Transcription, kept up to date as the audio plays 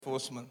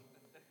enforcement.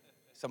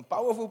 Some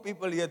powerful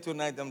people here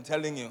tonight, I'm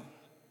telling you.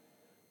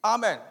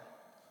 Amen.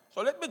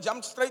 So let me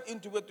jump straight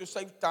into it to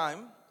save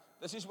time.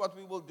 This is what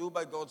we will do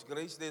by God's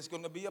grace. There's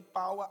going to be a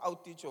power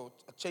outage or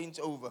a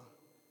changeover.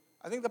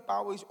 I think the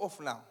power is off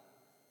now.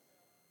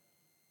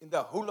 In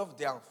the whole of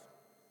Delft.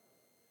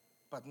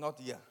 But not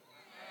here.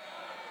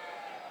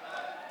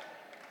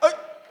 Hey.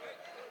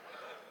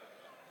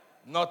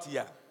 Not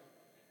here.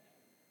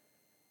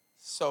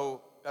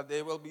 So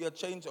there will be a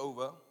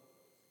changeover.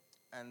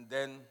 And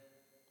then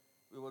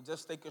we will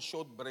just take a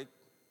short break.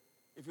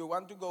 If you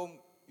want to go,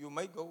 you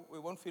may go. We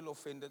won't feel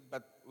offended,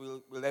 but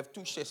we'll have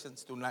 2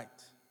 sessions tonight.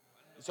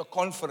 It's a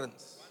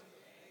conference.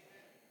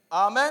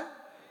 Amen?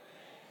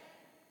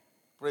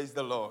 Praise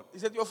the Lord.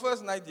 Is it your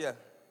first night here?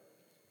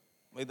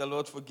 May the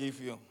Lord forgive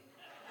you.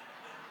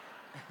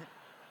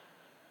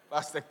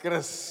 Pastor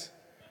Chris.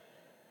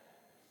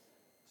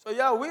 So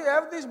yeah, we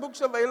have these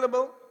books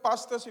available.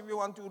 Pastors, if you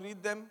want to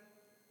read them.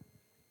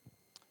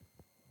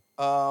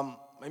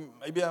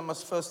 Maybe I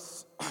must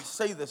first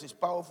say this, it's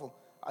powerful.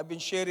 I've been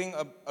sharing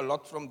a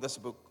lot from this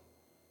book.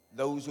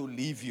 Those who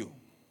leave you.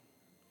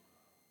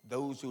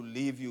 Those who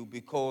leave you,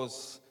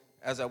 because,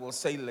 as I will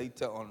say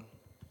later on,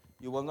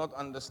 you will not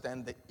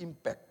understand the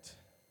impact,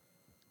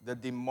 the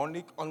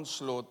demonic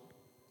onslaught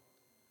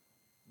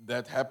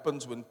that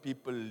happens when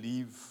people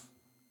leave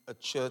a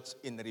church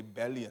in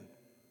rebellion.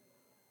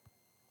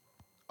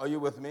 Are you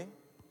with me?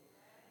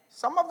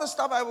 Some of the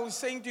stuff I was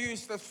saying to you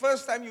is the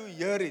first time you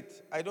hear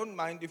it. I don't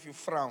mind if you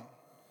frown,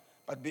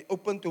 but be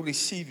open to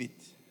receive it.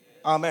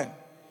 Amen.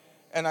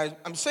 And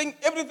I'm saying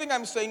everything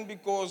I'm saying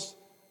because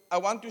I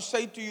want to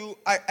say to you,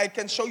 I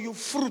can show you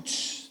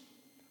fruits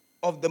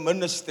of the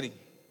ministry.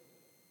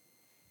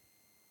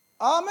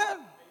 Amen.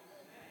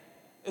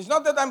 It's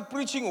not that I'm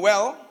preaching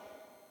well.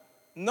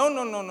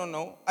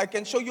 No. I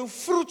can show you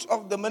fruits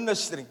of the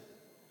ministry.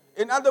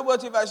 In other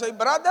words, if I say,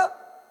 brother,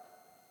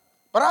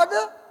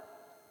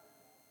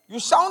 you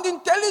sound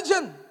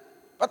intelligent,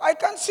 but I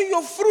can't see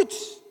your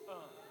fruits.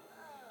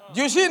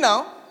 Do you see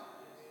now?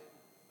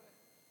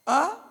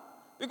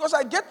 Because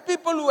I get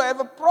people who have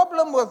a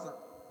problem with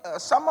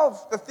some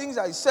of the things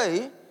I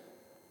say,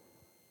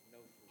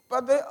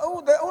 but they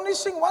only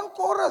sing one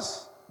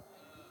chorus.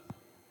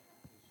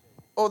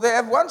 Or they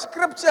have one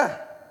scripture.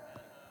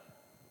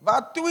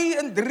 Waar 2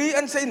 en 3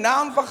 in sy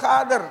naam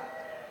vergader.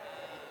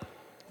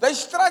 They're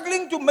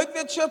struggling to make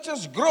their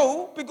churches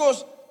grow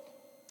because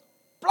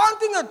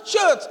planting a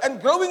church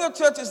and growing a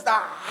church is the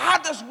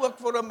hardest work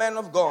for a man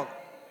of God.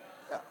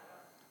 Yeah.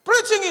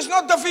 Preaching is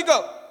not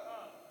difficult.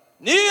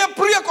 Nee,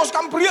 preek, ons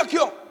kan preek,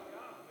 joh.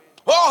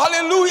 Oh,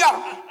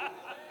 hallelujah.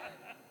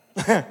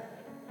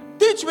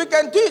 Teach, we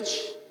can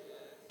teach.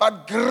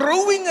 But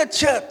growing a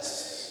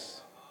church,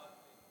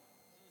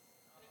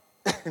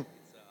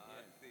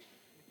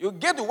 you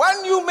get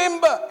 1 new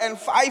member and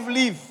 5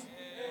 leave.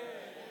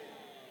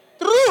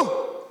 True.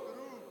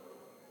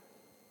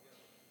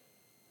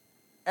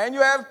 And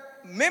you have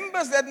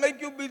members that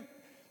make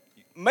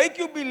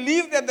you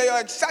believe that they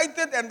are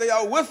excited and they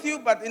are with you,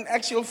 but in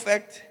actual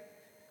fact,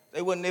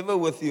 they were never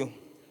with you.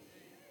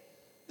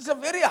 It's a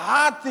very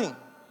hard thing.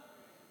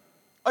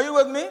 Are you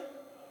with me?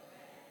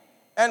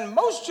 And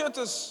most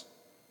churches,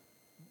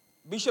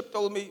 Bishop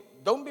told me,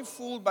 don't be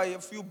fooled by a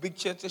few big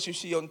churches you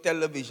see on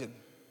television.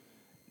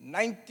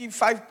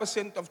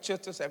 95% of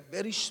churches have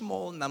very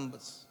small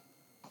numbers.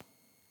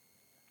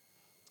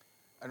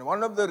 And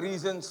one of the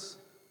reasons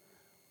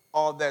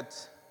are that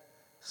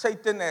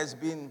Satan has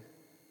been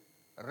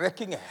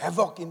wreaking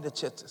havoc in the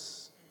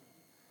churches.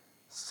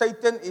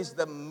 Satan is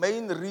the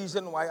main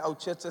reason why our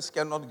churches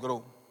cannot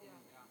grow.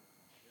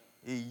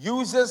 He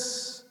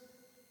uses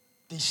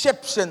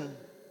deception,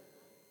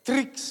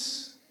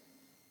 tricks,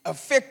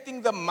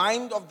 affecting the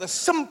mind of the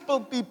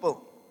simple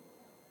people.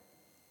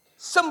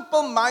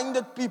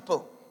 Simple-minded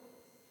people.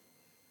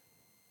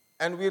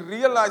 And we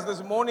realized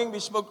this morning, we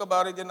spoke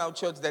about it in our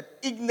church, that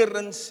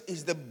ignorance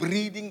is the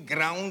breeding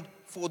ground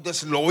for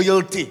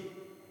disloyalty.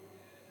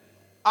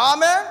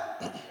 Amen?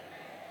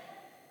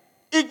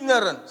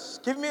 Ignorance.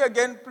 Give me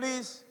again,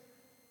 please.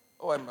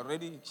 Oh, I'm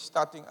already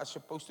starting. I'm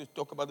supposed to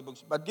talk about the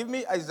books. But give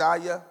me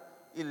Isaiah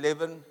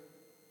 11,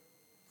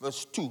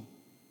 verse 2.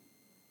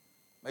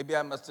 Maybe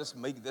I must just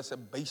make this a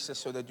basis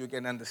so that you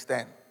can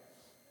understand.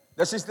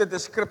 This is the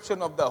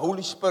description of the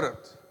Holy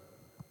Spirit.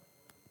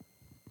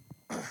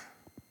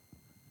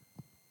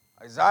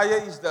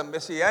 Isaiah is the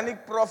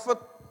messianic prophet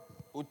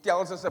who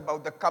tells us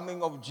about the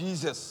coming of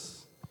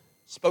Jesus.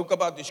 Spoke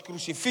about his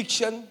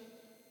crucifixion,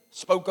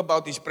 spoke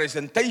about his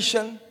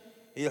presentation.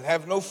 He'll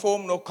have no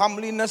form, no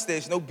comeliness.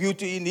 There's no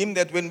beauty in him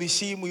that when we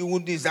see him, we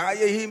would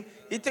desire him.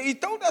 He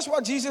told us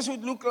what Jesus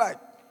would look like.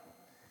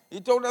 He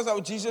told us how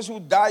Jesus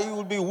would die. He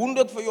would be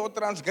wounded for your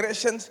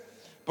transgressions,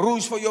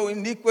 bruised for your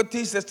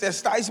iniquities. The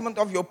chastisement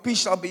of your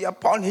peace shall be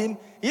upon him.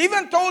 He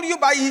even told you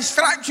by his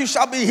stripes you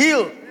shall be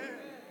healed.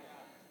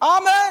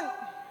 Amen.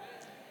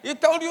 He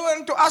told you,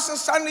 and to us a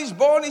son is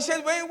born. He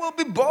said, where he will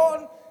be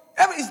born.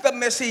 He is the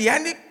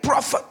messianic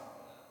prophet.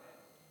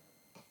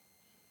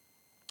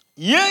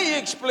 Here he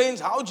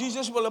explains how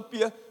Jesus will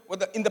appear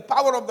in the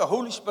power of the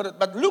Holy Spirit.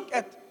 But look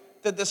at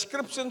the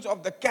descriptions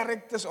of the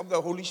characters of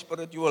the Holy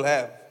Spirit you will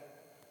have.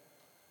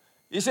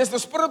 He says the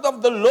Spirit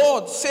of the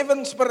Lord,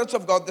 7 spirits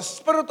of God. The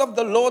Spirit of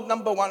the Lord,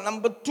 number 1.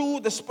 Number 2,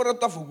 the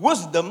Spirit of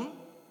wisdom,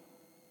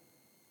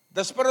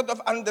 the Spirit of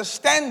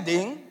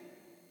understanding,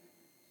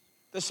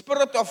 the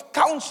Spirit of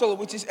counsel,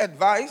 which is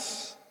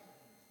advice,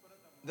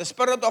 the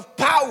Spirit of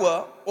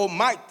power or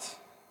might,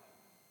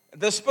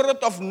 the Spirit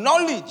of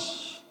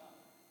knowledge,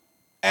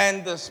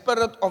 and the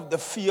Spirit of the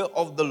fear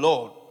of the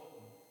Lord.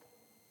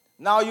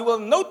 Now you will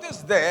notice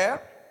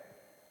there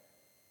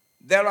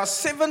are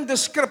 7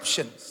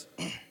 descriptions.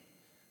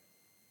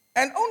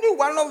 And only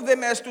one of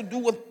them has to do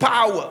with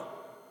power.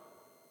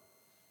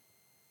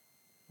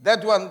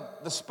 That one,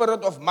 the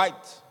Spirit of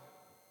might.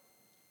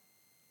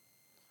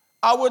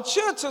 Our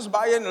churches,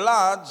 by and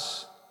large,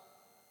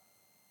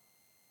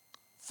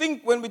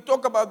 think when we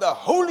talk about the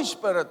Holy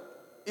Spirit,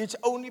 it's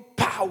only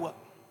power.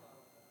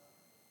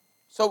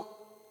 So,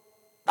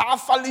 daar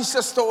val die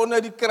sister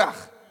onder die krag.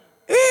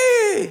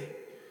 Hey,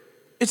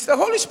 it's the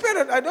Holy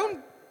Spirit. I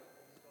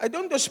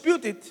don't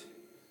dispute it.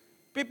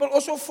 People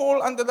also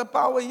fall under the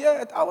power here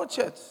at our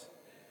church.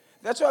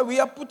 That's why we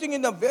are putting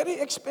in a very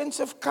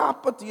expensive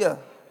carpet here.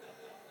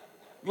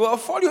 You will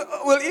fall, you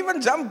will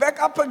even jump back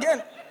up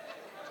again.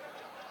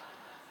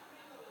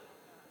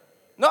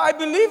 No, I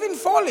believe in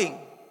falling.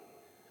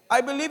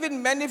 I believe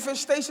in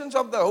manifestations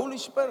of the Holy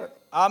Spirit.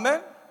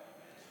 Amen?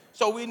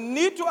 So we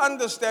need to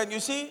understand. You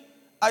see,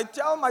 I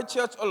tell my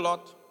church a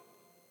lot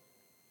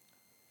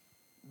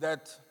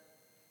that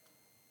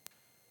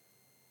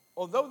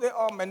although there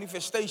are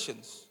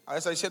manifestations,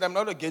 as I said, I'm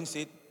not against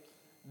it.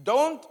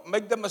 Don't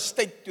make the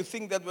mistake to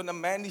think that when a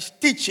man is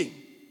teaching,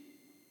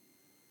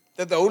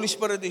 that the Holy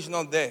Spirit is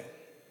not there.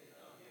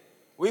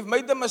 We've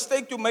made the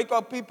mistake to make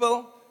our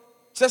people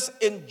just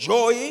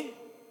enjoy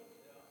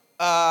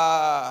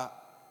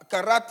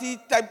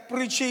karate type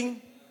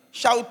preaching,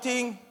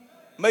 shouting,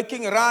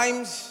 making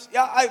rhymes.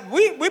 Yeah,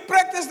 we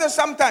practice this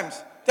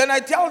sometimes. Then I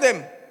tell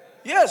them,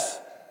 yes,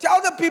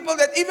 tell the people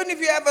that even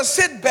if you have a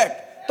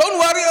setback, don't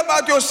worry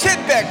about your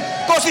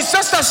setback, because it's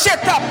just a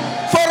setup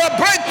for a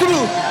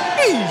breakthrough.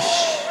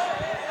 Eesh.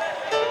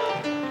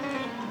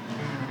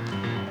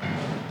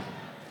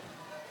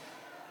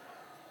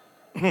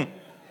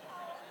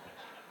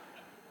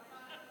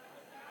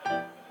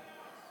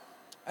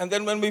 And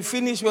then when we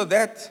finish with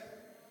that,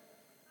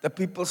 the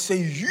people say,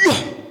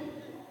 yeah,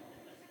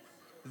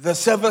 the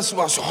service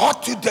was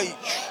hot today.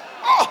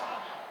 Oh.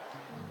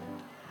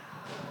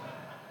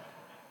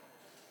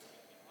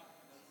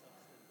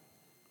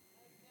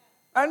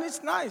 And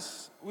it's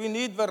nice. We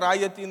need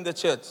variety in the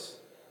church.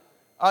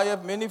 I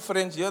have many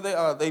friends, here they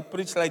are, they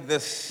preach like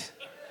this.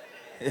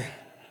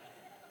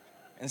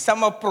 And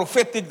some are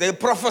prophetic, they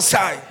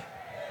prophesy.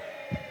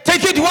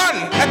 Take it 1,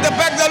 at the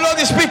back the Lord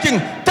is speaking.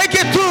 Take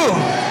it 2,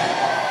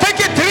 take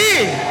it 3,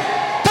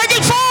 take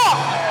it 4.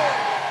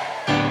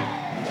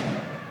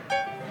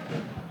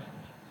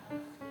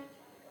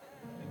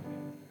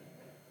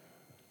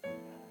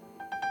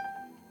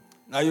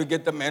 Now you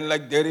get a man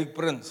like Derek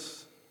Prince.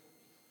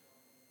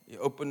 He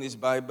opens his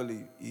Bible,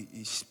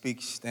 he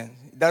speaks, then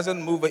he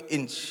doesn't move an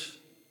inch.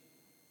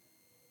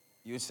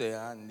 You say,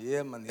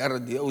 yeah, man,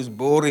 that was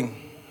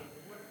boring.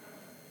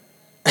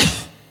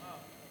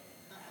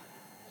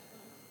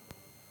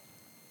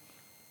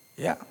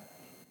 Yeah.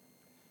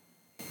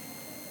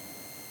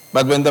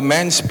 But when the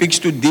man speaks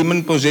to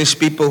demon-possessed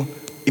people,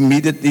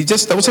 immediately, he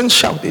just doesn't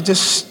shout, he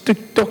just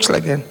talks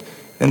like that,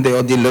 and they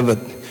are delivered.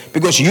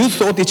 Because you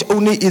thought it's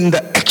only in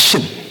the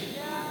action.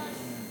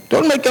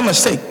 Don't make a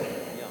mistake.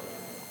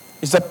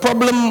 It's a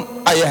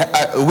problem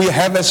we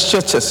have as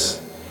churches.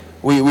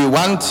 We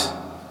want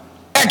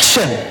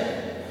action.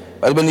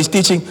 But when he's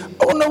teaching,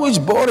 oh no, it's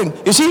boring.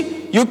 You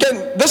see,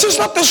 this is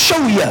not a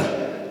show here.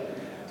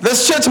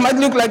 This church might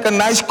look like a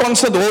nice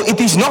concert hall. It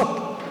is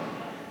not.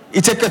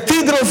 It's a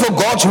cathedral for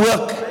God's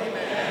work.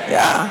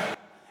 Yeah.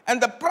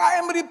 And the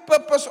primary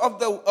purpose of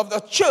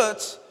the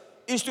church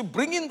is to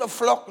bring in the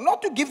flock,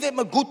 not to give them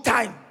a good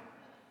time.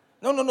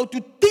 No,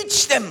 to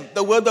teach them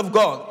the word of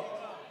God.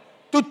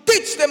 To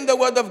teach them the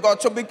word of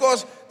God. So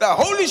because the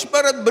Holy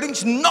Spirit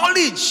brings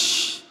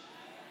knowledge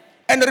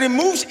and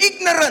removes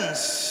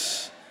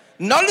ignorance.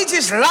 Knowledge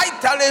is light,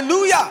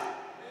 hallelujah.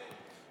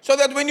 So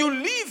that when you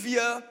leave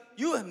here,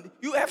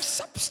 you have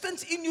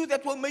substance in you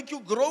that will make you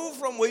grow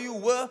from where you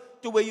were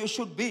to where you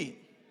should be.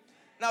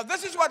 Now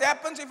this is what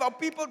happens if our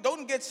people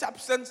don't get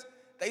substance.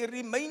 They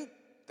remain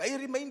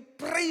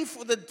prey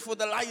for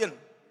the lion.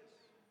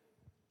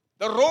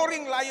 The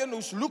roaring lion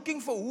who's looking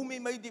for whom he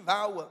may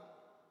devour.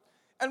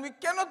 And we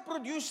cannot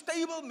produce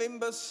stable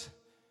members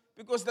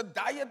because the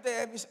diet they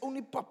have is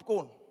only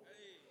popcorn.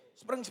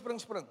 Spring.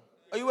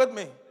 Are you with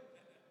me?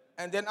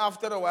 And then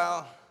after a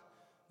while,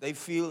 they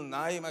feel,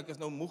 nee, maar ek is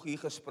nou moeg hier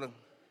gespring.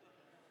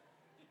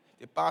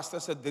 Die pastor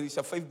se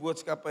 5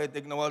 boodskappe het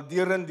ek nou al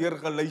deur en deur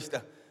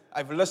geluister.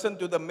 I've listened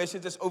to the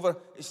messages over,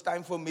 it's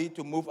time for me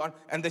to move on.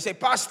 And they say,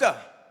 Pastor,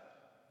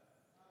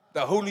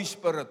 the Holy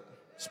Spirit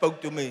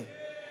spoke to me.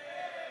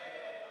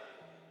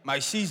 My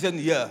season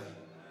here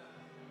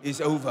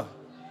is over.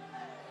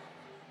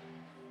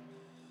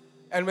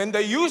 And when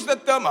they use the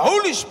term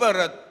Holy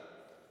Spirit,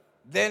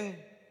 then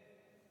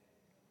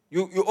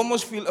you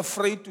almost feel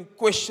afraid to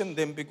question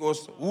them,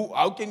 because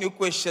how can you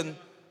question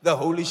the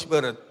Holy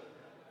Spirit?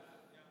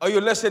 Are you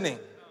listening?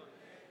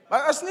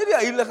 Maar as nie die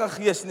Heilige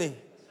Gees nie.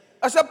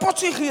 As 'n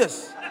potsie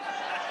gees.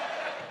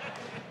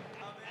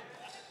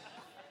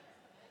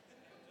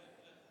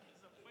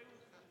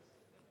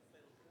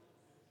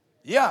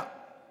 Yeah.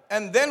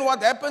 And then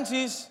what happens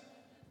is,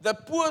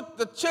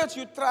 the church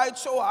you tried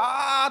so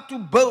hard to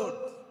build.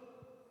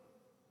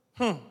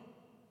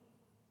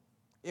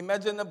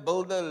 Imagine a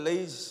builder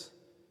lays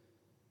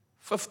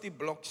 50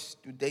 blocks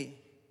today,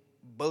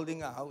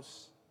 building a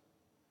house.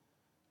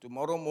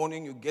 Tomorrow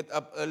morning you get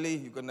up early,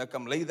 you're going to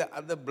come lay the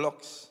other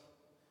blocks.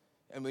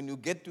 And when you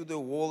get to the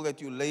wall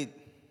that you laid,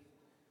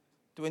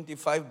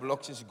 25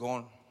 blocks is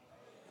gone.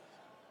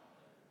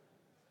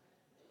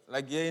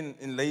 Like here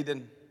in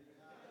Leiden.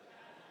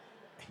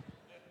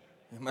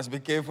 You must be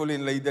careful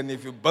in Leiden.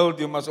 If you build,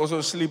 you must also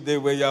sleep there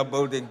where you are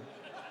building.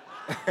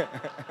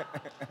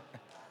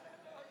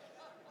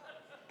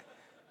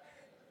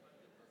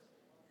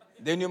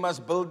 Then you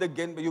must build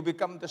again, but you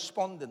become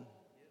despondent.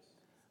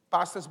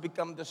 Pastors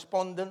become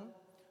despondent.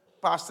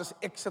 Pastors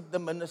exit the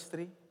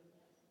ministry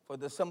for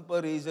the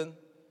simple reason,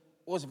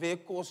 ons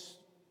werk ons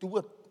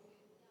dood.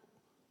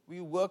 We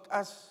work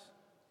as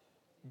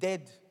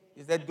dead.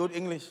 Is that good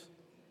English?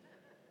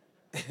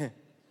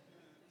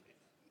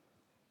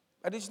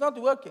 But it's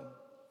not working.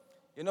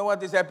 You know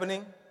what is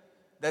happening?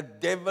 The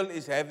devil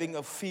is having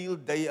a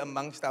field day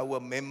amongst our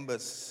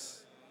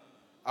members.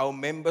 Our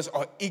members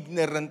are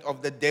ignorant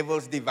of the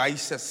devil's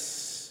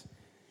devices.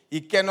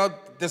 He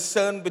cannot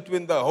discern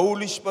between the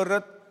Holy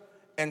Spirit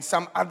and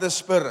some other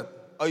spirit.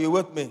 Are you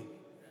with me?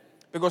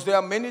 Because there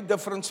are many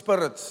different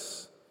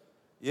spirits.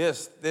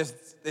 Yes,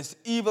 there's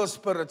evil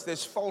spirits,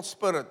 there's false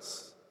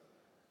spirits.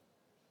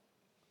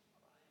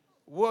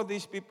 Who are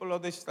these people? Are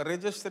they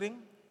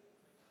registering?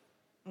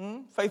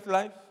 Faith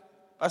Life?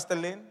 Pastor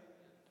Lynn?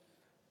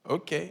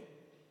 Okay,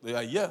 they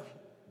are here.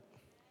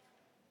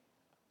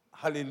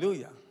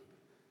 Hallelujah.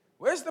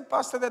 Where's the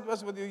pastor that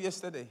was with you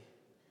yesterday?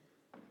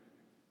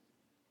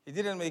 He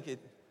didn't make it.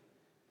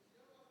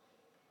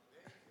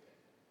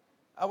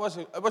 I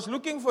was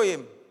looking for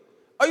him.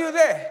 Are you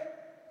there?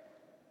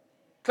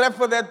 Clap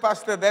for that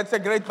pastor. That's a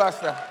great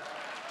pastor.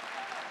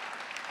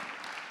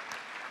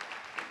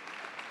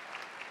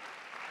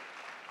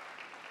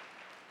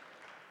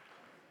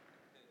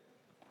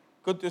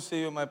 Good to see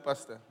you, my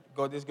pastor.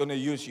 God is going to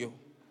use you.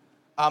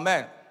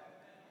 Amen.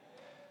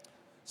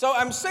 So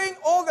I'm saying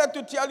all that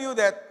to tell you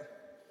that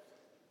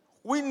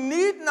we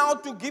need now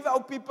to give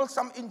our people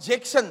some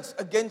injections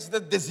against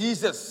the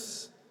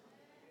diseases.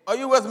 Are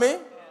you with me?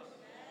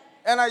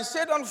 And I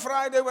said on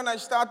Friday when I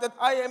started,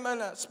 I am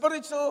a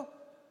spiritual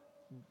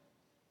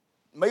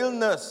male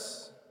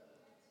nurse.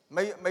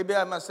 Maybe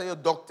I must say a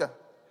doctor.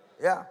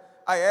 Yeah.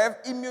 I have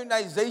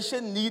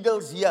immunization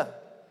needles here.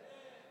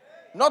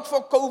 Not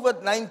for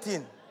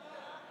COVID-19.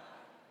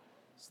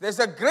 There's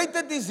a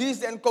greater disease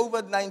than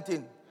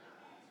COVID-19.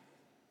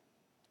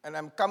 And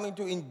I'm coming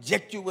to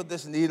inject you with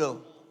this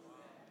needle.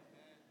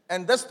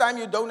 And this time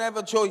you don't have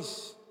a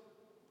choice.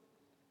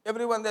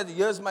 Everyone that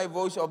hears my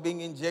voice are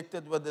being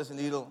injected with this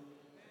needle.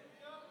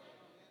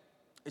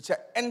 It's an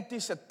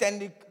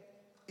anti-satanic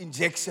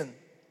injection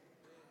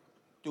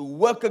to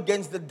work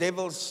against the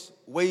devil's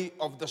way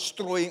of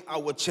destroying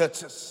our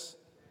churches.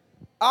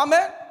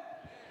 Amen?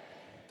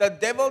 The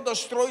devil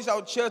destroys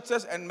our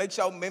churches and makes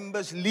our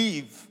members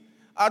leave.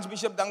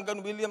 Archbishop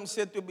Duncan Williams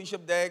said to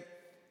Bishop Dag,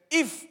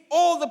 if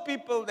all the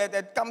people that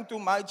had come to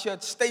my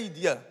church stayed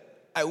here,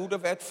 I would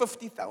have had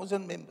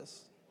 50,000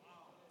 members.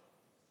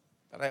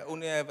 But I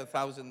only have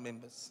 1,000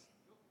 members.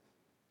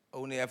 I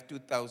only have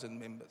 2,000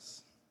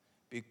 members.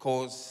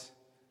 Because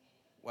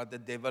what the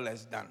devil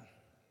has done.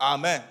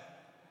 Amen.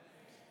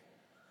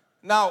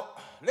 Now,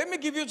 let me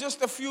give you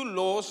just a few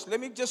laws. Let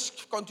me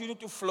just continue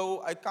to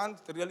flow. I can't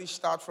really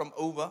start from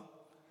over.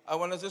 I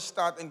want to just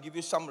start and give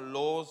you some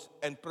laws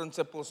and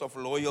principles of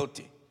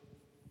loyalty.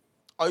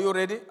 Are you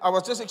ready? I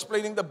was just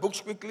explaining the books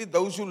quickly.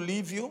 Those who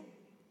leave you.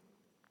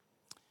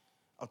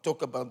 I'll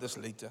talk about this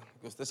later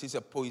because this is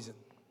a poison.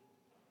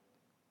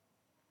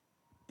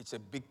 It's a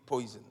big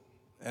poison.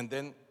 And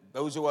then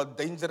those who are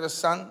dangerous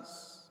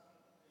sons.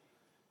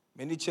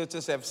 Many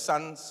churches have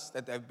sons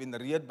that have been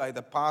reared by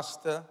the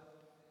pastor,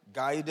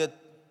 guided,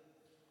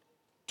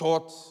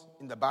 taught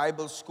in the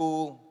Bible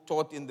school,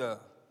 taught in the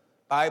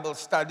Bible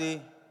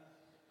study.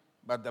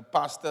 But the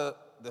pastor,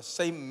 the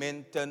same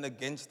men turn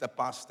against the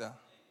pastor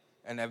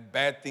and have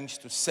bad things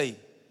to say.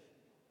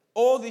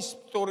 All these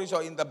stories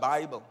are in the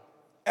Bible.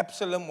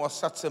 Absalom was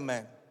such a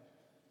man.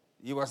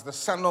 He was the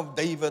son of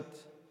David,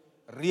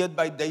 reared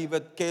by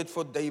David, cared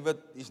for David.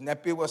 His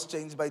nappy was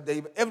changed by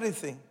David,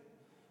 everything.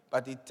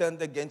 But he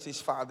turned against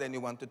his father and he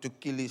wanted to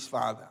kill his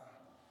father.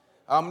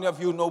 How many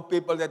of you know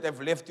people that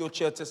have left your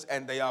churches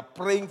and they are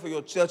praying for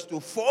your church to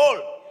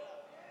fall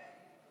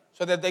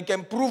so that they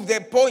can prove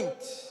their point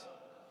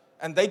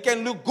and they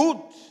can look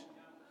good?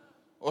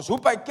 Ons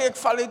hoop hy kyk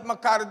val uit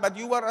mekaar, but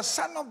you are a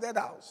son of that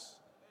house.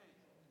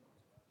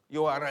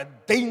 You are a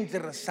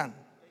dangerous son.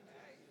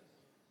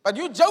 But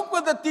you joke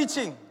with the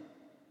teaching.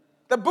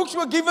 The books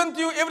were given to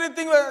you,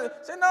 everything.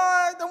 Say, no,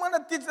 I don't want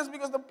to teach this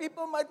because the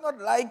people might not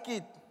like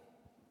it.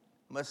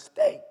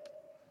 Mistake.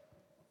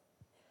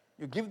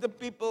 You give the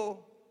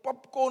people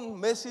popcorn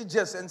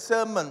messages and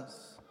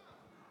sermons,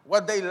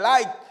 what they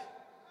like.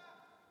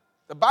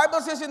 The Bible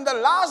says in the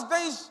last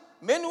days,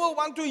 men will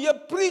want to hear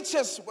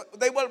preachers.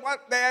 They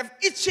have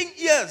itching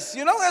ears.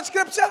 You know that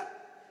scripture?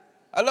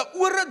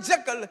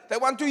 They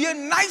want to hear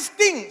nice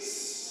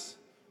things.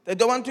 They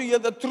don't want to hear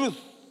the truth.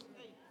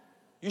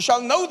 You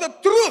shall know the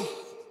truth,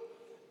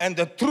 and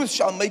the truth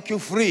shall make you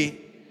free.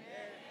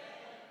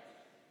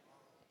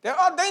 There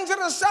are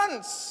dangerous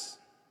sons.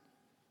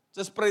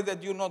 Just pray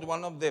that you're not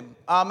one of them.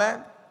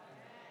 Amen.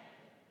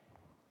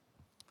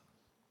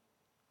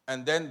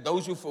 And then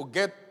those who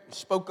forget,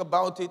 spoke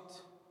about it.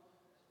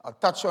 I'll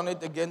touch on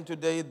it again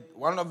today.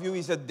 One of you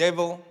is a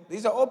devil.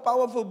 These are all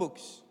powerful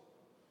books.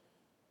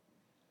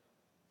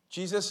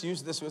 Jesus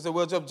used this with the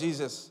words of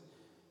Jesus.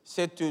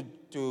 Said to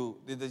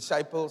the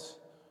disciples,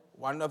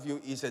 one of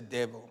you is a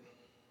devil.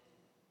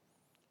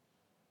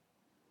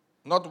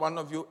 Not one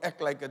of you act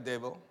like a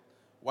devil.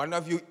 One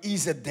of you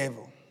is a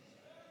devil.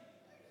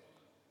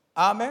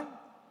 Amen.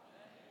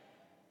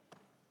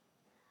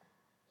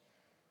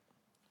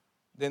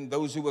 Then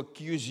those who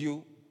accuse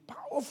you,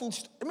 powerful.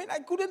 I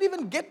couldn't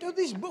even get to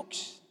these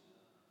books.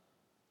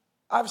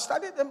 I've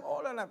studied them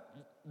all, and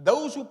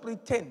those who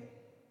pretend.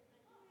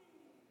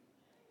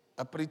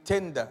 A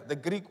pretender. The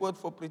Greek word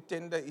for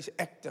pretender is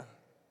actor.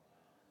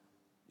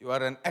 You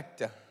are an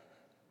actor.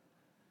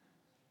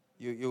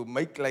 You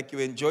make like you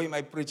enjoy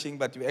my preaching,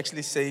 but you're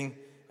actually saying,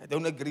 I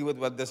don't agree with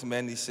what this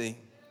man is saying.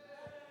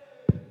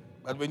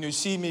 But when you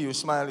see me, you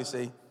smile, you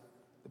say,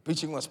 the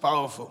preaching was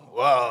powerful.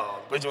 Wow,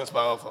 the preaching was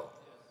powerful.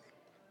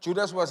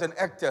 Judas was an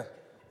actor.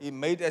 He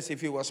made as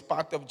if he was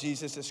part of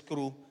Jesus'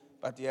 crew,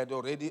 but he had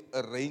already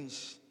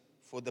arranged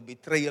for the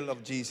betrayal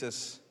of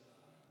Jesus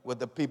with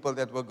the people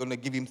that were going to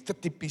give him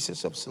 30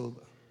 pieces of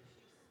silver.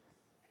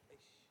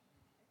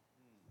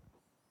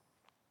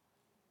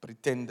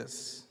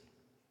 Pretenders.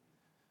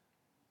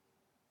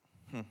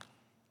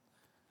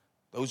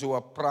 Those who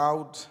are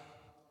proud,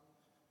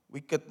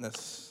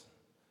 wickedness.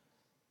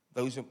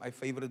 Those are my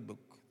favorite book.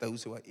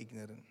 Those who are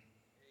ignorant.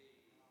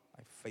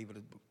 My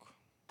favorite book.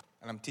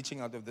 And I'm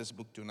teaching out of this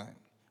book tonight.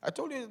 I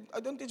told you,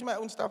 I don't teach my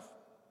own stuff.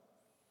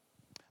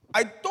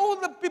 I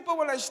told the people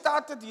when I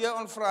started here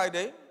on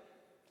Friday,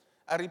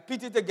 I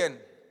repeat it again.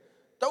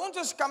 Don't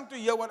just come to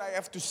hear what I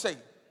have to say.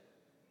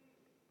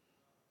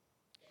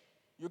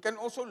 You can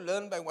also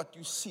learn by what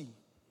you see.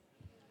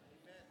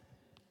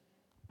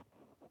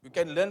 You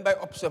can learn by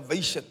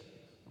observation.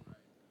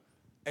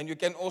 And you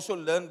can also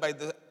learn by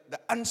the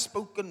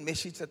unspoken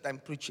message that I'm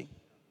preaching.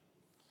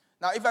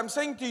 Now, if I'm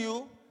saying to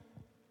you,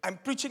 I'm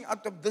preaching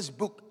out of this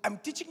book, I'm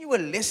teaching you a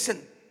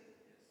lesson.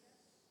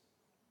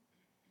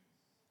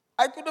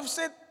 I could have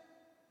said,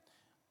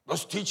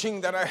 this teaching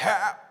that I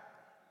have,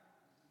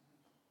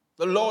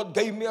 the Lord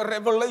gave me a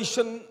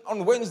revelation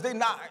on Wednesday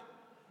night.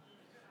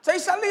 Sy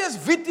sal nie eens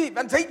weet nie,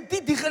 want sy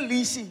het die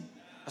gelees nie.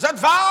 Is dit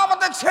waar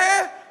wat ek sê?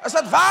 Is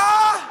dit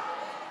waar?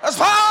 Is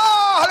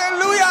waar?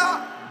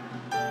 Hallelujah.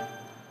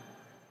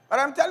 But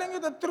I'm telling you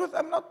the truth.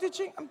 I'm not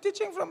teaching. I'm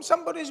teaching from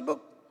somebody's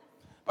book.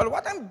 But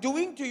what I'm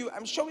doing to you,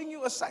 I'm showing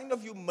you a sign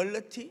of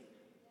humility.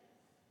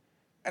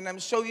 And I'm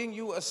showing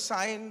you a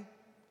sign.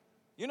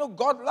 You know,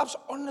 God loves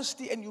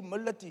honesty and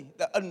humility.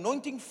 The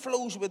anointing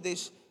flows with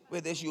this,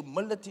 where there's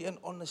humility and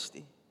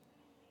honesty.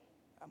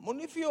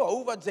 Moenie vir jou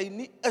hou wat jy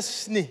nie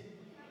is nie.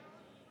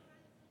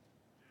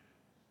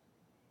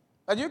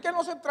 But you can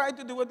also try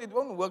to do it. It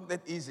won't work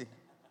that easy.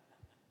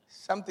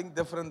 Something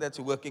different that's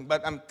working.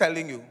 But I'm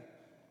telling you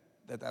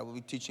that I will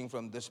be teaching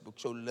from this book.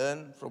 So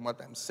learn from what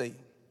I'm saying.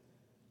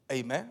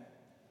 Amen.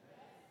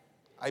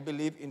 I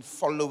believe in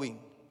following,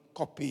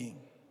 copying.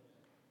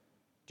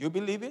 Do you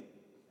believe it?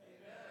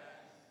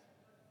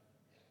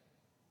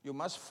 You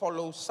must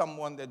follow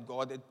someone that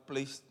God had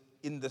placed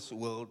in this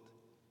world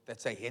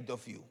that's ahead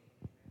of you.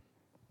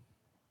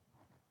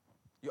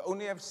 You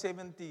only have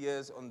 70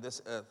 years on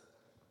this earth.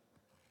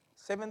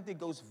 70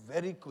 goes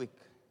very quick.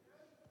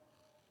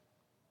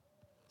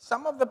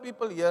 Some of the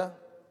people here,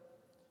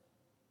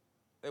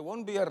 they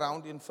won't be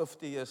around in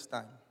 50 years'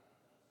 time.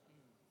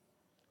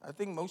 I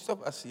think most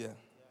of us here.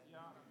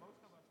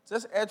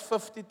 Just add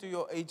 50 to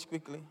your age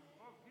quickly.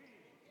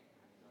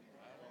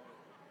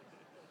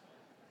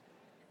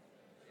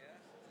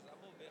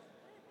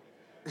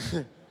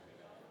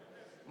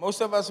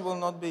 Most of us will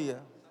not be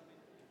here.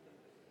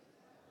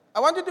 I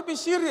want you to be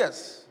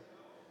serious.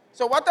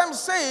 So what I'm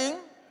saying,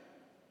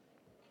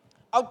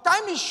 our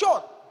time is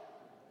short.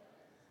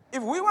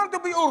 If we want to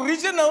be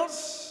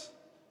originals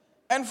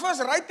and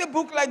first write a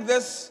book like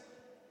this,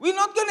 we're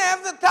not going to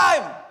have the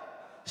time.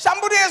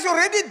 Somebody has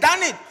already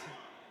done it.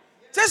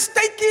 Just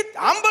take it,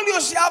 humble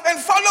yourself, and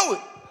follow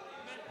it.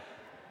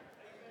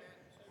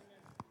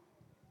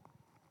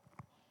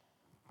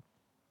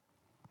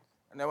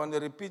 And And I want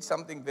to repeat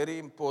something very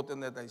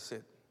important that I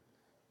said.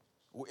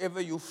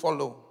 Whoever you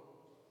follow,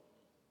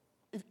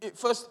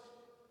 first,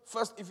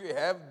 if you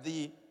have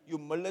the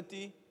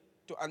humility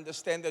to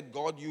understand that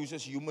God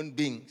uses human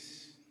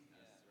beings,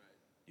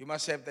 you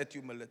must have that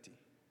humility.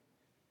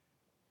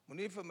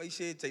 Moenie vir my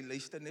sê sy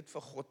luister net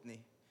vir God nie.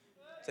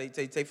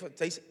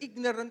 Sy's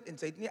ignorant and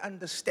sy het nie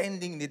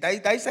understanding nie.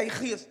 Hy sy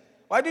gees.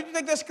 Why did you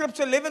take the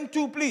scripture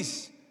 11:2,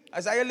 please?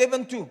 Isaiah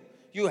 11:2.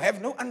 You have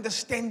no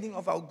understanding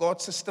of how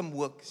God's system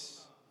works.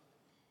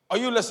 Are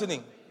you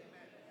listening?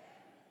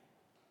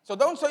 So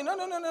don't say, no.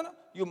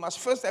 You must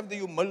first have the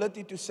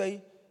humility to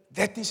say,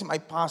 that is my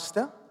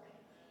pastor.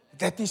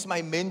 That is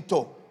my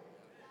mentor.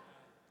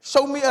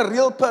 Show me a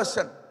real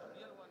person.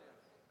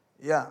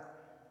 Yeah.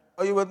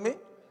 Are you with me?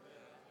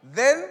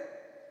 Then,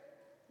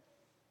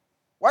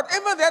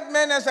 whatever that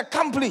man has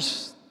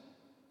accomplished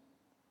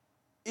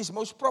is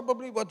most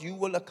probably what you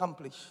will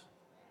accomplish.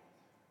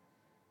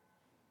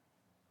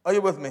 Are you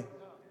with me?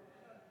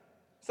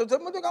 So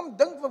dan moet ek aan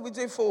dink vir wie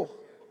jy volg.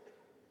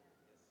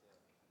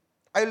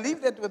 I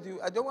leave that with you.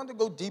 I don't want to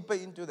go deeper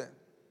into that.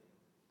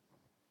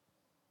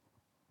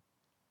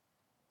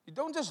 You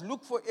don't just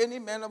look for any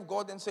man of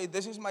God and say,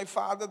 this is my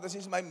father, this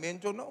is my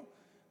mentor. No.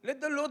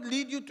 Let the Lord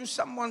lead you to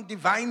someone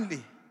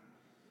divinely.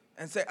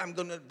 And say, I'm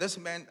going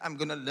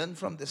to learn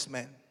from this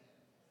man.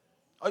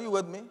 Are you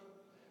with me?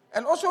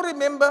 And also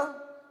remember,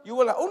 you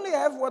will only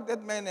have what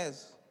that man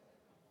has.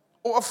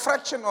 Or a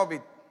fraction of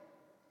it.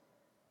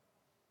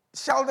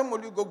 Seldom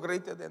will you go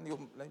greater than your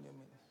man.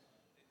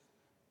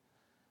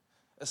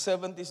 A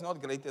servant is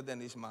not greater than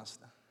his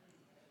master.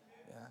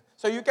 Yeah.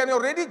 So you can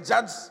already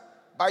judge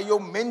by your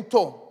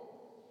mentor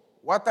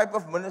what type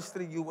of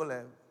ministry you will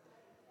have.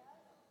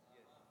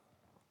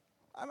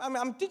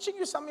 I'm teaching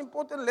you some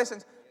important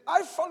lessons.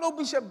 I follow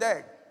Bishop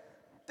Dag.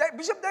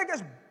 Bishop Dag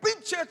has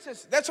big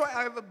churches. That's why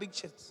I have a big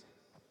church.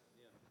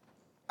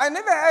 I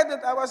never had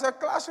it. I was a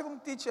classroom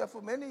teacher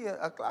for many years,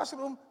 a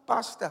classroom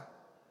pastor,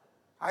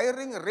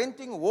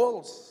 renting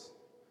walls.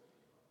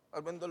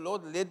 But when the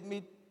Lord led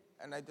me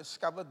and I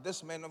discovered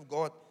this man of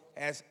God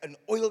has an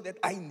oil that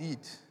I need,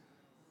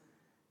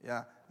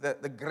 yeah,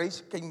 the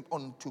grace came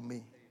onto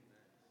me.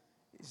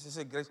 It's just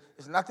a grace.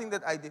 It's nothing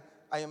that I did.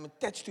 I am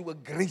attached to a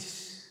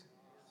grace.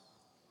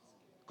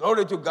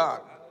 Glory to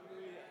God.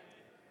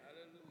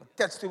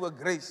 Attached to a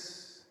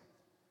grace.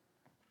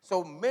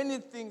 So many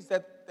things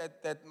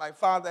that my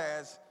father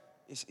has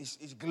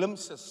is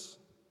glimpses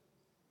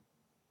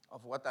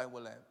of what I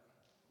will have.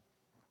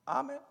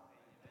 Amen.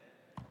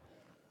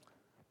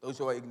 Those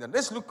who are ignorant.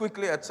 Let's look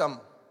quickly at some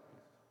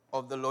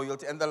of the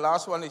loyalty. And the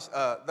last one is,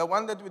 the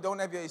one that we don't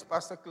have here is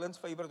Pastor Clint's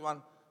favorite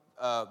one.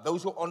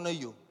 Those who honor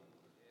you.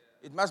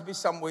 It must be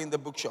somewhere in the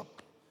bookshop.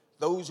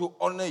 Those who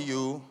honor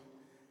you,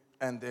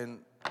 and then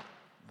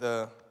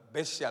the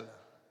bestseller.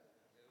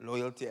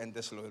 Loyalty and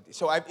disloyalty.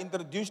 So I've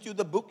introduced you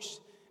the books,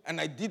 and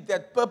I did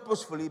that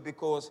purposefully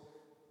because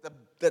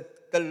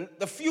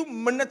the few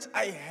minutes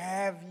I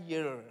have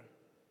here,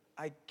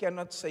 I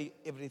cannot say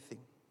everything.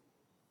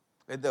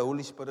 Let the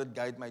Holy Spirit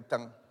guide my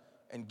tongue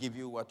and give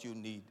you what you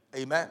need.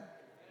 Amen?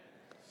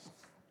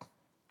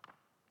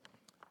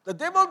 The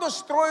devil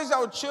destroys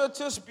our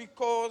churches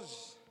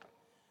because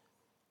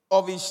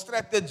of his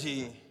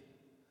strategy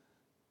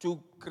to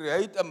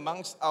create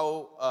amongst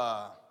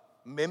our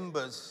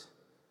members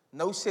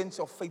no sense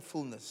of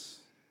faithfulness.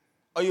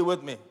 Are you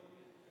with me?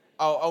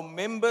 Our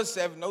members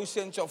have no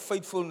sense of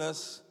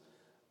faithfulness.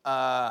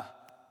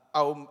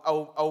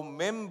 Our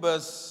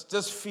members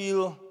just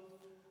feel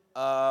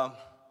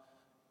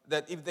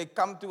that if they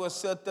come to a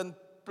certain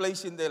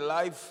place in their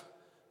life,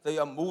 they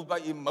are moved by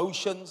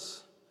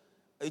emotions.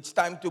 It's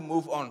time to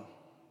move on.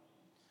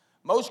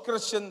 Most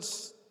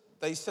Christians,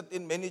 they sit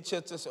in many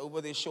churches over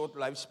their short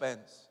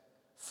lifespans.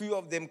 Few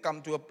of them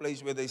come to a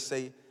place where they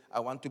say, I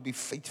want to be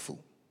faithful.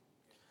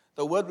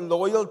 The word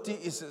loyalty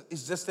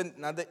is just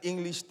another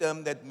English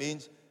term that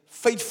means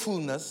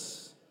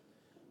faithfulness,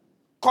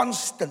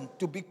 constant,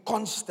 to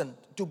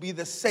be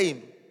the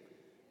same.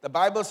 The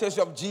Bible says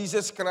of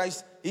Jesus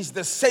Christ, He's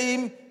the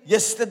same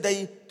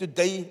yesterday,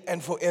 today,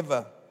 and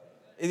forever.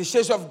 It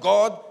says of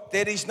God,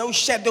 there is no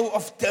shadow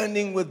of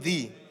turning with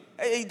thee.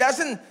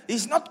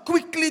 He's not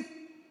quickly,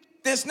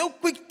 there's no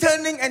quick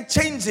turning and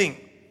changing.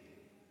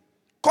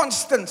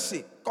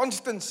 Constancy.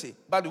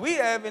 But we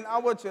have in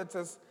our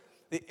churches,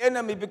 the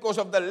enemy, because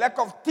of the lack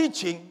of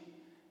teaching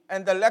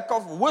and the lack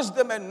of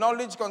wisdom and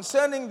knowledge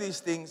concerning these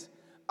things,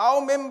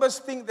 our members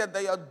think that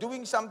they are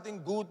doing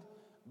something good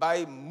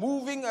by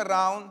moving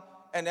around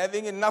and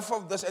having enough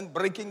of this and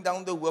breaking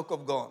down the work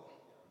of God.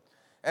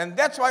 And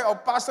that's why our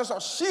pastors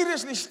are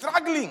seriously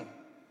struggling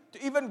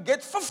to even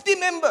get 50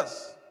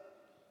 members.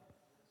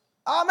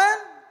 Amen?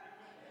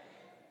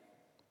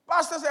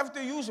 Pastors have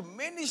to use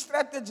many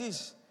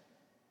strategies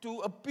to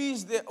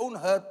appease their own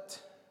hurt.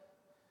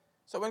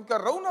 So when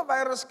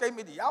coronavirus came,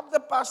 it helped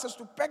the pastors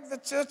to pack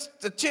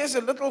the chairs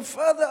a little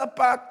further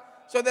apart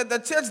so that the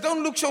church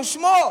don't look so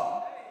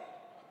small.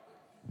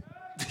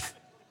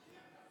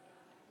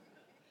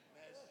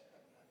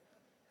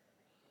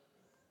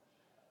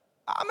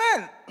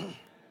 Amen.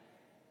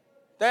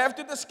 They have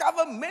to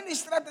discover many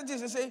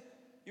strategies. They say,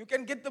 you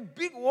can get the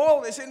big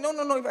wall. They say, no,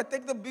 if I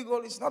take the big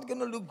wall, it's not going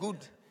to look good.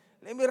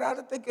 Let me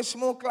rather take a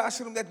small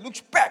classroom that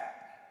looks packed.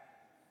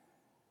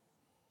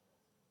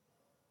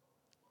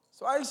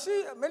 So I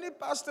see many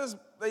pastors,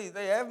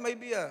 they have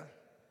maybe a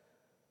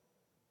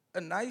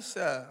nice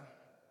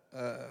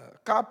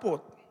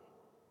carport.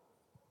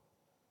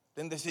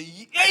 Then they say,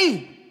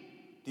 hey,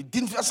 die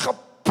diens was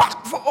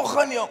gepakt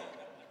vanoggend, joh.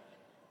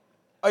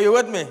 Are you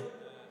with me?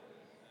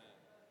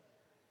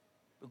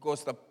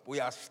 Because we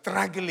are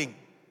struggling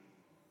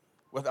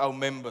with our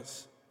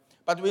members.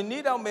 But we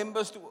need our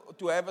members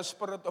to have a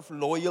spirit of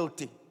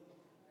loyalty,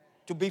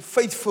 to be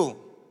faithful.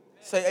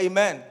 Say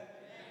amen.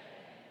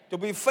 To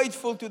be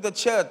faithful to the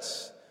church,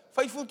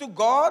 faithful to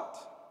God,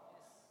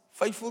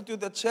 faithful to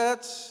the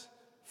church,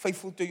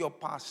 faithful to your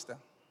pastor.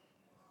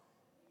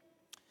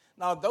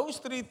 Now, those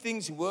three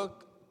things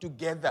work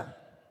together.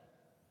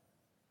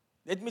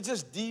 Let me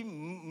just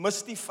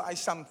demystify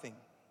something.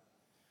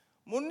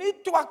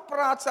 Moenie twak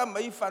praat sa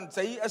my van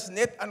sy is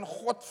net aan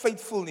God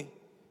faithful nie.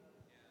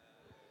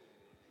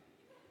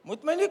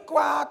 Moet my nie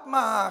kwaad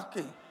maak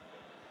nie.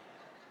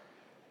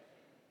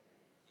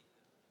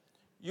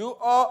 You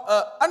are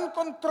an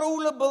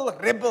uncontrollable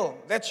rebel.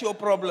 That's your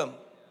problem.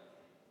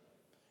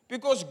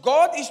 Because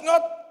God is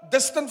not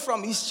distant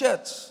from His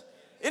church.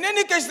 In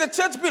any case, the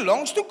church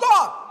belongs to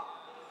God.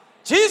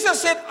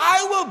 Jesus said,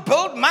 I will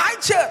build my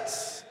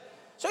church.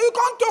 So you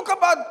can't talk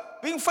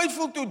about being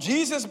faithful to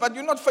Jesus, but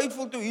you're not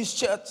faithful to His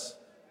church.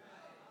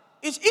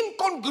 It's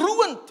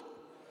incongruent.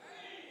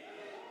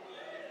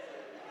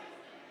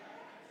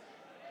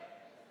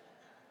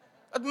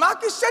 Het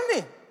maak nie sin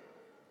nie.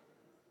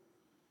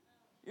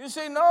 You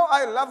say, no,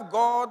 I love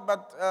God,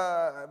 but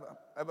I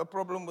have a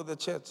problem with the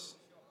church.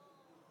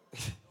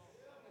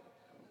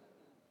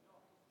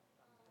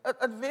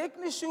 Het werk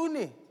nie so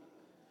nie.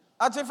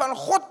 As jy van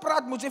God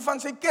praat, moet jy van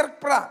sy kerk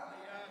praat.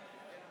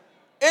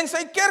 En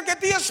sy kerk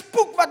het nie 'n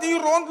spook wat hier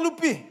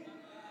rondloop nie.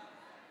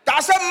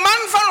 Daar's 'n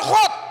man van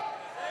God.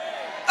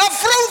 'n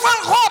vrou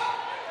van God.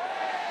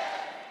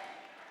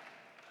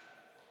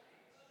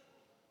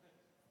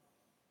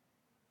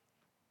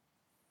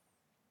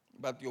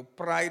 But your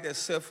pride has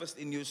surfaced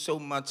in you so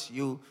much,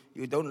 you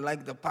don't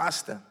like the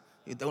pastor,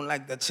 you don't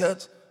like the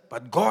church,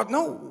 but God,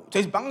 no.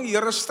 Jy's bang die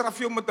Here straf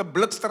jou met 'n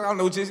blikstraal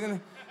nou,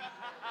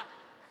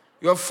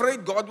 you're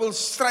afraid God will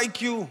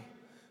strike you,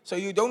 so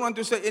you don't want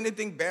to say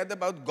anything bad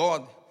about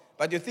God,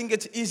 but you think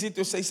it's easy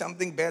to say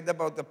something bad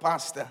about the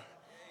pastor,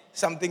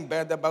 something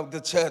bad about the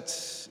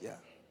church. Yeah.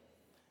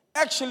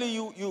 Actually,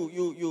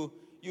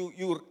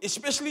 you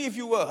especially if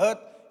you were hurt,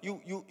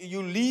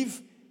 you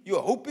leave.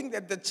 You're hoping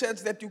that the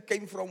church that you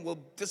came from will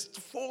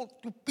just fall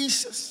to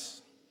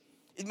pieces.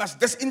 It must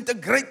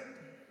disintegrate.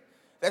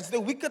 That's the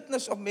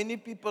wickedness of many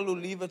people who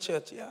leave a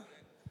church, yeah.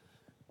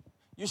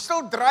 You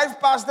still drive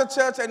past the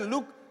church and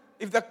look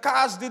if the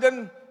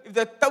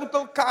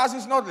total cars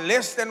is not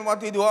less than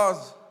what it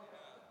was.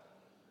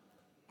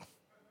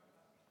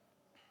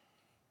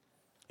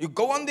 You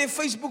go on their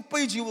Facebook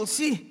page, you will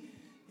see,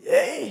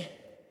 hey,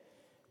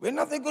 when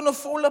are they going to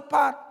fall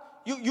apart?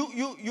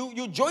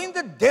 You join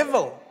the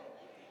devil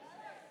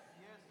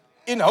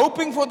in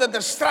hoping for the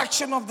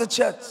destruction of the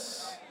church.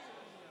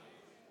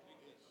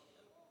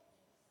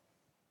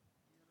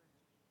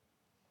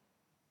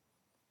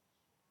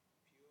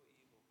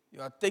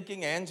 You are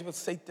taking hands with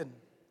Satan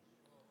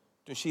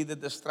to see the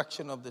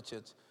destruction of the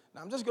church.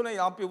 Now I'm just going to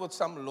help you with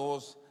some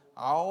laws,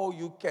 how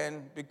you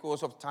can,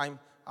 because of time,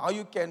 how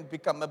you can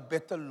become a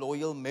better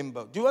loyal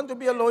member. Do you want to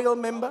be a loyal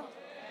member?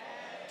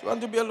 Do you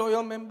want to be a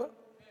loyal member?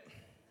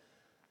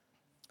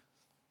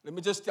 Let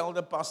me just tell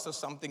the pastor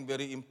something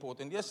very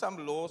important. There's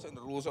some laws and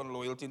rules on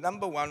loyalty.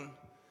 Number one,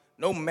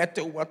 no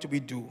matter what we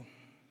do,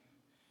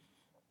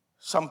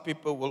 some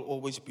people will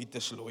always be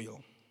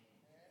disloyal.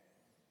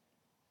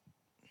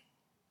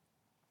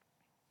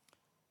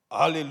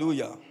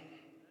 Hallelujah.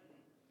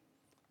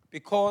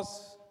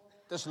 Because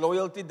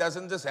disloyalty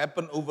doesn't just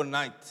happen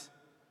overnight.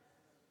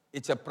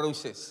 It's a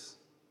process.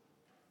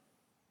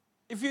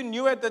 If you're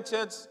new at the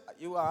church,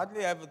 you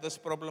hardly have this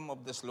problem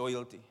of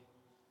disloyalty.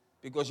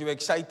 Because you're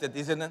excited,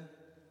 isn't it?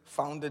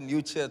 Found a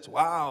new church.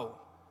 Wow.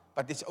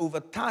 But it's over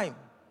time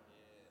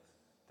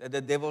that the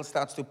devil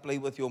starts to play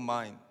with your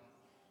mind.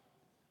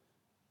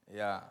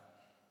 Yeah.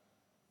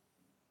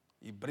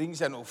 He brings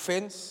an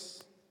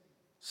offense.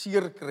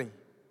 Seer kry.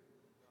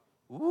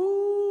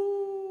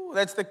 Ooh,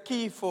 that's the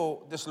key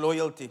for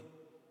disloyalty.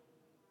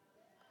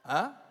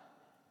 Huh?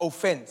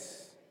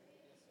 Offense.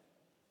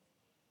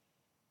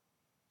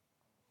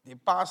 Die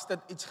pastor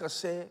het iets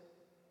gesê.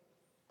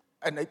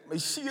 En hy het my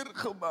seer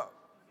gemaak.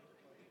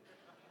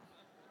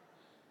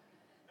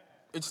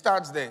 It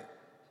starts there.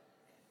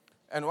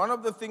 And one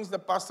of the things the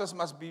pastors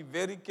must be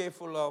very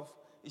careful of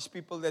is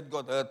people that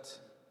got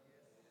hurt.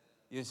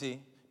 You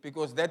see?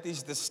 Because that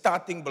is the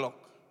starting block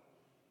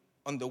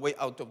on the way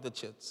out of the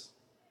church.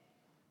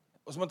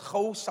 Ons moet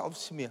gou self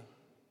smeer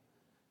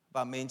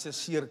waar mense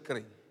seer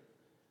kry.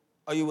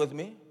 Are you with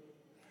me?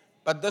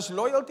 But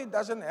disloyalty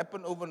doesn't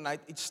happen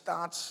overnight. It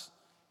starts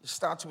It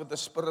starts with the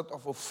spirit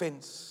of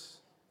offense.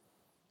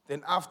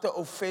 Then after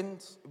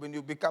offense, when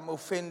you become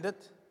offended,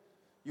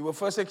 you were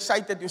first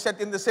excited, you sat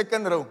in the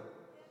second row.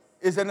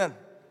 Isn't it?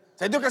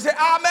 Say, you can say,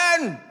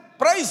 amen,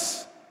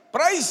 praise,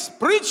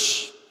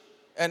 preach.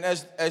 And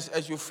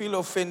as you feel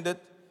offended,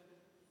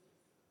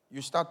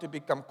 you start to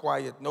become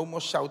quiet. No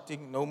more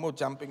shouting, no more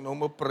jumping, no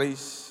more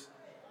praise.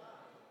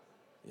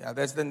 Yeah,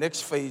 that's the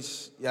next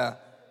phase. Yeah,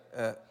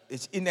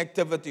 it's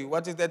inactivity.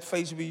 What is that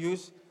phase we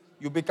use?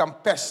 You become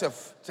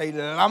passive. Say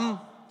lam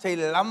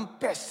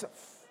passive.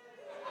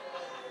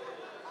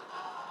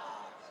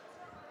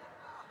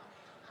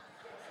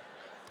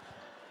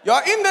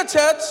 You're in the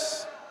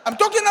church. I'm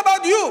talking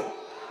about you.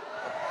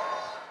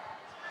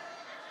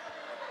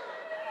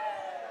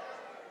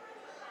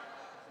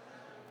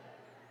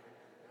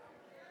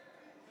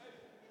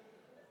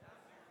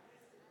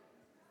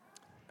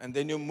 And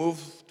then you move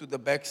to the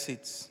back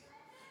seats.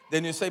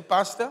 Then you say,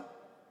 Pastor,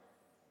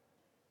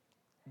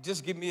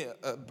 just give me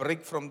a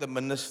break from the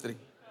ministry.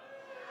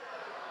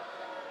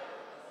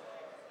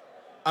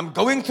 I'm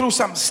going through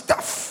some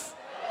stuff.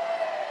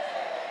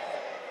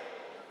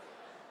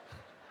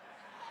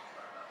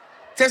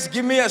 Just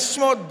give me a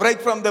short break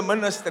from the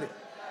ministry.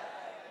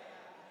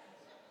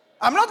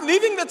 I'm not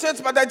leaving the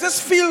church, but I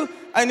just feel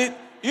I need.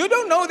 You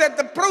don't know that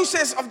the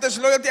process of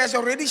disloyalty has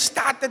already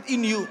started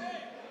in you.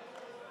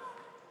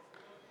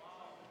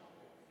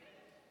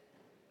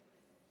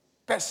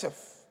 Passive.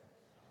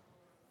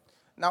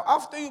 Now,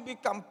 after you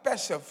become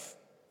passive,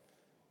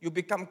 you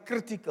become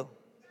critical.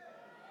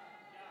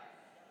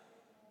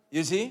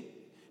 You see?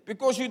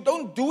 Because you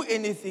don't do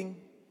anything,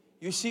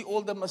 you see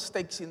all the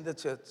mistakes in the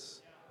church.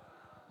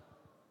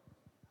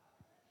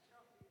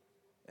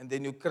 And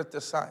then you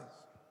criticize.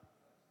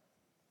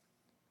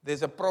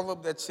 There's a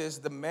proverb that says,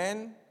 the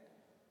man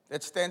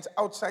that stands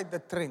outside the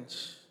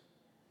trench,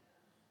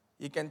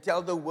 he can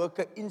tell the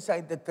worker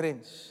inside the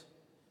trench,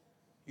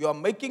 you are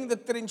making the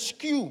trench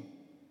skew.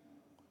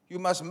 You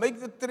must make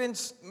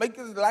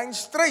the line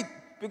straight,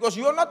 because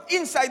you are not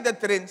inside the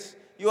trench,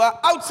 you are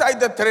outside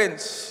the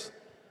trench.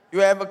 You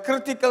have a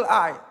critical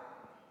eye.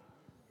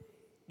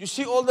 You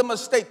see all the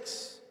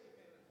mistakes.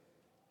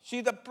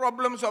 See the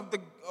problems of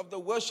the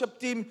worship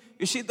team.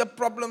 You see the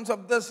problems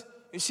of this.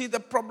 You see the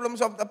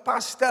problems of the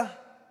pastor.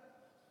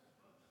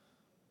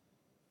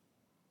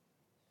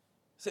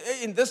 Say,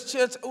 hey, in this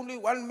church only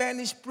one man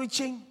is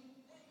preaching.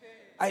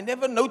 I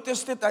never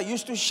noticed it. I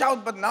used to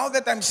shout, but now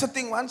that I'm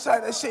sitting one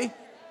side, I say,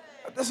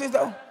 this is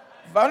the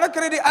wanneer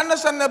kry die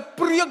anders aan 'n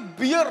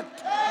preekbeerd?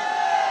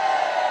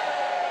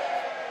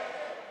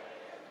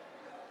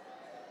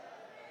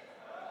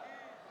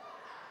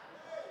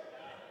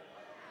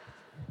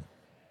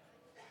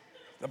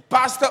 The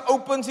pastor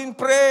opens in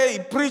prayer, he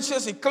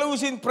preaches, he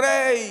closes in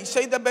prayer, he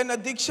says the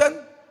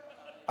benediction.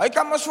 Hy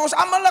kan mos vir ons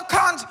almal 'n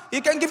kans. He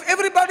can give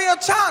everybody a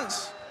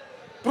chance.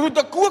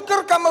 Broeder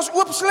Koker kan ons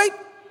oopsluit.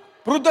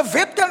 Broeder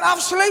Wet kan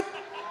afsluit.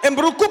 En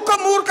broer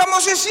Koekemoer kan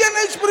ons 'n seën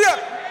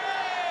uitspreek.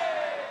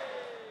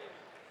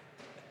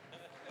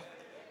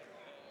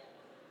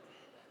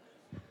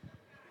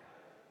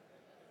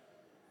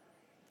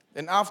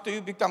 Then after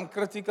you become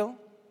critical,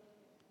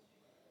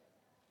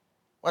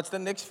 what's the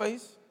next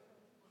phase?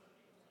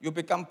 You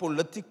become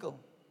political.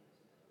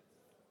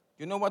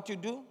 You know what you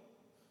do?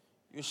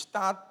 You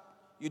start,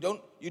 you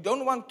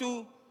don't want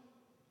to,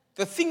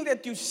 the thing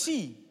that you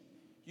see,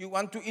 you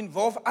want to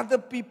involve other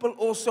people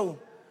also.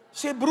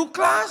 Say, broer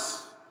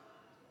Klaas,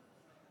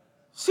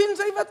 sien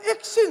sy wat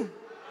ek sien?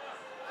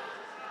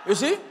 You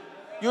see?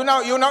 You're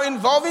now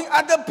involving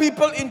other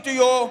people into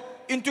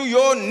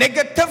your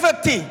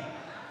negativity.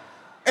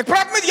 Ek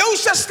praat met jou,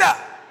 sister.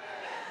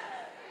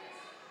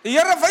 Die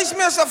Here wys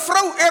my as 'n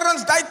vrou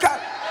ergens daai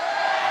kant.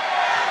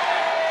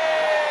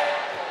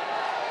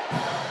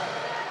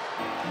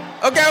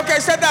 Okay,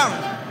 sit down.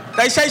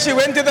 They say she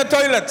went to the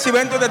toilet.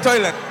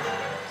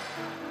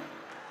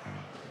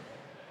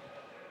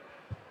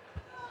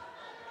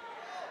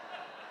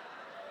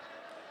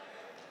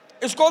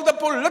 It's called the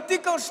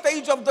political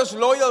stage of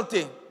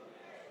disloyalty.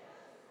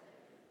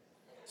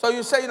 So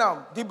you say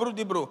now,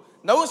 Dibru.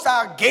 Now it's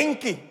a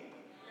Genki.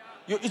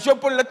 It's your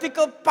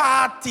political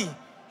party.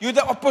 You're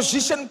the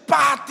opposition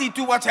party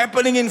to what's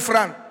happening in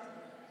front.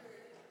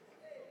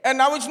 And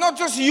now it's not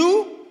just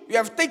you. You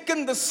have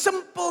taken the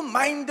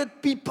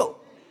simple-minded people.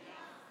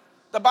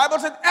 The Bible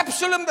said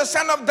Absalom, the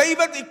son of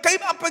David, he came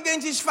up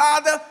against his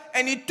father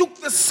and he took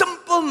the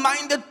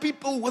simple-minded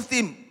people with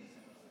him.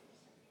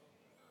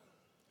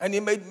 And he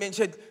made men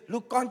said,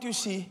 look, can't you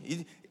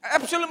see?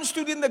 Absalom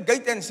stood in the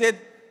gate and said,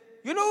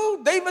 you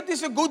know, David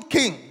is a good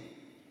king.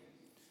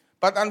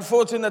 But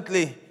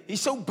unfortunately,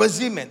 he's so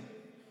busy, man.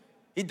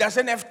 He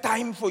doesn't have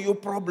time for your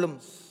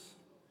problems.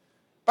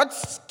 But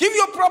give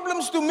your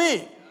problems to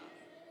me.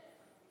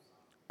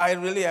 I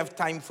really have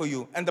time for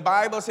you. And the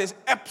Bible says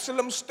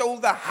Absalom stole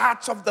the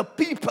hearts of the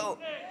people.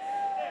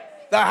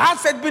 The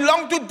hearts that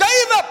belonged to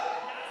David.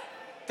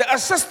 The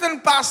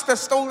assistant pastor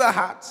stole the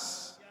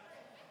hearts.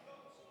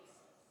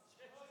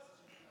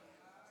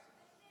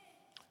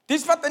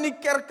 Dis wat in die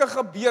kerke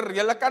gebeur.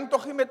 Julle kan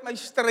tog nie met my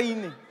stry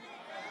nie.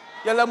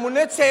 Julle moet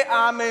net sê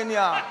amen,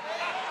 ja.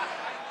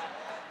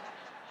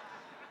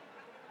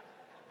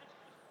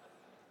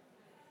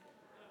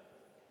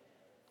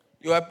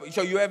 You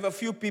have a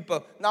few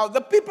people. Now,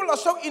 the people are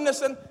so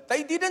innocent,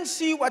 they didn't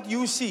see what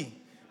you see.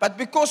 But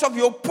because of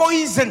your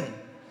poison,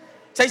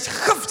 sy's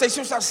gif, sy's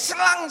soos 'n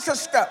slang,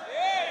 suster.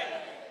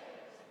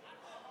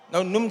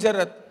 Nou noem jy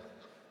dit.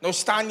 Nou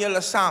staan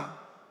julle saam.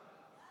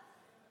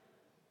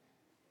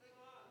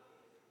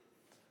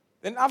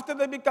 Then after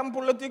they become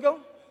political,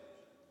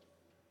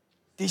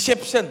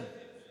 deception.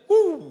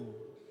 Ooh.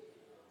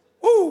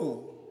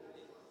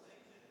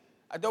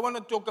 I don't want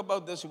to talk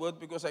about this word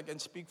because I can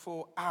speak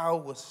for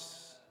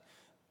hours.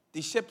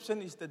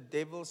 Deception is the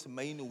devil's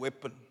main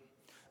weapon.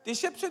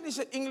 Deception is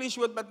an English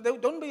word, but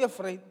don't be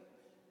afraid.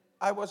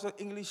 I was an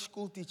English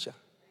school teacher.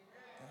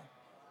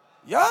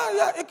 Ja,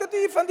 ek het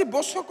hier van die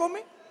bos gekom.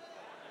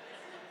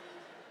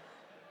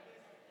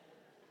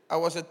 I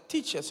was a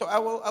teacher, so I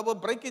will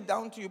break it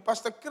down to you.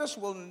 Pastor Chris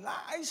will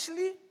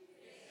nicely.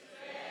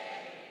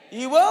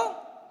 He will?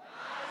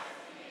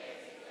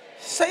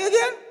 Say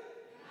again.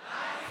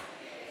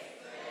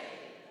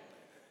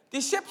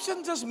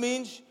 Deception just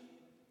means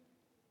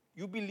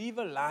you believe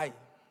a lie.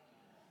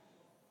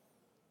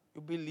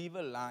 You believe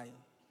a lie.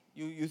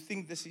 You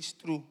think this is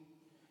true.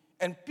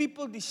 And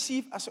people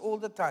deceive us all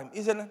the time,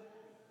 isn't it?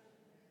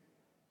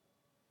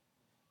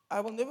 I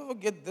will never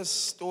forget this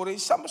story.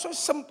 Some so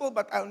simple,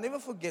 but I'll never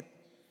forget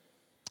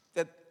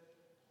that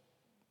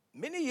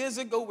many years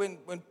ago when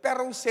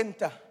Parow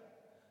Center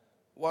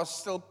was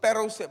still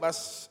Parow,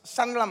 was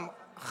Sanlam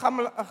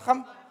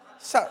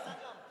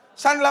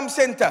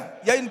Center,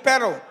 yeah, in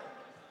Parow.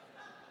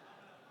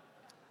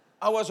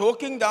 I was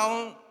walking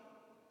down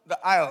the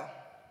aisle,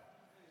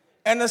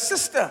 and a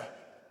sister,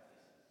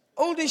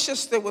 older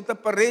sister with a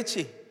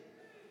parechi,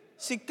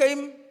 she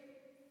came.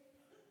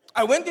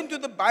 I went into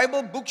the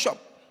Bible bookshop,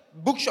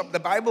 the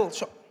Bible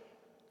shop.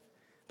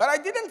 But I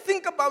didn't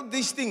think about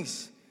these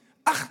things.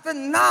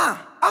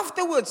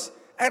 Afterwards,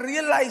 I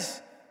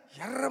realized,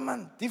 Here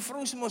man, die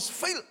vrouws must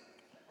fail.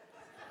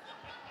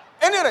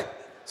 Anyway,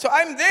 so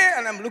I'm there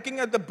and I'm looking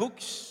at the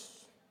books.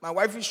 My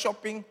wife is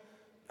shopping.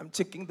 I'm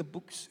checking the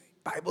books,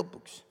 Bible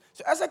books.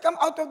 So as I come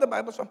out of the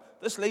Bible shop,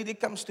 this lady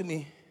comes to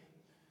me.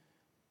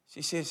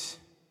 She says,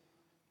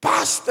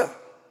 Pastor.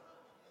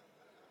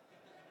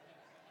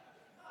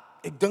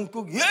 Ek dink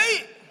ook,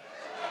 jy.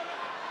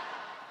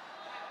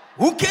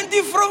 Hoe kan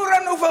die vrou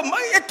run over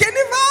my? Ek ken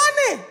nie waar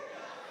nie.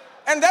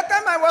 And that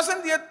time I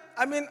wasn't yet,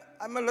 I'm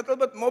a little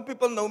bit, more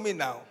people know me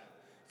now.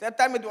 That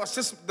time it was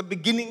just the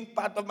beginning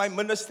part of my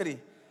ministry.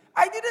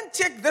 I didn't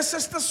check. The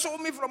sister saw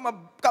me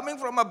coming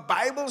from a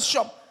Bible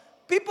shop.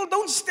 People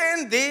don't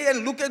stand there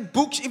and look at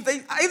books. If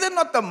they either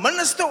not a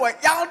minister or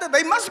elder,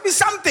 there must be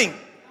something.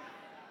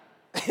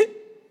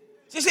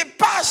 She said,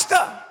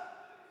 Pastor,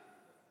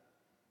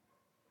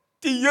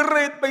 die Here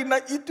het my na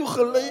u toe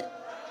gelei.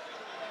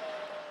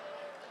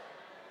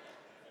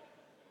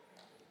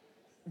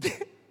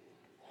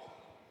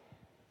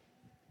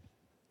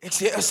 Ek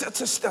sê, is it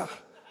sister?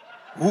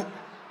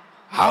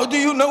 How do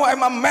you know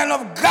I'm a man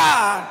of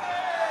God?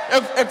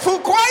 Ek voel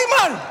kwaai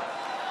man.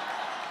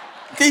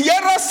 Die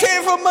Here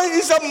sê vir my,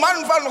 is 'n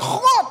man van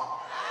God.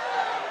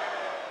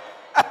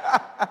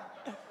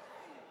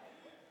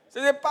 Sy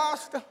sê,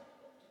 Pastor,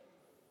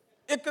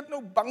 ek het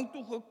nou bang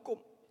toe gekom.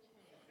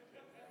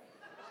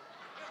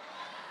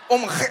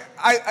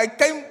 I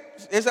came,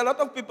 there's a lot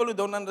of people who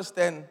don't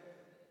understand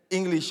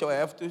English, so I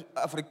have to,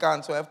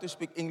 Afrikaans, so I have to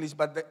speak English,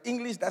 but the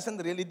English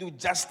doesn't really do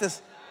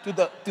justice to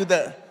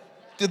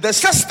the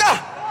sister.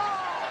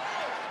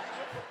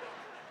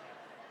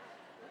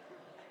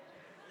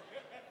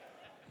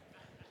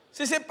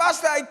 She said,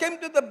 Pastor, I came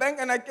to the bank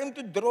and I came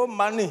to draw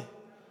money,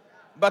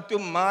 but to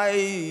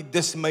my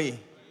dismay,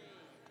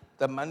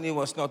 the money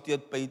was not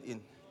yet paid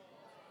in.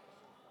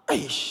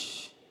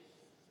 Aish.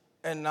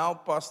 And now,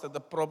 Pastor, the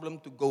problem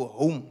to go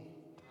home.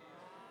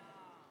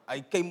 I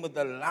came with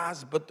the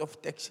last bit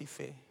of taxi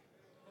fare.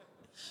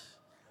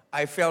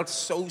 I felt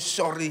so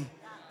sorry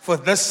for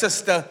this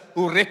sister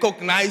who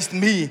recognized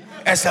me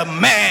as a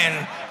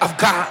man of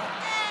God.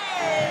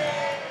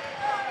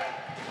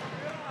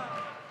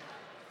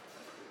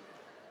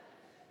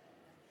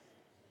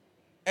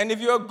 And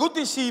if you're a good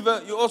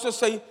deceiver, you also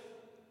say,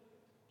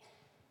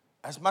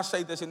 I must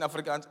say this in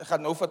Afrikaans, ek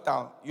gaan nou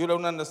vertaal. You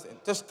don't understand.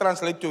 Just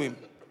translate to him.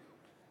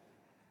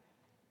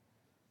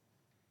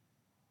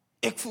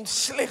 Ek voel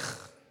sleg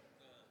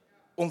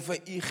om vir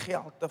u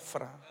geld te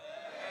vra.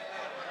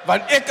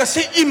 Want ek is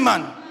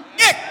iemand,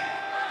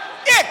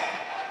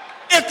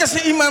 ek is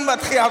iemand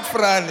wat geld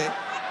vra nie.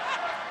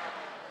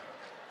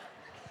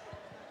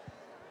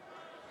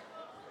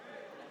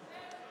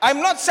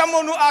 I'm not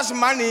someone who asks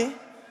money.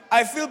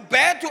 I feel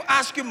bad to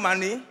ask you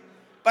money,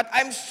 but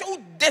I'm so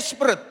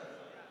desperate.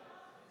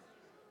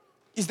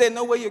 Is there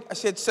no way I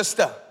said,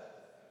 sister,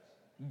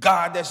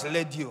 God has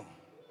led you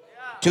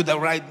to the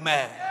right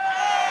man.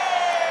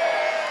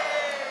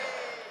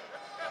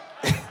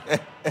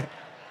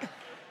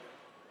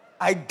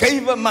 I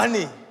gave her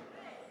money.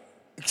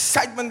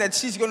 excitement that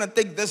she's going to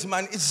take this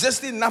money. It's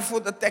just enough for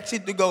the taxi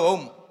to go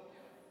home.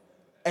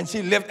 And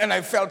she left, and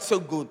I felt so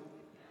good.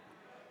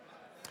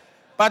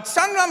 But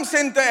Sanlam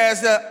Center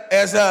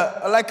as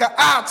like an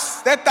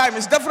arts. That time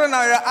it's different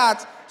now,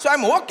 arts. So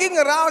I'm walking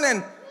around,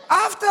 and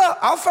after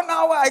half an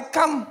hour, I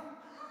come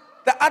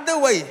the other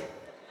way.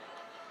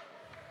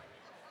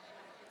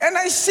 And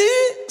I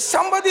see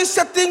somebody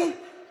sitting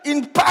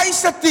in Pie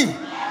City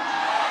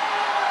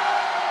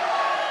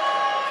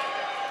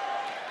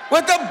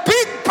with a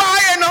big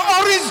pie and an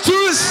orange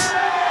juice.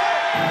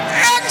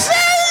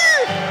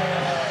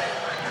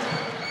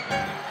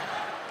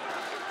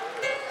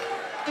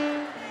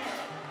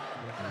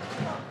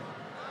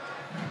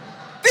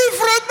 Die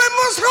vrou my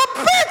mos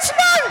gepits,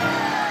 man!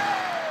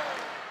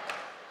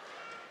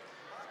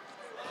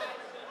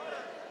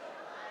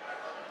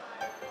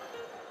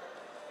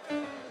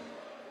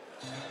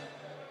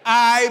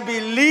 I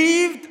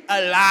believed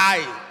a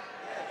lie.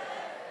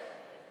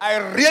 I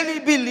really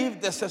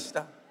believed the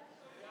sister.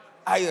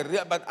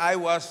 But I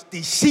was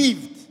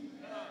deceived.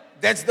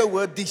 That's the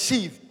word,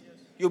 deceived.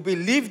 You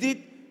believed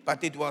it,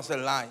 but it was a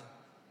lie.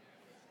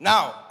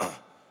 Now,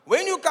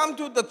 when you come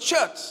to the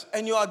church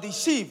and you are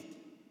deceived,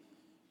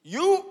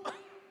 you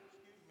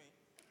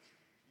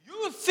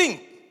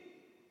think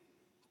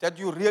that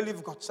you really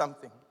have got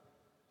something.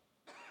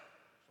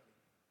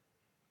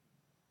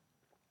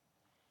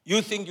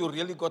 You think you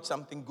really got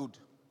something good.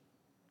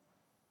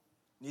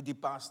 Nie die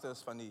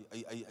pastors van die,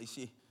 I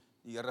see,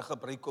 die Here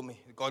gebruik hom nie.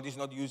 God is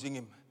not using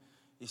him.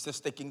 He's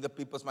just taking the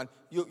people's money.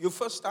 You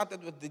first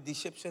started with the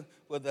deception,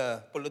 with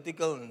the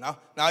political,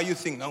 now you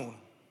think, no,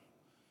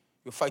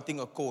 you're fighting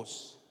a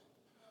cause.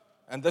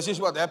 And this is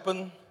what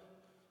happened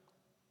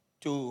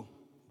to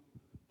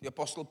the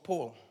Apostle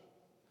Paul.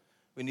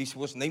 When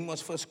his name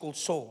was first called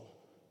Saul,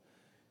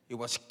 he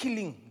was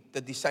killing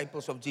the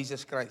disciples of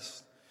Jesus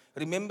Christ.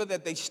 Remember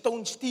that they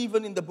stoned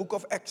Stephen in the book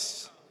of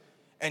Acts.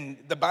 And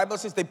the Bible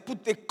says they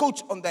put their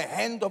coats on the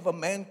hand of a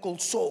man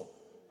called Saul.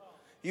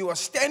 He was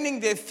standing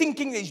there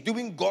thinking he's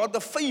doing God a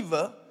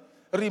favor,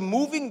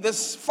 removing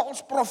these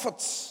false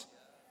prophets.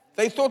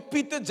 They thought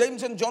Peter,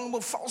 James, and John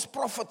were false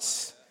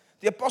prophets.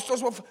 The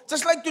apostles were,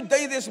 just like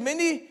today, there's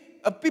many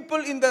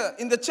people in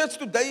the church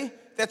today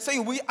that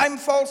say, I'm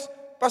false,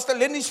 Pastor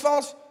Len is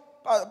false,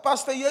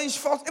 Pastor Ye is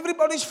false,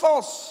 everybody's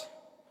false.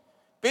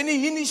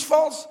 Benny Hinn is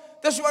false,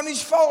 this one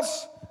is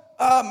false,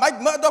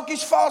 Mike Murdoch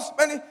is false.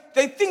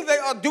 They think they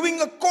are doing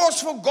a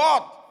cause for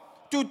God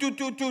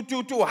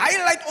to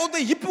highlight all the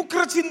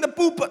hypocrites in the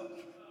pulpit.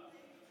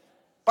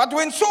 But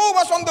when Saul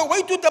was on the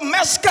way to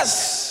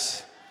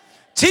Damascus,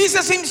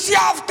 Jesus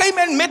himself came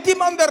and met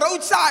him on the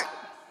roadside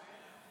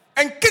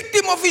and kicked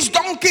him off his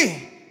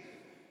donkey.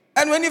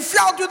 And when he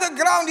fell to the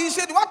ground, he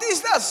said, "What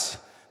is this?"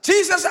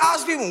 Jesus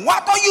asked him,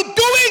 "What are you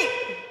doing?"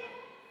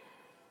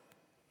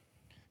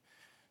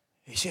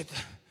 He said,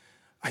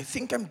 "I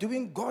think I'm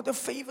doing God a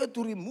favor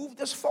to remove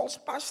these false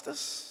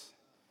pastors."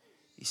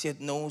 He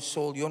said, "No,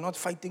 Saul, you're not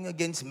fighting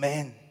against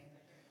man.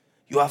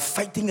 You are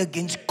fighting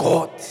against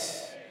God.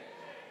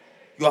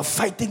 You are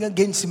fighting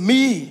against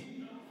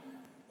me.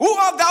 Who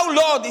art thou,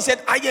 Lord?" He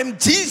said, "I am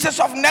Jesus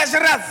of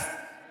Nazareth."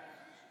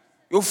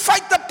 You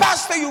fight the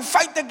pastor, you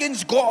fight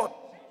against God.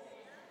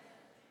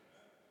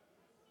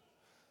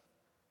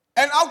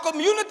 And our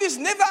communities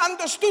never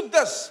understood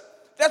this.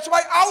 That's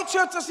why our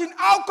churches in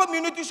our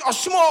communities are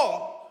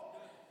small.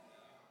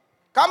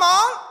 Come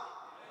on.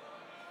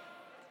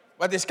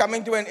 But it's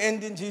coming to an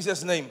end in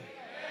Jesus' name.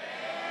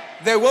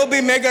 There will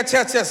be mega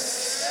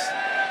churches.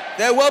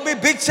 There will be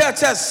big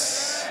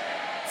churches.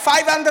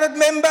 500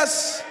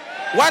 members,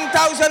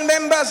 1,000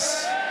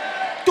 members,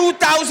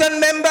 2,000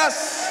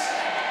 members.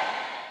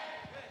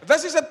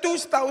 This is a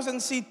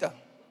 2,000-seater.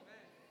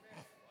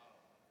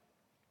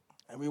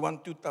 And we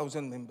want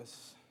 2,000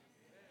 members.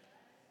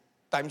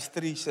 Times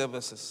 3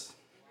 services.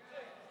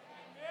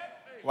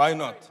 Why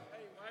not?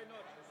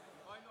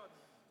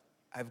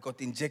 I've got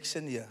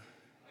injection here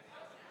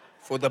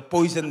for the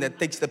poison that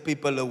takes the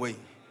people away.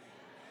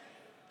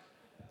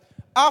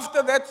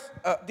 After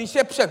that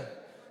deception,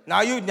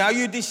 now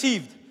you're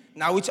deceived.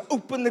 Now it's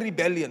open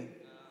rebellion.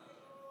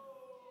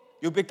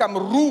 You become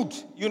rude.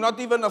 You're not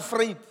even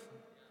afraid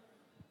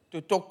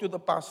to talk to the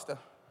pastor.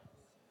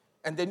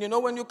 And then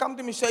when you come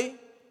to me, say,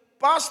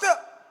 "Pastor,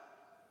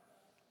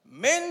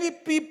 many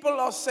people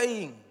are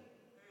saying,"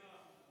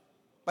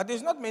 but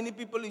there's not many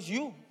people, it's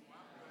you.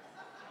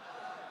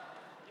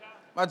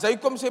 Maar jy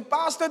kom sê,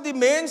 "Pastor, die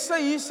mense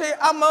hier sê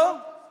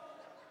almal,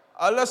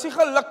 hulle is nie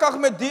gelukkig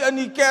met die in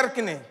die kerk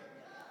nie."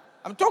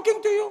 I'm talking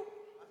to you.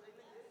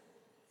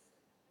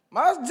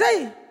 Maar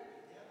jy,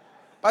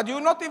 but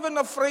you're not even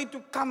afraid to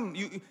come.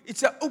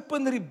 It's an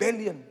open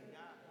rebellion.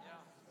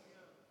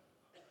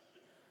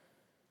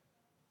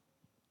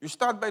 You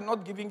start by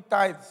not giving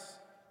tithes.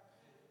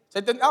 Sy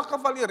het in elk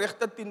geval die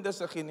regte tiendes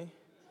gegee nie.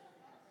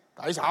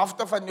 Hy is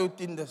halfte van jou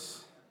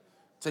tiendes.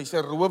 Sy is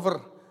 'n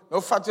rower.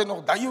 Nou vat sy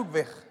nog daai ook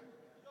weg.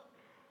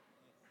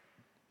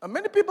 And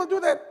many people do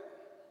that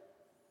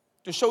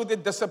to show their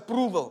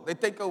disapproval. They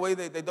take away,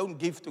 they don't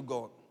give to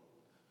God.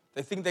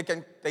 They think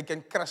they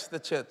can crush the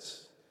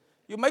church.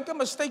 You make a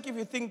mistake if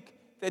you think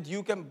that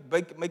you can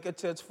make a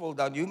church fall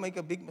down. You make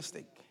a big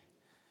mistake.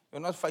 You're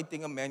not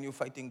fighting a man, you're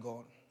fighting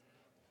God.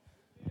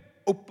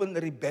 Open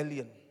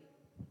rebellion.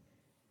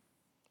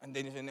 And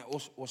then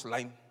ons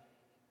lyn.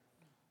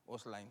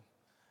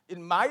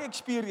 In my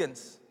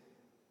experience,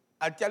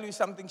 I'll tell you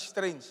something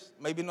strange.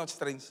 Maybe not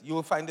strange. You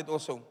will find it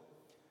also.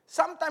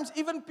 Sometimes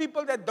even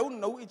people that don't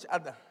know each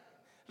other.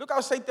 Look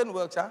how Satan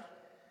works, huh?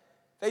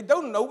 They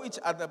don't know each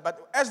other,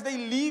 but as they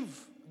leave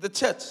the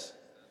church,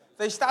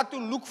 they start to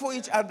look for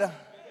each other.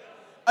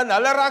 En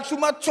hulle raak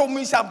sommer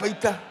chommies daar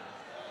buite.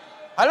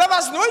 Hulle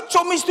was nooit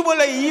chommies toe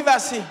hulle hier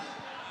was nie.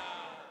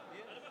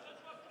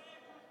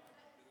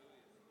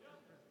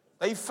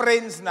 They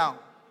friends now.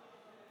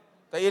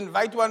 They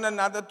invite one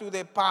another to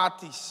their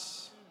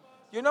parties.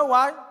 You know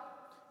why?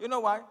 You know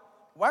why?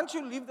 Once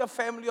you leave the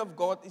family of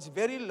God, it's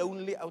very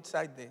lonely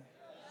outside there.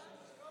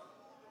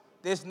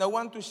 There's no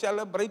one to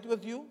celebrate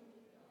with you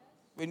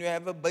when you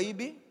have a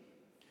baby.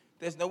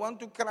 There's no one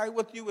to cry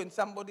with you when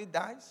somebody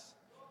dies.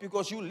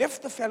 Because you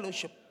left the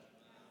fellowship.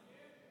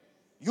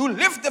 You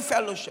left the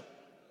fellowship.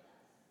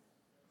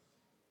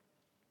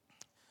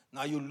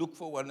 Now you look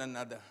for one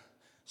another.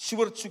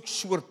 Sword soek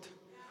sword.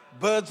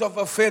 Birds of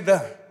a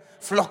feather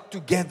flock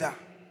together.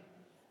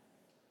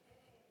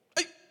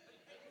 Hey.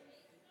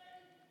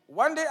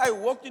 One day I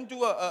walked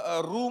into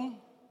a room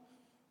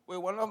where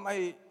one of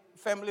my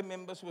family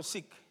members was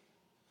sick.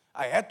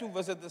 I had to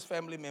visit this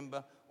family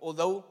member,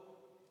 although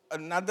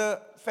another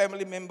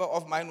family member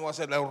of mine was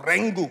a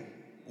Rangu,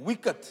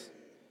 wicked.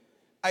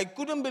 I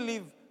couldn't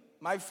believe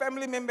my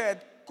family member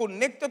had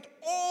connected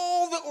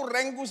all the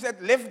Orangus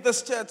that left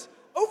this church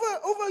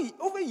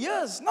over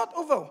years, not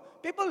over.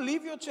 People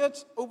leave your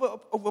church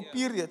over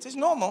periods. It's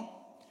normal.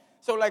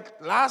 So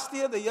like last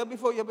year, the year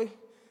before,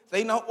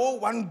 they now all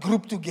one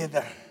group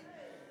together.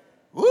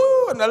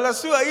 Woo, en hulle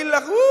so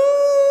heilig.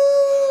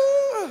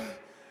 Woo,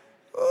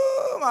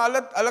 maar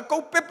hulle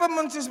koop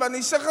peppermints want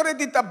die sigaret,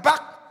 die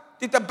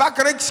tabak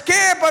ruik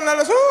skep en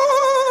hulle so.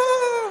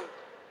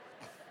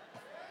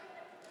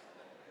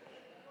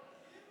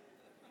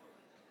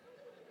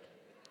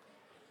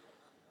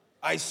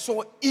 I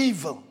saw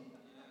evil,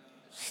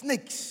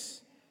 snakes.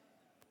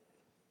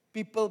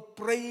 People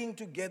praying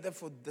together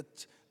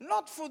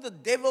not for the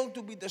devil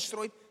to be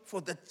destroyed, for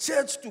the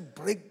church to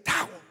break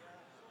down.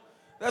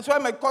 That's why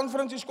my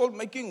conference is called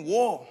Making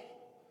War.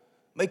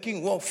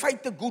 Making war.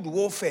 Fight the good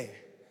warfare.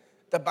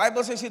 The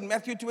Bible says in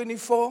Matthew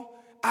 24,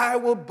 I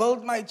will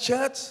build my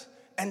church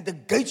and the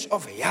gates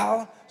of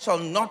hell shall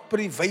not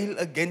prevail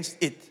against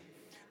it.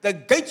 The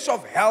gates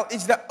of hell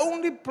is the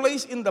only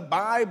place in the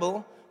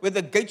Bible where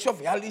the gates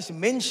of hell is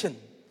mentioned.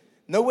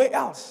 Nowhere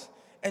else.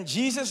 And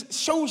Jesus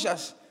shows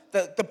us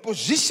the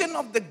position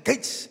of the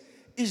gates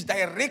is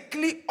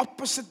directly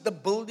opposite the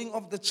building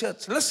of the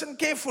church. Listen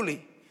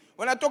carefully.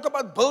 When I talk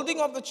about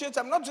building of the church,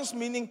 I'm not just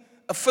meaning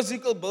a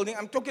physical building.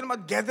 I'm talking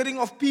about gathering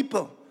of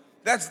people.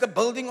 That's the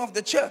building of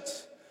the church.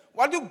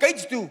 What do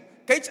gates do?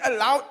 Gates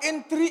allow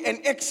entry and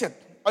exit.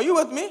 Are you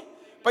with me?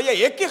 By jy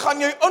hekkie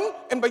gaan jy in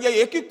en by jy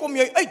hekkie kom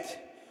jy uit.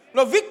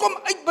 Nou wie kom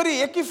uit by die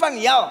hekkie van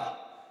hel?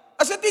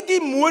 Is dit nie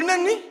demone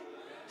nie?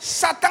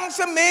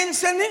 Satanse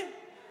mense nie?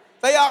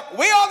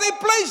 Where are they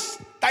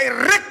placed?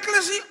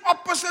 Directly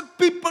opposite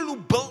people who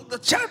build the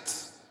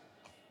church.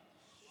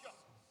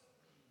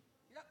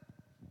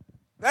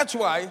 That's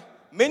why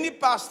many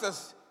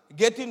pastors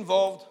get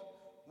involved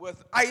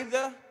with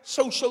either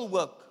social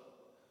work,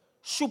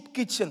 soup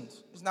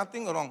kitchens. There's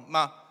nothing wrong,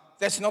 but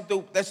that's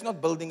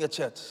not building a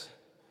church.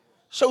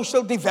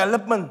 Social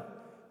development.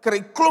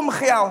 Kry klomp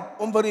geld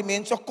om vir die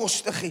mense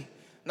kos te gee.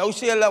 Nou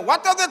sê hulle,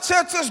 what are the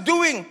churches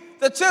doing?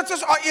 The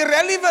churches are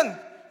irrelevant.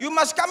 You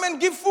must come and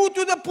give food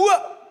to the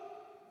poor.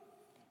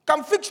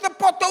 Come fix the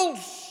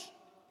potholes.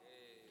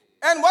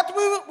 And what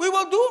we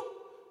will do,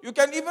 you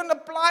can even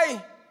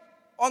apply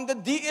on the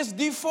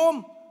DSD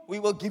form. We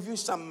will give you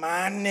some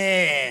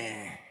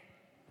money.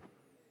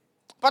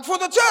 But for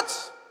the church,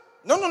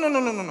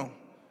 no.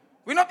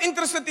 We're not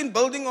interested in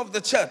building of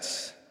the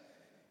church.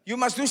 You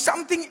must do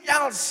something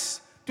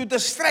else to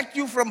distract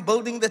you from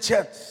building the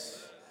church.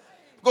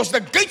 Because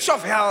the gates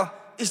of hell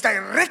is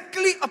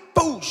directly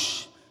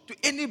opposed to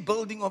any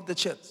building of the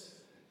church.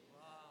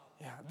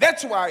 Yeah,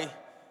 that's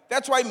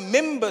why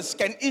members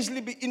can easily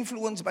be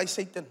influenced by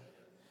Satan.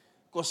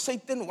 Because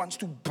Satan wants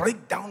to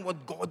break down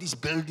what God is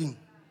building.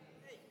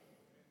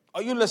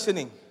 Are you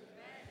listening?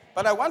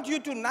 But I want you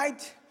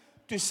tonight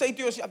to say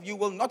to yourself, you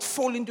will not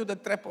fall into the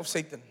trap of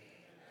Satan.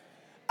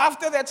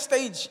 After that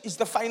stage is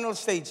the final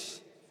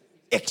stage.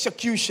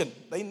 Execution.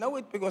 They know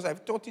it because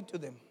I've taught it to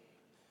them.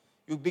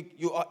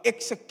 You are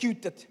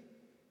executed.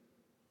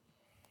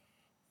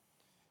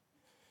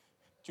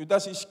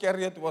 Judas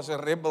Iscariot was a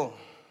rebel.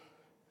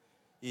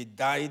 He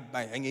died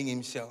by hanging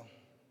himself.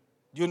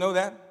 Do you know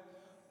that?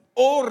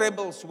 All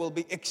rebels will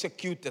be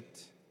executed.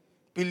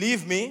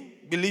 Believe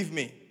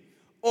me,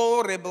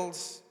 all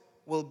rebels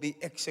will be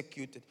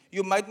executed.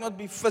 You might not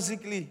be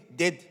physically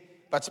dead,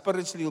 but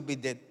spiritually you'll be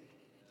dead.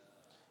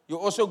 You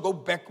also go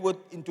backward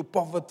into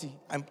poverty.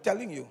 I'm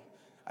telling you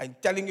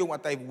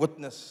what I've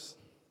witnessed.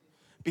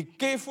 Be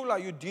careful how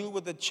you deal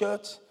with the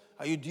church,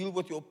 how you deal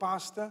with your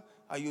pastor,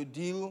 how you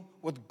deal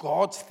with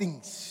God's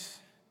things.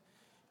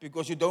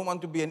 Because you don't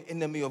want to be an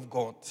enemy of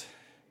God.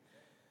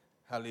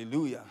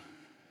 Hallelujah.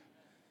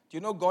 Do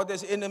you know God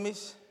has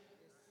enemies?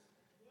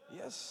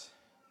 Yes.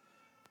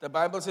 The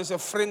Bible says a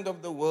friend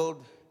of the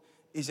world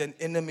is an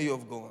enemy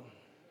of God.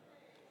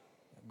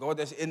 God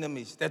has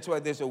enemies. That's why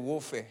there's a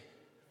warfare.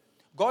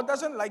 God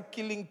doesn't like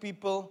killing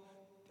people,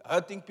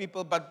 hurting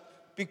people,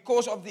 but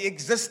because of the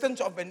existence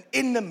of an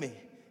enemy,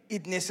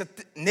 it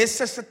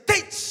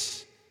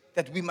necessitates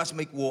that we must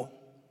make war.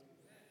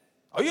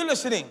 Are you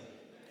listening?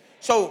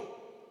 So,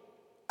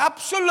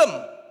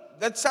 Absalom,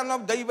 that son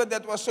of David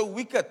that was so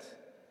wicked,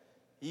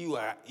 he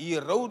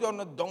rode on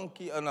a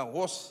donkey and a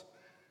horse,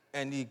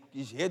 and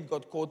his head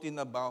got caught in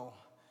a bow,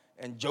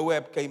 and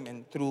Joab came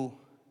and threw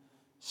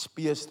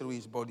spears through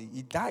his body.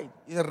 He died.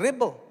 He's a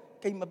rebel,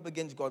 came up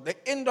against God.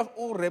 The end of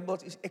all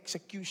rebels is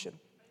execution.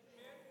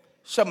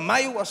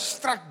 Shammai was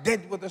struck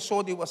dead with a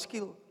sword, he was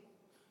killed.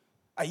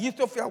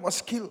 Ahithophel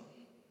was killed.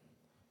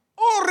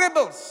 All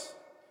rebels,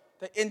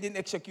 they end in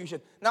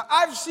execution. Now,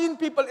 I've seen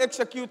people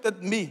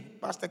executed me,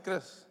 Pastor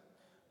Chris.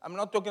 I'm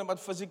not talking about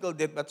physical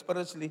death, but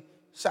spiritually,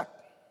 shot.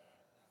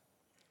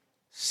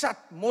 Shot,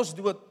 most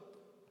do it.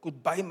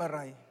 Goodbye,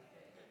 Marai.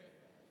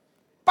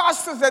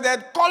 Pastors that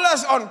had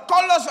collars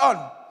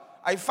on.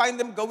 I find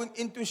them going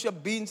into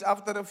Shabins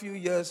after a few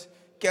years,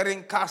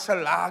 carrying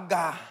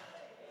Kasalaga.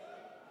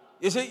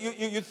 You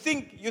see, you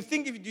think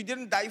if you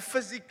didn't die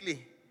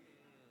physically,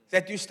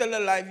 that you're still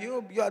alive,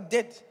 you are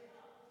dead.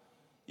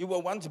 You were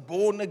once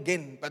born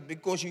again, but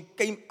because you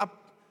came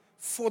up,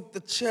 fought the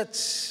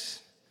church,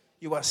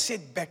 you are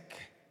set back,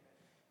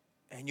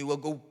 and you will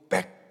go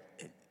back.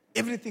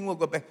 Everything will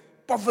go back.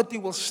 Poverty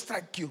will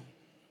strike you.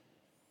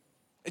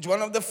 It's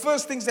one of the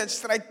first things that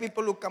strike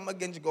people who come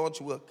against God's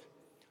work.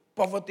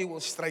 Poverty will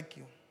strike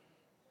you.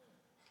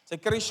 It's a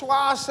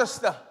Krishwa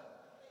sister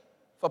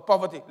for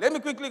poverty. Let me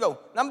quickly go.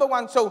 Number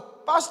one, so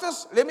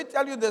pastors, let me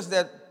tell you this,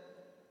 that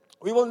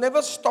we will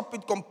never stop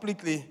it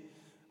completely,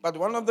 but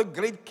one of the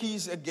great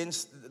keys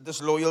against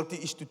disloyalty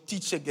is to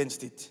teach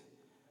against it.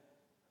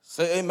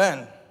 Say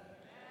amen.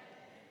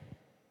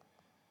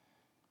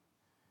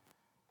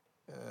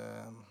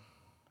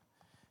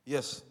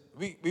 Yes,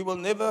 we will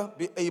never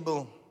be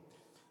able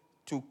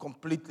to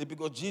completely,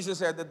 because Jesus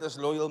had a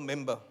disloyal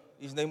member.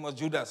 His name was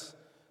Judas.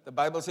 The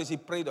Bible says he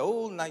prayed the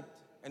whole night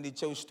and he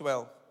chose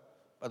 12.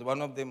 But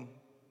one of them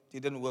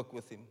didn't work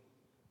with him.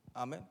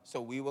 Amen.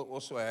 So we will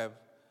also have,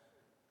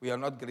 we are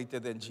not greater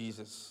than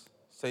Jesus.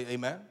 Say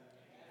amen.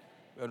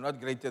 We are not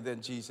greater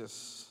than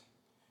Jesus.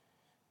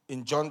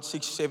 In John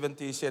 6:70,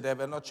 he said,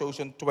 have I not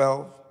chosen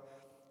 12?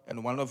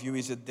 And one of you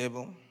is a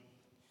devil.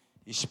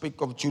 He spoke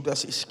of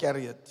Judas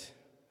Iscariot,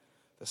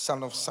 the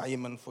son of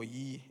Simon, for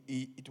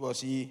it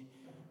was he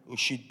who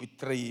should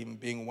betray him,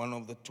 being one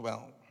of the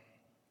 12.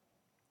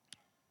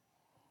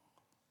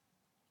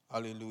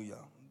 Hallelujah.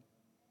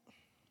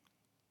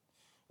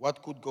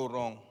 What could go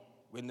wrong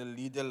when a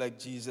leader like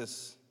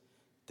Jesus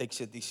takes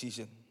a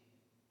decision?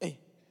 Hey,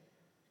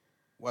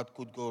 what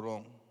could go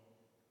wrong?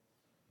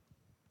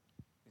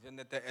 Isn't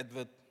that the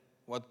advert?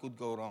 What could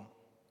go wrong?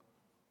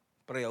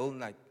 Pray all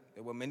night.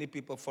 There were many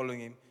people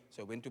following him,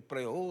 so he went to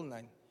pray all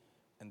night.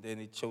 And then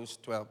he chose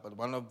 12, but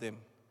one of them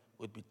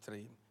would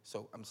betray him.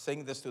 So I'm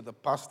saying this to the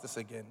pastors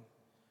again.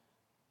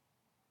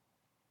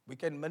 We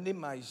can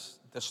minimize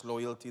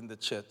disloyalty in the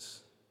church,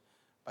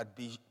 but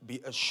be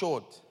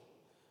assured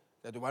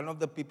that one of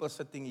the people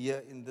sitting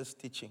here in this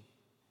teaching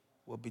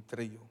will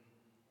betray you.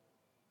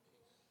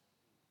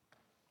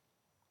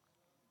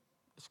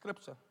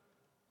 Scripture.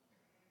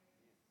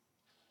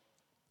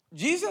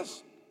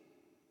 Jesus.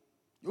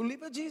 You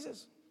live with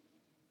Jesus.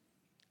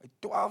 Hy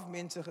het 12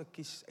 mense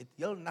gekies, hy het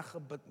heel nag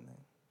gebid,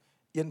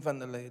 een van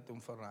hulle het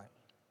hom verraai.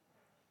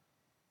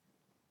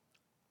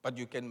 But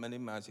you can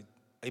minimize it.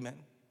 Amen.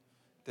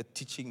 The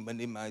teaching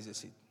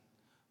minimizes it.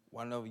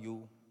 One of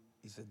you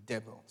is a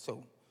devil.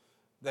 So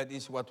that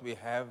is what we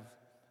have.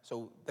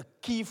 So the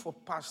key for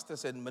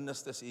pastors and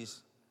ministers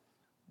is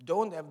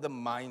don't have the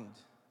mind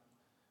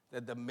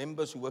that the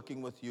members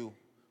working with you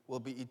will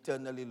be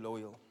eternally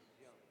loyal.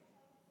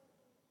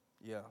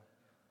 Yeah.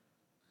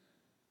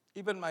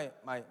 Even my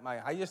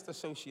highest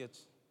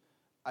associates,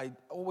 I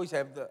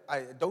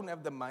don't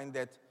have the mind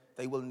that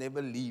they will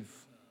never leave.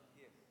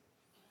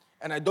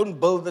 And I don't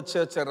build the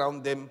church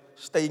around them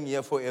staying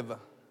here forever.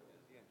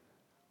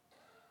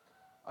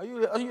 Are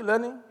you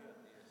learning?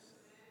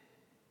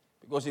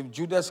 Because if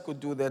Judas could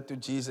do that to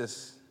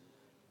Jesus,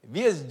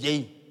 where's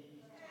Jay?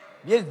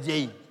 Where's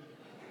Jay?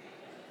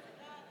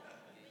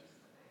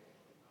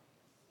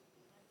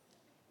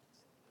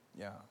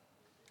 Yeah.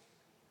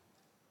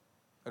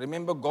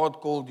 Remember,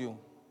 God called you,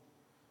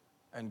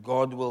 and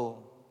God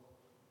will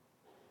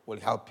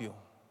help you.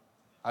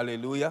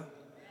 Hallelujah.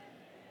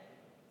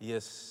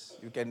 Yes,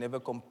 you can never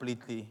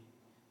completely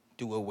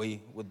do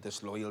away with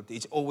disloyalty.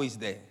 It's always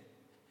there.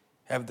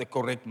 Have the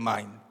correct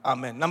mind.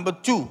 Amen. Number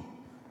 2,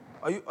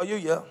 are you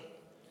here?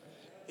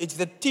 It's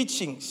the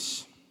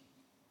teachings.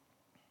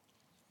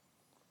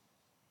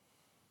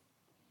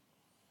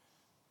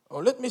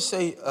 Or let me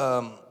say,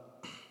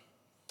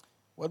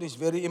 what is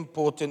very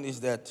important is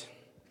that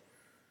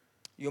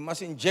you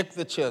must inject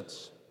the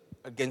church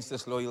against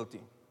this loyalty.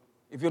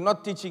 If you're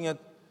not teaching it,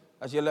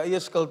 as julle eie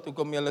skuld,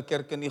 hoekom julle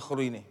kerke nie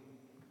groei nie.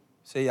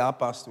 Sê ja,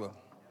 pastoor.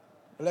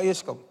 Julle eie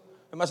skuld.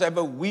 You must have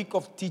a week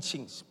of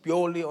teachings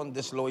purely on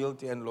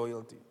disloyalty and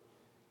loyalty.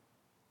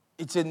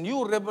 It's a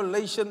new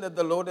revelation that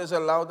the Lord has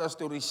allowed us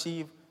to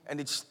receive, and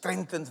it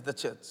strengthens the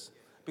church.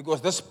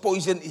 Because this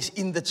poison is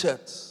in the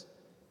church.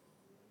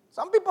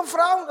 Some people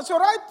frown. It's all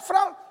right,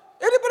 frown.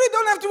 Everybody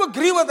don't have to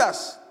agree with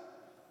us.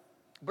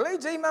 Bly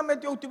jy maar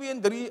met jou 2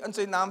 en 3 in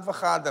sy naam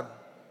vergader.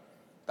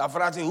 Dan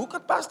vra jy, hoe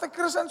kan Pastor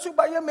Chris en so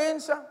baie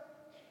mense?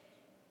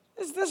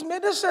 Is this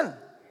medicine?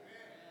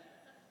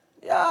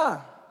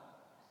 Yeah.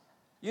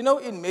 You know,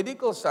 in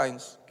medical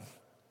science,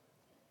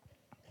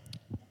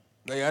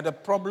 they had a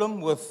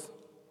problem with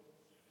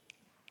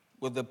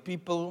the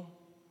people,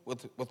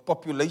 with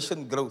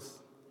population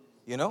growth.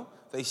 You know,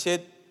 they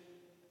said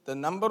the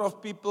number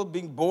of people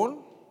being born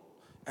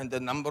and the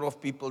number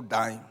of people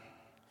dying.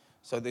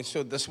 So they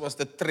said this was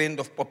the trend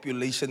of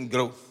population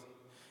growth.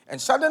 And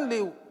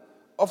suddenly,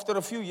 after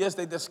a few years,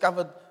 they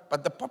discovered,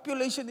 but the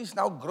population is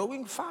now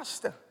growing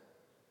faster.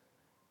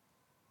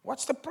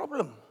 What's the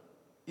problem?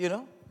 You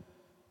know,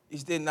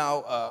 is there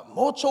now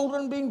more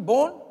children being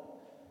born?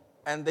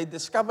 And they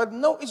discovered,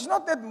 no, it's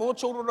not that more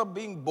children are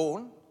being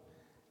born,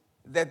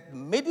 that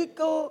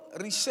medical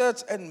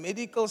research and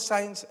medical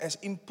science has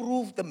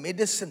improved the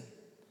medicine.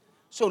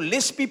 So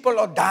less people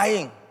are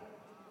dying.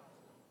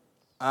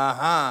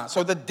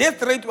 So the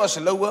death rate was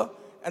lower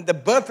and the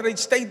birth rate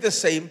stayed the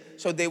same.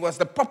 So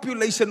the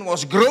population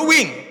was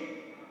growing.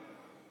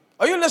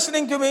 Are you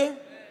listening to me?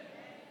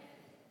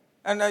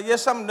 And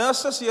yes, some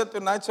nurses here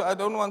tonight, so I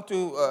don't want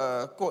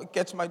to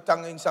catch my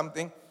tongue in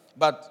something.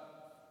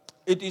 But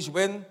it is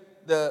when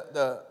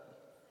the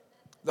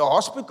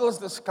hospitals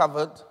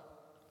discovered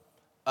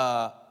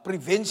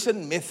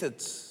prevention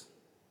methods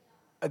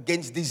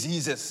against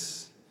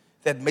diseases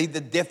that made the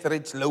death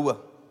rates lower.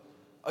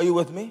 Are you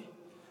with me?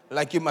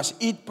 Like you must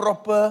eat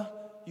proper,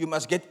 you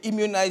must get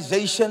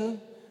immunization,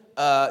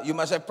 you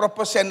must have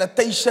proper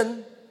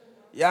sanitation.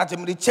 Ja, jy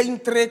moet die chain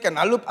trek en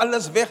loop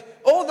alles weg.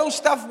 All those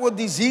stuff were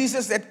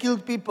diseases that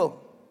killed people.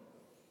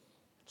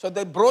 So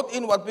they brought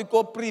in what we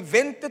call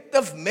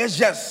preventative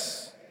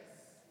measures.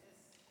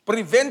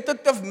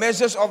 Preventative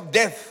measures of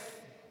death.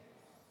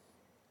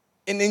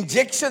 In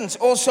injections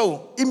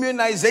also,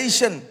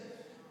 immunization.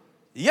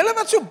 Julle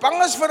wat so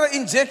bang is vir 'n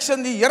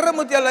injection, die Here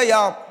moet julle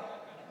help.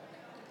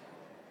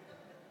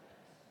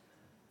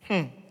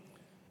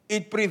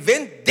 It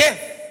prevents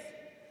death.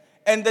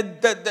 And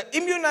the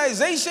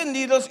immunization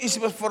needles is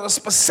for a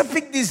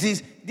specific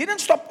disease. Didn't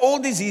stop all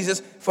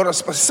diseases, for a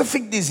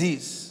specific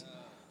disease.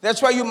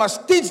 That's why you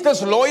must teach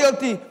this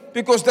loyalty,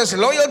 because this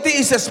loyalty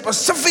is a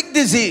specific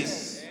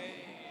disease.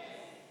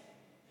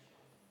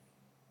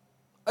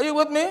 Are you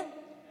with me?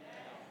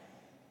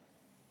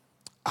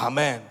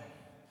 Amen.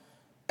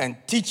 And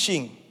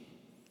teaching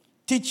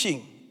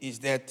is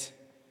that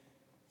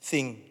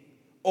thing.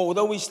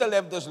 Although we still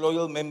have those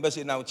loyal members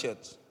in our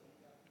church.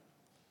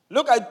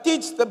 Look, I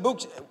teach the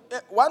books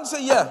once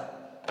a year.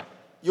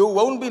 You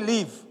won't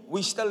believe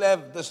we still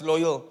have this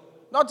loyal,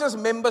 not just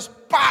members,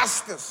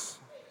 pastors.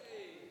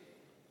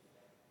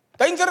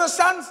 Dangerous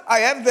sons, I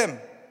have them.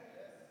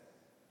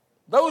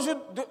 Those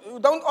who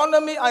don't honor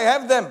me, I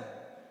have them.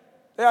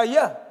 They are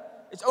here.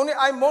 It's only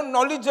I'm more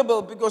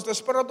knowledgeable because the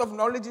spirit of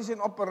knowledge is in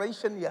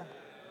operation here.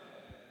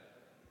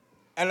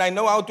 And I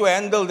know how to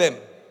handle them.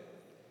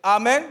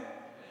 Amen?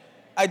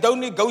 I don't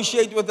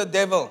negotiate with the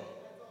devil.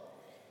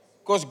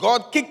 Because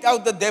God kicked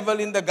out the devil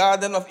in the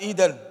Garden of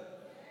Eden.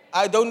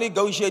 I don't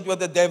negotiate with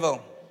the devil.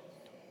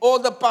 All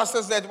the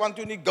pastors that want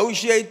to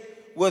negotiate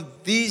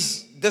with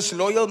these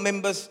disloyal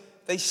members,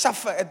 they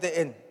suffer at the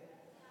end.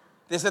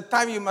 There's a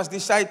time you must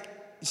decide,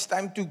 it's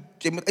time to,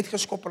 jy moet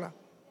uitgeskop raak.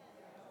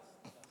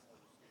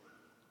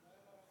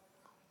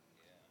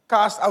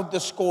 Cast out the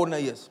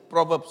scorners,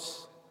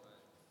 Proverbs.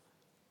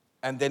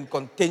 And then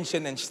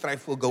contention and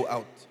strife will go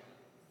out.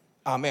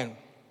 Amen.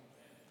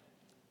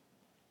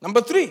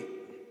 Number 3.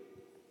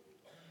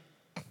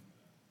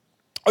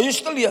 Are you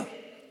still here?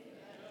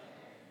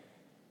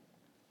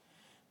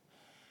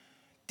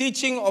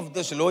 Teaching of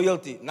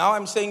disloyalty. Now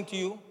I'm saying to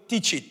you,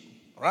 teach it.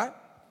 Right?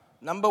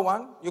 Number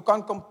 1, you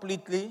can't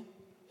completely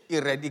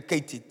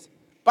eradicate it.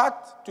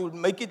 But to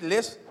make it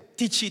less,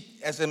 teach it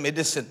as a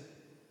medicine.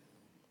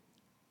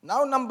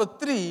 Now number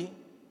 3,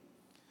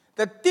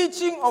 the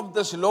teaching of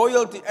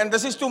disloyalty, and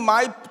this is to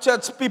my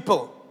church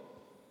people.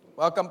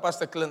 Welcome,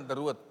 Pastor Clint de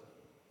Rood.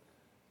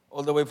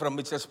 All the way from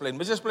Mitchell's Plain.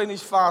 Mitchell's Plain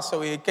is far,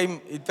 so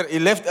he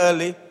left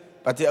early,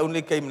 but he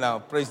only came now.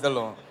 Praise the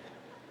Lord.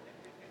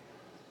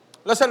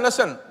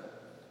 Listen.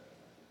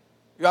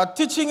 You are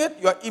teaching it,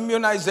 you are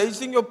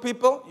immunizing your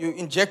people, you're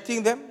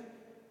injecting them.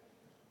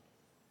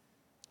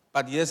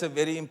 But here's a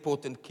very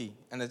important key,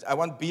 and I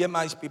want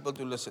BMI's people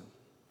to listen.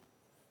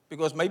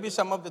 Because maybe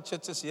some of the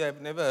churches here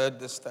have never heard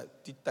this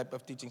type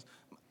of teachings.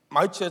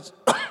 My church,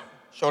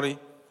 sorry,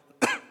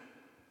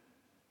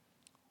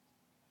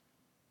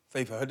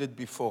 they've heard it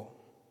before.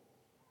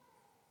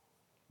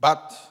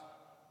 But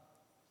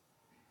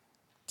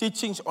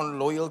teachings on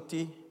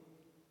loyalty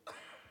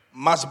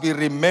must be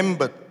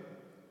remembered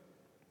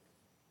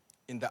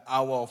in the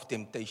hour of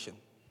temptation.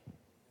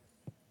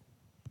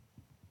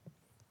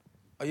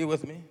 Are you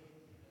with me?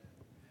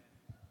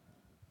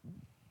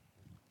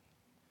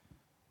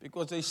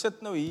 Because jy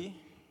sit nou hier,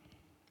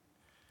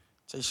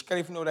 jy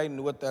skryf nou die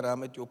note daar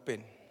met jou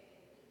pen.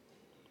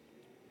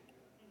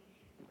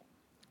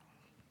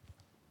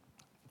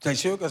 Jy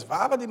sê ook, as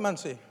waar wat die man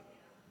sê,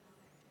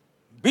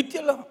 bied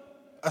julle,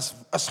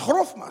 as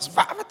grof, maar as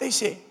waar wat hy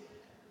sê.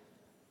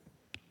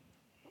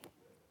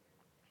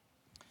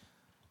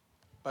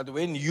 But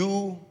when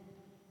you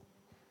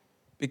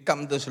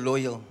become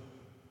disloyal,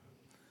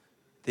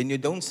 then you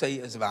don't say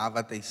as waar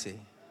wat hy sê.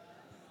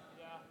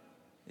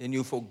 And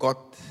you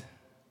forgot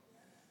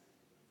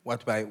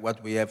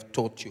what we have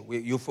taught you.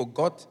 You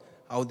forgot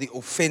how the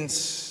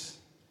offense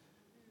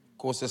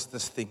causes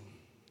this thing.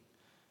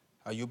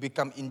 How you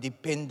become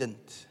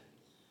independent.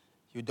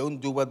 You don't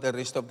do what the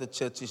rest of the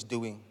church is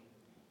doing.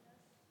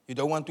 You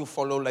don't want to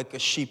follow like a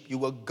sheep.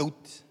 You a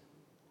goat.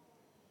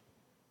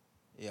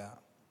 Yeah.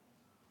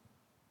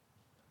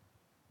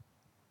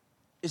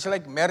 It's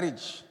like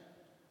marriage.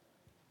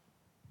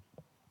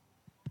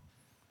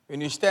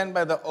 When you stand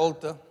by the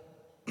altar,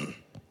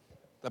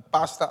 the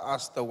pastor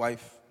asks the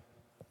wife,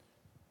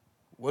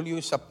 will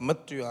you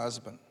submit to your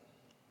husband?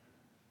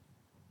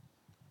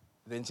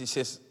 Then she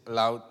says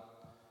aloud,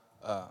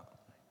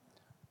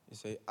 you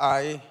say,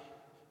 I,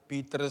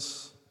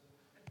 Petrus,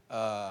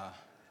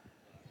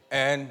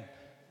 and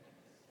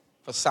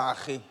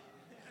Versace,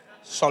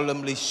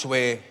 solemnly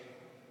swear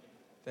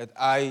that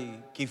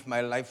I give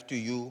my life to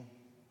you.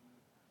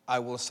 I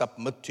will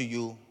submit to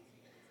you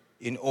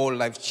in all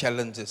life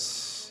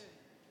challenges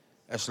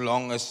as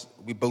long as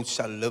we both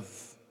shall live.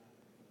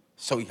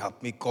 So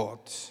help me God.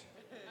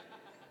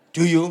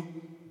 Do you?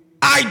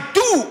 I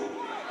do.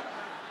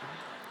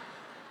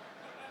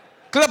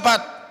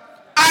 Kliphat,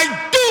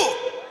 I do.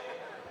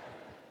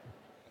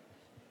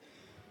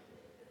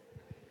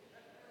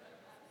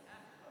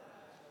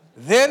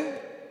 Then,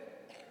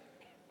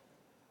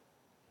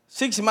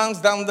 6 months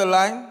down the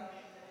line,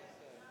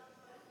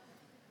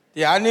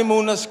 the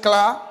honeymoon is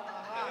klaar.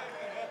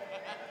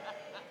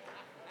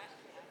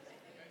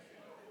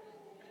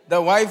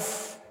 The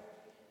wife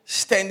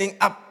standing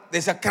up.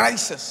 There's a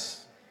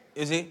crisis.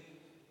 You see?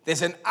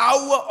 There's an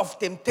hour of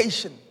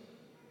temptation.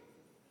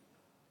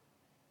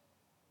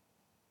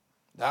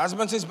 The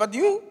husband says, but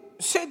you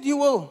said you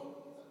will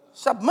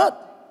submit.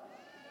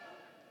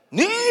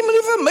 Nee,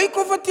 meneer vir my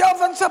kom vertel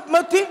van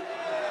submit nie.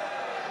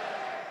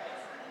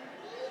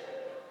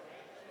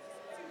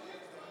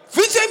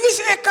 Wie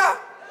sê ek?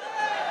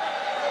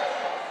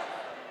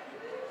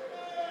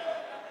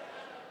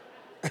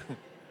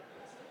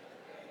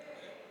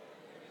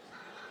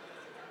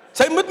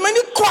 Sy moet my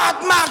nie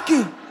kwaad maak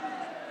nie.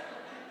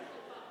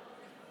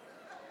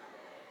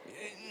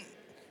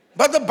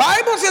 But the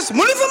Bible says,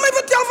 moenie vir my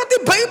vertel wat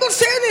die Bybel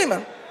sê nie,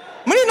 man.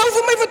 Moenie nou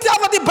vir my vertel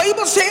wat die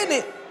Bybel sê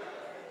nie.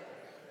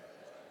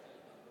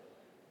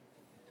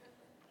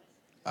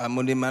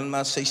 Moet die man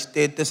maar sy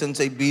status en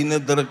sy bene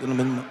druk.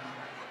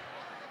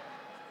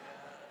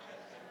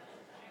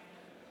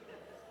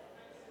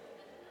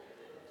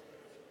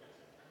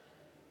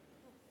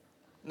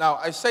 Now,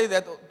 I say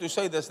that to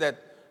say this, that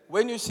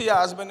when you see a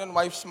husband and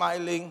wife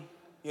smiling,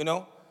 you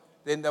know,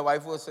 then the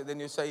wife will say, then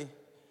you say,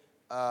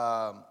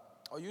 are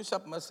you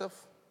submissive?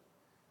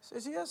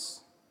 Says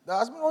yes. The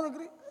husband will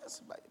agree.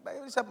 Yes,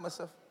 Bible is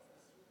submissive.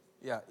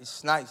 Yeah,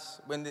 it's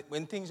nice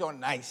when things are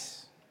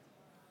nice.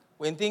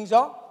 When things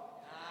are nice.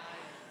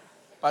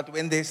 But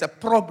when there's a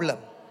problem,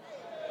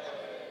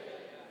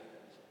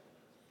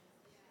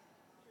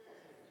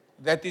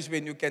 that is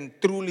when you can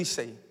truly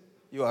say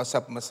you are a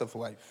submissive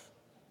wife.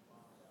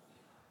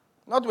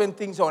 Not when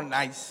things are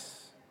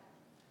nice.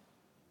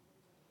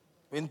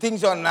 When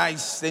things are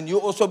nice, then you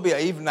also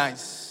behave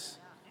nice.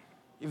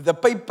 If the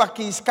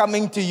paipaki is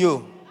coming to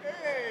you,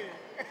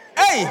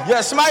 hey,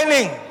 you're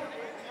smiling.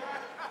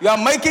 You are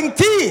making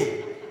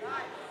tea.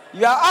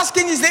 You are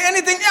asking, is there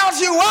anything else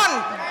you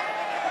want?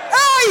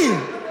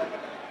 Hey!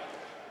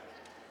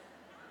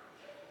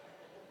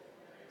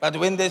 But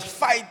when there's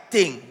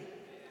fighting,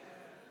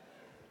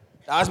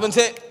 the husband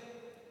say,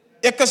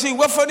 ek is die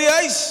hoof van die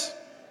huis.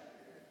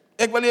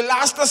 Ek wil die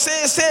laaste sê.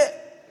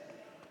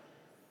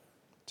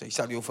 Sy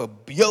sal jou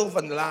verbeel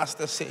van die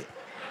laaste sê.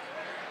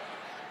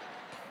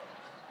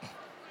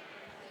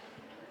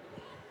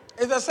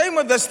 It's the same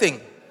with this thing.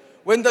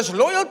 When this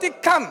loyalty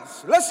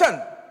comes,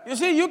 listen, you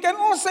see, you can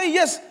all say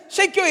yes,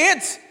 shake your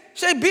heads,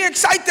 say be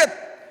excited.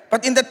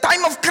 But in the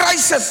time of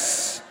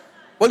crisis,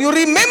 will you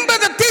remember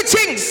the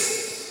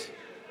teachings?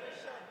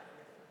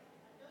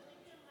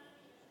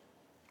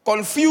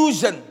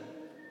 Confusion.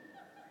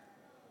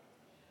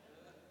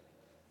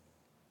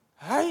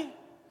 Hey?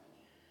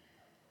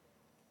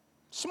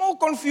 Small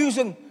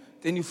confusion,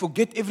 then you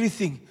forget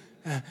everything.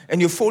 And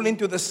you fall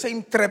into the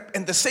same trap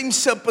and the same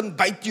serpent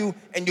bite you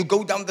and you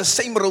go down the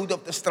same road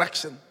of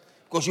destruction.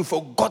 because you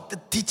forgot the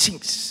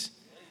teachings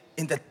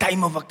in the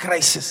time of a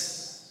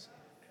crisis.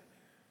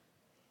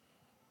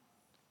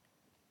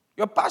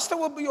 Your pastor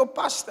will be your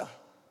pastor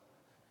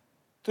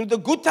through the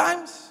good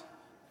times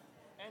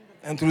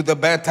and through the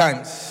bad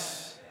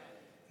times,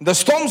 the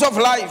storms of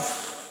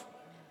life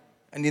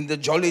and in the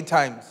jolly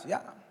times.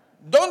 Yeah.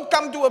 Don't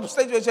come to a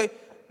stage where you say,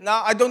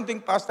 "Now I don't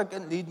think pastor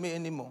can lead me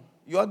anymore."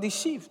 You are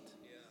deceived.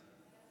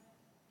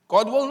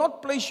 God will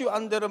not place you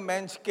under a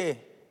man's care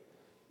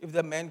if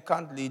the man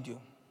can't lead you.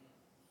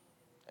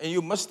 And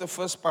you missed the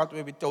first part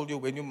where we told you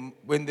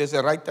when there's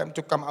a right time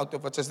to come out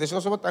of it. Says there's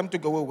also a time to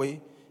go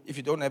away if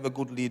you don't have a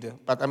good leader.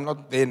 But I'm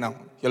not there now.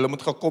 Julle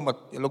moet gekom het.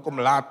 Julle kom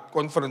laat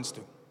conference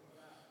toe.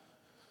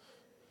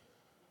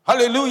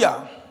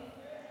 Hallelujah.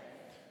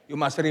 You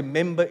must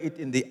remember it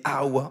in the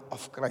hour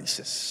of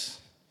crisis.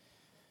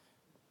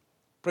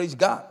 Praise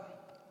God.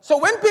 So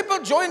when people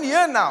join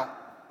here now,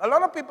 a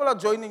lot of people are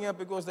joining here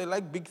because they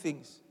like big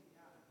things.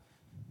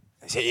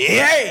 They say,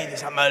 "Hey,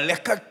 dis 'n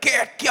lekker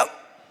kerk, jou."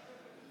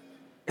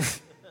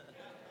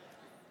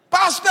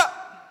 Pastor,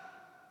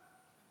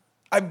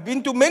 I've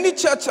been to many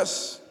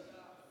churches,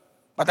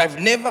 but I've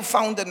never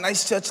found a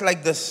nice church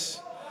like this.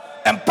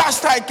 And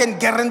Pastor, I can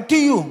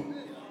guarantee you,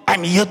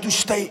 I'm here to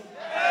stay.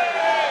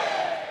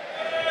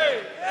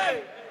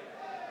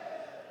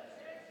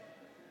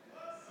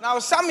 Now,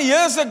 some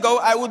years ago,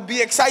 I would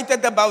be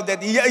excited about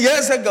that,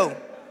 years ago.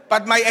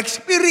 But my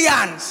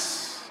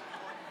experience,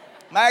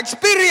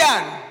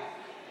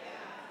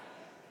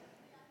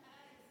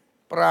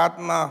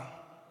 Pratma,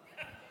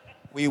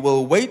 we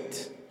will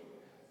wait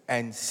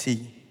and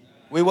see.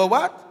 We will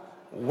what?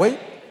 Wait.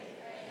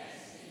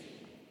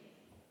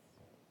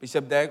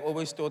 Bishop Dag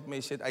always taught me,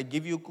 he said, I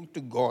give you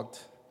to God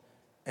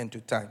and to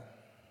time.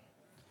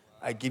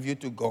 I give you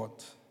to God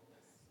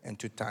and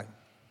to time.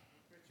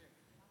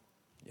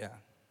 Yeah.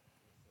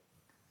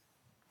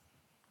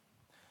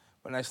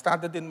 When I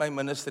started in my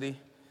ministry,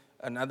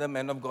 another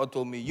man of God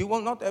told me, you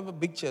will not have a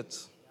big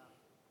church.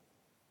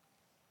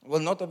 You will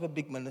not have a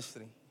big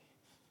ministry.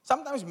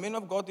 Sometimes men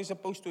of God is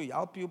supposed to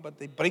help you, but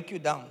they break you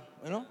down,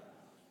 you know.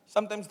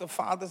 Sometimes the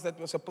fathers that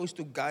were supposed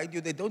to guide you,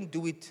 they don't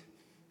do it.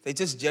 They're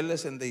just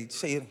jealous and they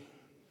say.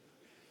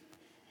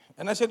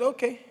 And I said,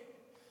 okay,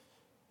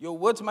 your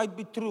words might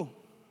be true,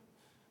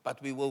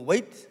 but we will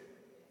wait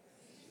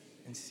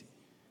and see.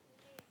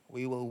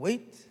 We will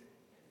wait.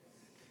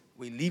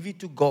 We leave it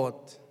to God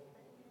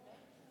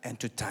and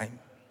to time.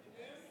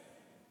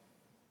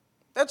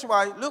 That's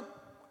why, look,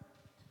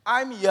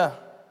 I'm here,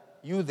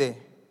 you there.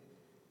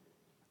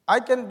 I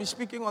can be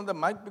speaking on the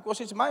mic because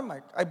it's my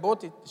mic. I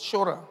bought it,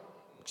 Shora,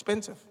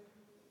 expensive.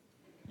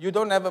 You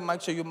don't have a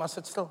mic, so you must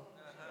sit still.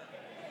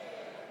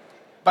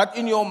 But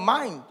in your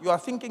mind, you are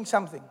thinking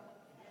something.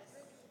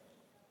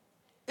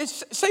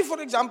 Say,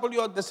 for example, you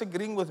are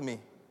disagreeing with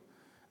me.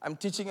 I'm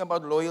teaching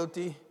about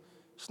loyalty,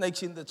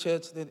 snakes in the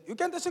church. You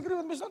can disagree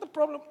with me, it's not a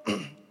problem.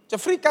 It's a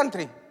free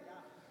country.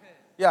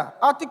 Yeah,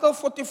 Article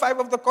 45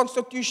 of the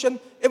Constitution,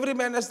 every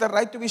man has the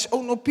right to his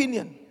own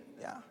opinion.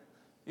 Yeah,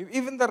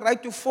 even the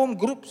right to form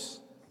groups.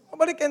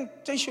 Nobody can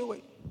chase you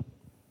away.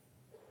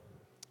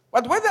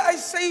 But whether I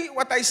say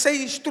what I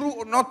say is true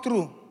or not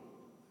true,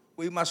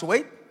 we must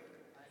wait.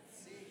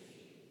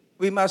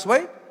 We must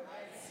wait.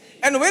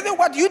 And whether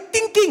what you're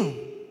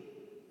thinking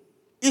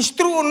is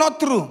true or not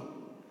true,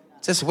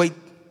 just wait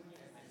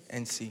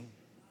and see.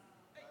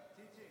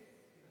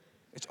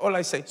 That's all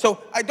I say.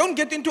 So I don't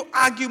get into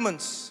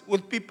arguments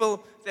with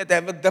people that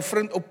have a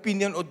different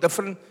opinion or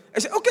different. I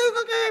say, okay,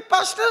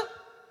 pastor,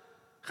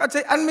 gaat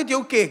sy aan met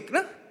jou kerk,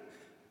 né?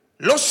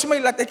 Los my,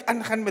 laat ek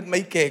aangaan met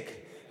my kerk.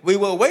 We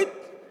will wait.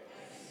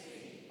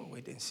 We'll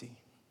wait and see.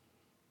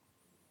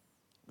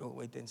 We'll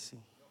wait and see.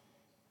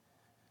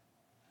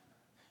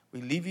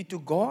 We leave it to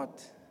God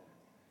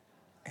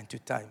and to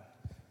time.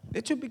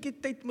 Net so 'n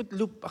bietjie tyd moet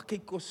loop,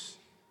 bakkie kos.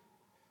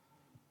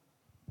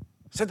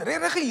 Is dit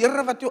regtig die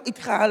Here wat jou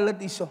uitgehaal het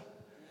hierso?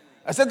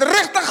 Is dit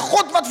regtig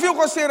God wat vir jou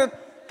gesê het?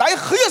 Daai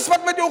gees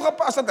wat met jou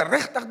gepas het,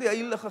 regtig die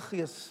Heilige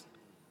Gees?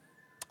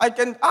 I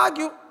can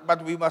argue,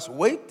 but we must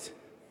wait.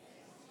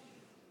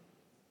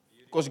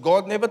 Because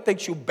God never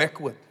takes you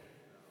backward.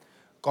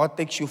 God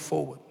takes you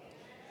forward.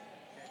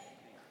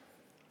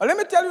 But let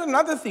me tell you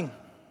another thing.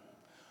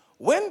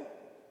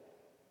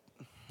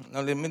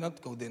 Now let me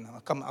not go there now.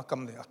 I'll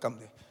come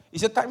there.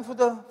 Is it time for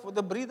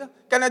the breather?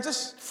 Can I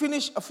just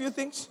finish a few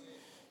things?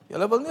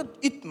 Julle wil net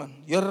eet,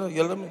 man.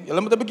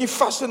 Julle moet 'n bietjie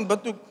vas en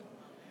bid ook.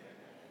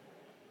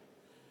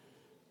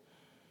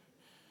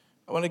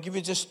 I want to give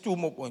you just 2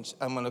 more points.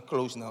 I'm going to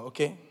close now,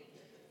 okay?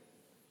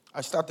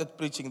 I started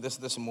preaching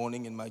this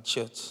morning in my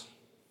church,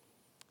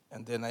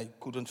 and then I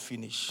couldn't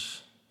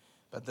finish.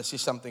 But this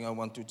is something I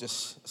want to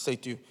just say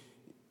to you.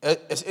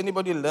 Has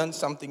anybody learned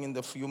something in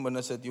the few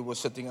minutes that you were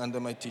sitting under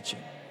my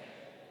teaching?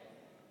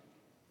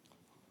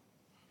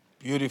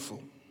 Beautiful.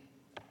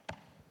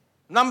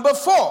 Number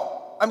 4.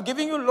 I'm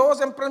giving you laws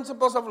and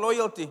principles of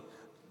loyalty.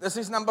 This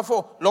is number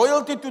 4.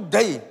 Loyalty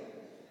today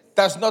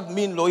does not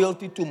mean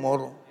loyalty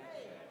tomorrow.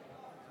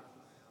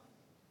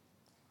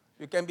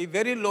 You can be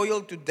very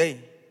loyal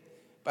today,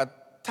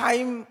 but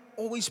time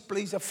always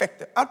plays a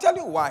factor. I'll tell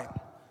you why.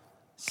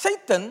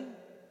 Satan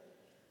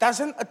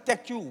doesn't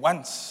attack you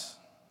once.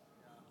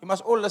 You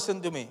must all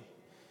listen to me.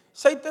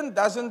 Satan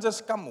doesn't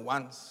just come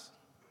once.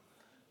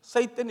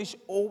 Satan is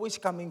always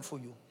coming for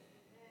you.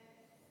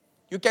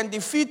 You can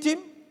defeat him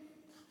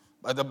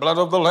by the blood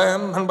of the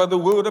Lamb and by the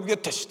word of your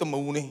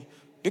testimony.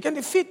 You can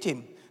defeat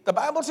him. The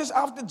Bible says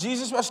after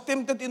Jesus was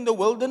tempted in the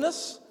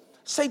wilderness,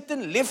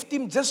 Satan left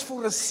him just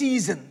for a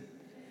season.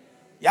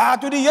 Ja,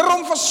 toe die Here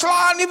hom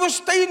verslaan in die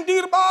woestyn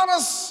dierbaar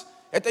is,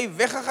 het hy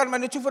weggegaan,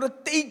 maar net so vir 'n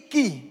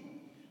tydjie.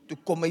 Toe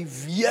kom hy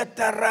weer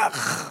terug.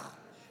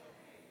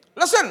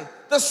 Listen,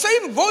 the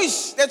same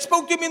voice that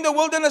spoke to him in the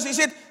wilderness, he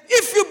said,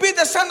 if you be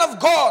the Son of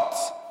God,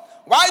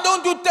 why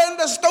don't you turn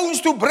the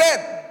stones to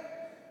bread?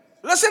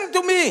 Listen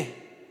to me.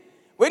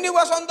 When he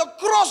was on the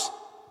cross,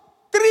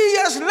 3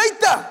 years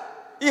later,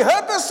 he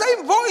heard the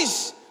same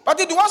voice, but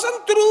it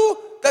wasn't through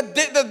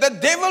the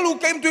devil who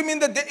came to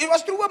him it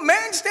was through a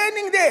man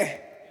standing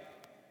there.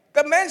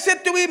 The man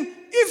said to him,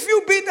 if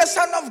you be the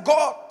Son of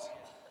God,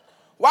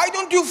 why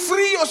don't you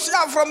free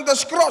yourself from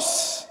this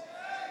cross?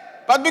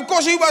 But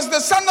because he was the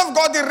Son of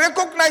God, he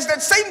recognized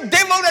that same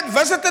devil that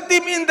visited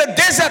him in the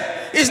desert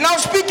is now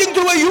speaking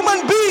to a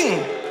human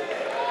being.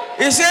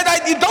 He said,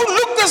 you don't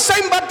look the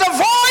same, but the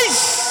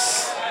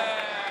voice.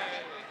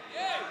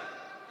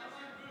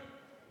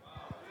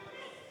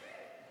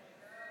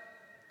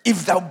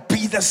 If thou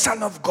be the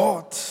Son of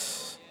God,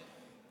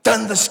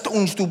 turn the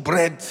stones to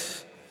bread.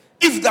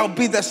 If thou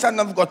be the Son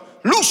of God,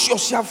 loose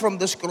yourself from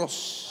this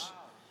cross.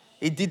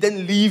 He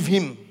didn't leave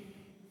him.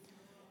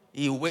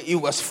 He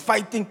was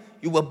fighting.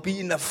 You will be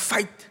in a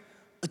fight.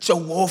 It's a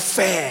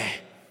warfare.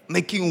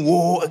 Making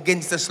war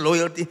against this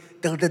loyalty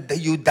till the day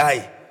you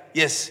die.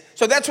 Yes.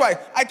 So that's why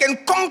I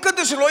can conquer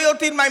this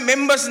loyalty in my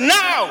members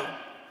now.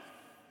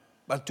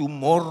 But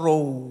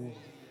tomorrow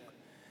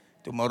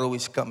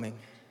is coming.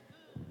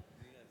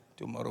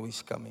 Tomorrow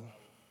is coming.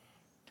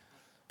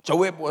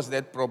 Joab was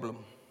that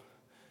problem.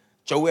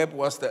 Joab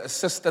was the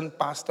assistant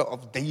pastor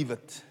of David,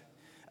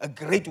 a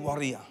great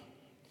warrior.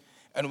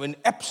 And when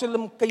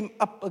Absalom came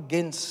up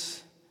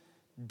against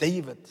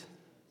David,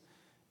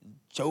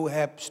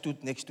 Joab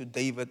stood next to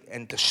David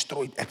and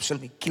destroyed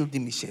Absalom. He killed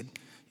him. He said,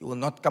 you will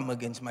not come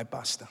against my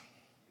pastor.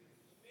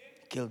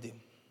 Killed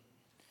him.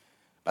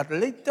 But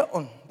later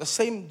on, the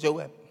same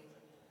Joab,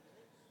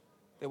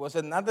 there was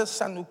another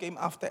son who came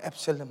after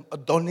Absalom,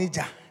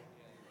 Adonijah.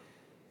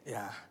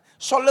 Yeah.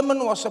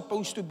 Solomon was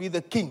supposed to be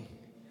the king.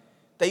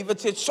 David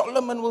said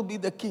Solomon will be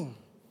the king.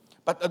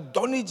 But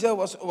Adonijah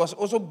was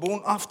also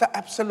born after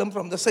Absalom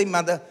from the same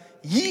mother.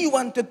 He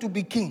wanted to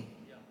be king.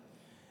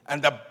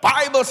 And the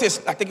Bible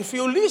says, laat ek het vir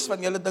jou lees,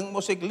 want julle dink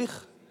mos ek lieg.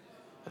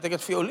 Laat ek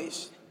het vir jou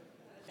lees.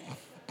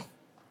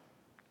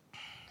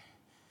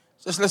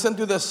 Just listen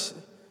to this.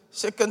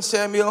 2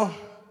 Samuel.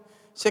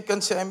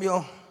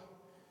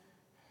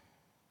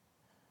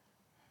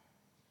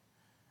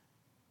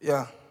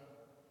 Yeah.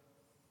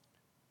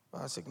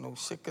 Waar is ek nou?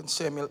 2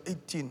 Samuel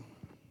 18.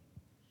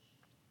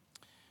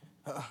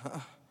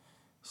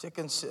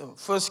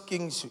 1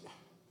 Kings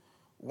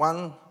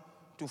 1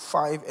 to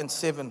 5 and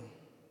 7.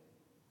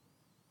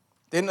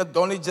 Then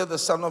Adonijah, the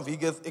son of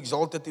Higgith,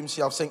 exalted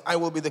himself, saying, I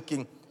will be the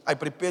king. I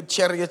prepared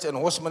chariots and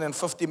horsemen and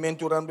 50 men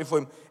to run before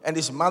him. And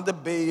his mother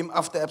bare him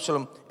after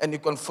Absalom. And he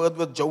conferred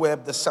with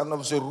Joab, the son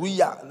of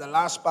Zeruiah, the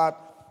last part.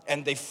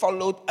 And they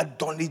followed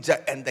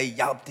Adonijah and they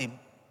helped him.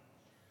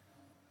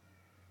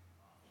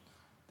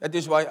 That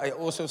is why I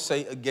also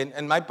say again,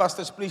 and my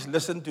pastors, please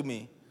listen to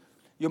me.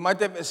 You might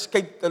have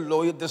escaped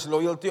the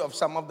disloyalty of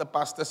some of the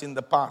pastors in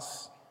the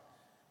past.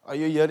 Are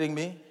you hearing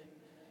me?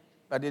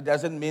 But it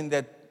doesn't mean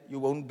that you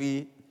won't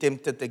be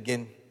tempted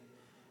again.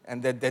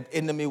 And that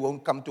enemy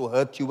won't come to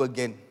hurt you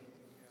again.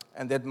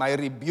 And that my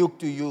rebuke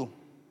to you,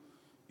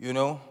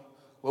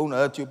 won't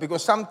hurt you.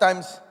 Because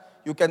sometimes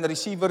you can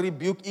receive a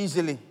rebuke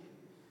easily.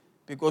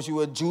 Because you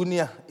were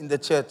junior in the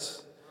church.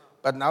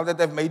 But now that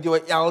I've made you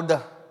an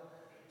elder,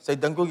 sy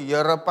dink ook,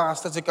 Here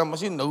pastor, sy kan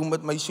mos nie nou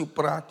met my so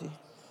praat nie.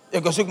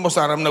 Ek is ook mos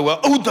daarom nou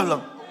 'n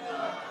ouderling.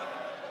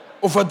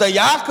 Of 'n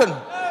diaken.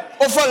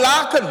 Of 'n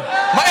laken.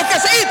 Maar ek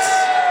is iets.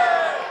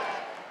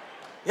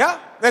 Yeah,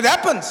 that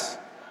happens.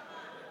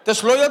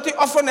 Disloyalty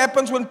often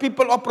happens when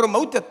people are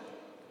promoted.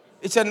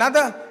 It's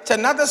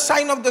another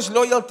sign of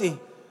disloyalty.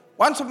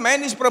 Once a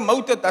man is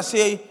promoted, I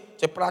say,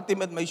 sy praat nie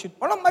met my so.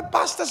 One of my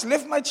pastors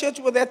left my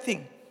church with that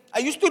thing. I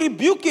used to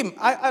rebuke him.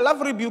 I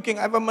love rebuking.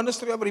 I have a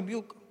ministry of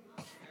rebuke.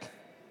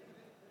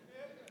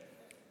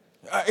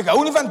 Ek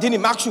hou nie van die nie,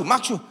 maak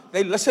so.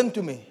 They listened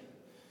to me.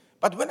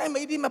 But when I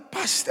made him a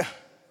pastor,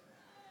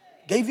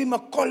 gave him a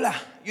collar,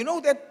 you know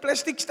that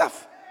plastic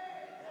stuff?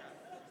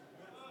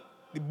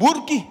 Die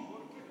boertjie.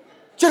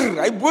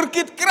 Hy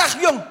boertjie het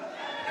krag, jong.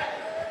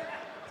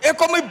 Ek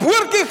kom my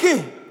boertjie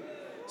gee.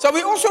 So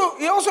he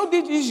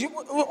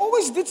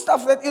always did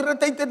stuff that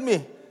irritated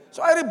me.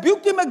 So I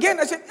rebuked him again.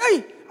 I said,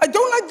 hey, I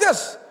don't like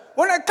this.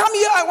 When I come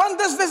here, I want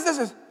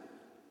this.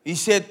 He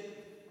said,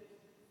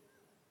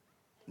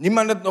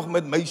 niemand het nog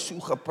met my so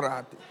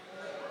gepraat.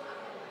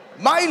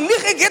 Maar hy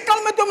lieg, ek het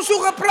al met hom so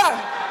gepraat.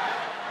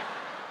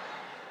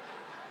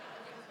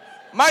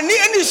 Maar nie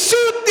in die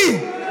suit nie.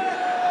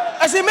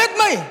 As hy met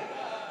my.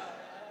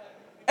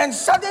 And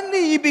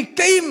suddenly he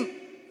became,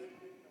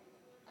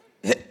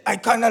 I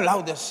can't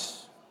allow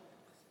this.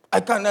 I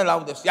can't allow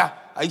this. Yeah,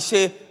 I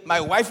say, my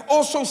wife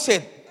also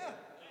said,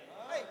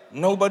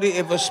 nobody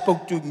ever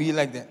spoke to me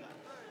like that.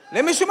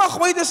 Let me sommer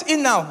gooi this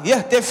in now.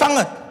 Yeah, they vang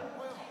it.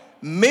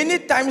 Many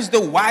times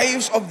the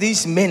wives of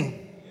these men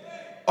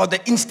are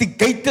the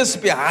instigators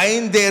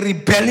behind their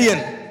rebellion.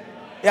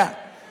 Yeah.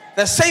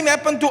 The same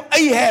happened to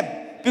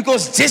Ahab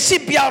because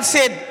Jezebel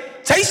said,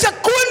 sy's 'n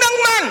koning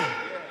man.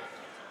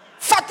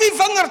 Vat die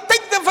vinger,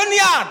 take the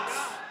vineyard.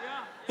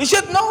 He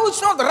said, no,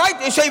 it's not right.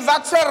 Hy sê,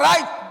 wat's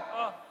right?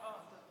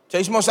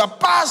 Sy's mos 'n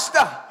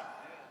pastor.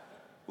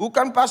 Hoe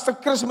kan Pastor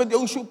Chris met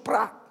jou so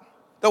praat?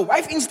 The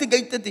wife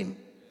instigated him.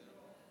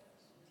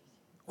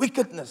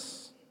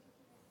 Wickedness.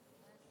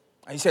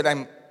 He said,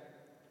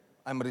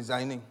 I'm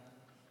resigning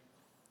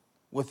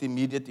with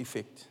immediate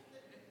effect.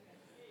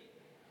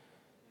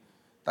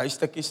 Daai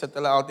stukkie sit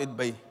hulle altyd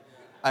by.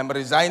 I'm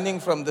resigning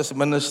from this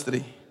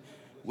ministry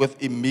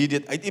with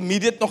immediate. Hy het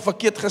immediate nog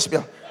verkeerd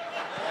gespel.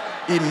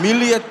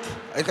 Immediate.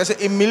 Hy het gesê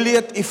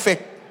immediate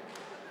effect.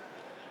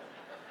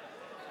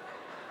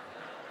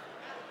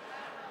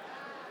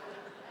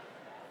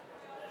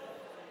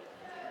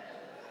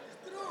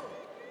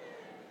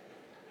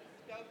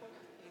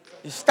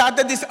 He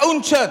started his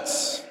own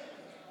church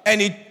and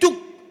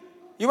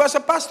he was a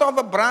pastor of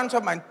a branch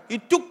of mine. He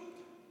took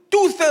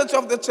 2/3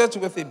 of the church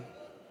with him.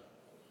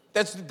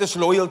 That's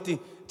disloyalty.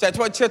 That's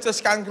why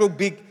churches can't grow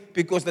big,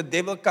 because the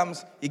devil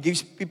comes, he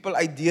gives people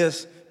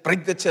ideas,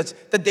 break the church.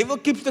 The devil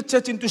keeps the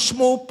church into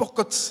small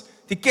pockets.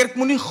 Die kerk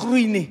moet nie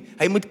groei nie.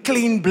 Hy moet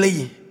klein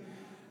bly.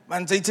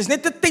 Want sy is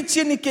net 'n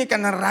tydjie in die kerk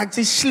en dan raak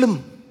sy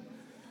slim.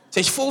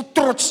 Sy's vol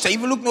trots. Sy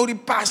wil ook nou die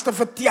pastor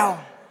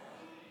vertel.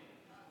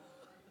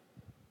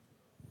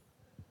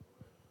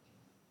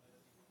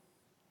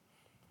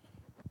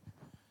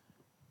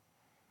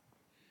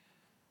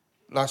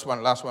 Last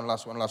one.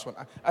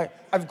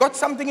 I've got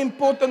something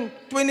important,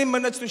 20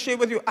 minutes to share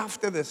with you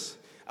after this.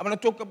 I'm going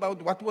to talk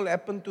about what will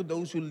happen to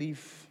those who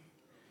leave.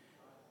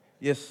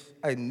 Yes,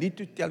 I need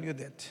to tell you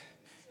that.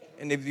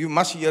 And if you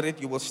must hear it,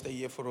 you will stay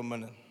here for a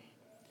minute.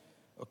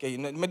 Okay,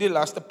 met die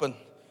laaste punt.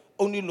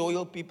 Only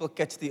loyal people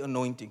catch the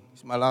anointing.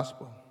 It's my last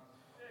point.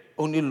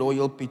 Only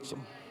loyal people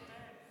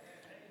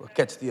will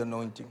catch the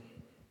anointing.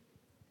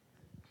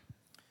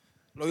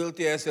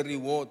 Loyalty has a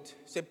reward.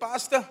 Say,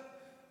 Pastor,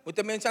 moet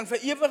 'n mens aan vir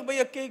ewig by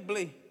 'n kerk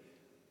bly?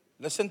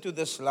 Listen to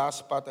this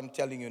last part I'm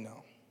telling you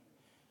now.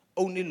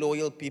 Only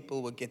loyal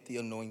people will get the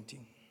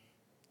anointing.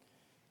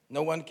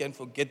 No one can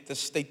forget the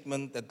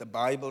statement that the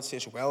Bible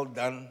says, well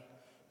done,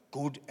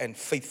 good and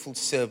faithful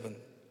servant.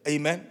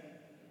 Amen?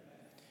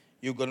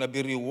 You're going to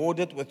be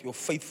rewarded with your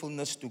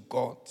faithfulness to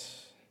God.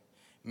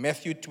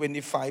 Matthew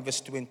 25 verse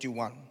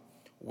 21.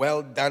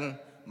 Well done,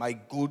 my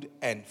good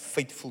and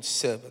faithful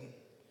servant.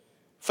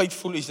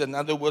 Faithful is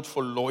another word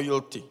for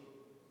loyalty.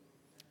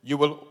 You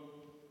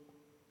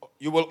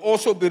will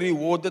also be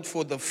rewarded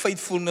for the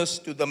faithfulness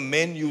to the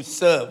men you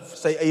serve.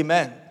 Say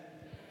amen.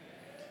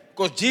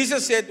 Because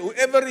Jesus said,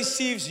 whoever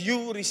receives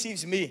you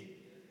receives me.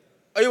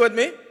 Are you with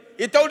me?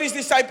 He told his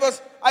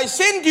disciples, I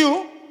send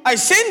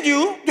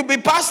you to be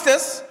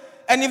pastors,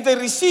 and if they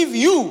receive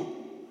you,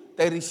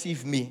 they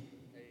receive me.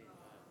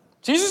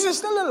 Jesus is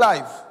still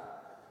alive.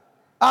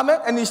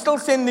 Amen. And he's still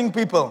sending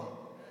people.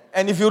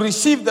 And if you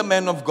receive the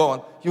man of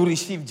God, you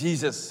receive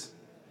Jesus.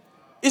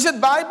 Is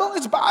it Bible?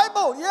 It's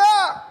Bible,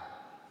 yeah.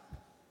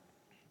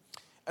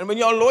 And when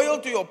you're loyal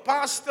to your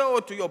pastor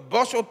or to your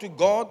boss or to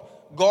God,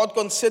 God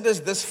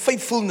considers this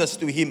faithfulness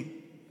to him.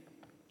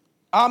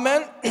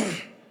 Amen.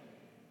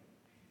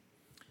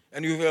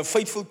 And if you're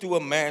faithful to a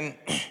man,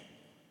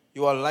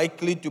 you are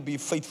likely to be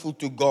faithful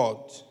to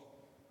God.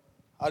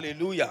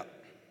 Hallelujah.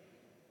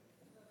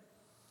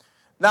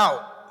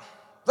 Now,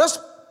 this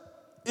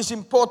is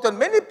important.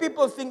 Many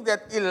people think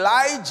that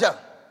Elijah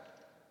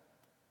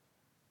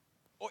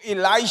or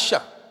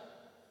Elisha.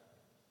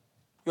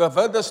 You have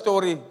heard the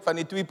story van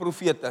die twee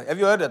profete. Have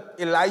you heard it?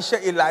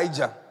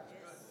 Elijah.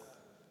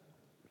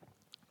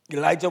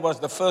 Elijah was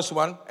the first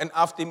one, and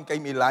after him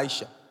came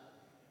Elisha.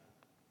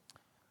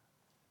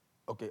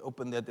 Okay,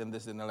 open that and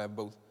this, and I'll have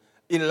both.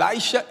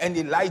 Elisha and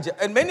Elijah.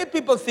 And many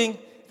people think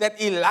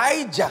that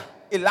Elisha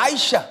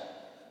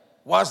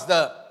was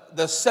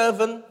the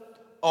servant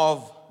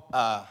of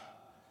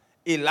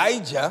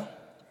Elijah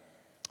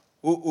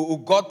who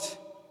got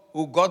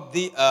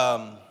the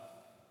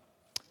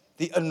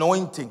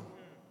anointing.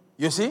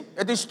 You see,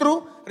 it is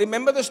true.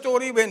 Remember the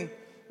story when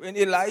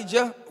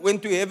Elijah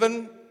went to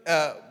heaven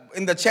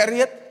in the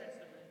chariot?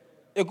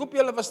 Ek hoop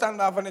julle verstaan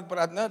waarvan ek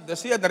praat, né?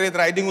 Dis nie 'n Red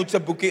Riding Hood se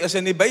boekie is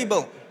in die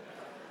Bybel.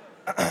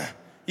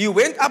 He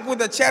went up with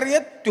the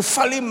chariot to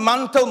val die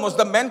mantel, mos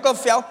the mantle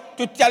fell,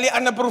 to tel die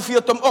ander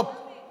profeet hom op.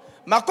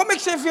 Maar kom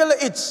ek sê vir julle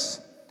iets.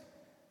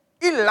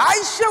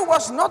 Elisha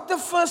was not the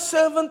first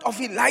servant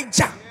of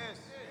Elijah.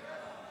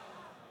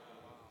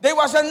 There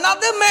was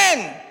another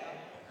man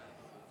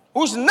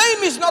whose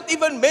name is not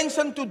even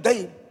mentioned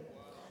today,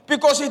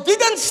 because he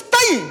didn't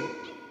stay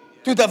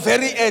To the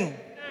very end.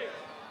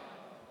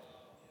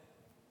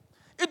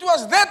 It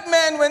was that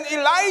man when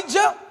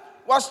Elijah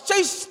was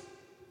chased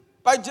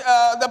by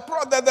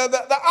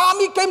the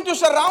army came to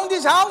surround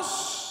his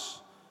house.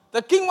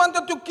 The king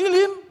wanted to kill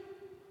him.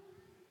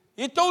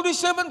 He told his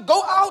servant,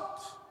 go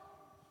out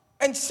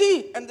and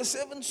see. And the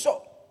servant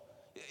saw.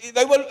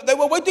 They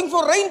were waiting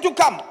for rain to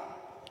come.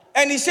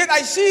 And he said,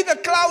 I see the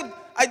cloud.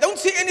 I don't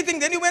see anything.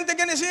 Then he went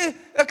again and see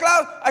the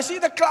cloud. I see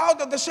the cloud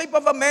of the shape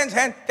of a man's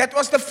hand. That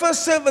was the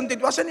first servant.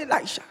 It wasn't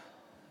Elisha.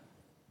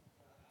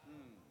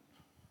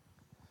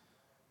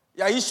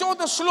 Yeah, he saw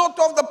the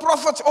slaughter of the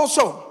prophets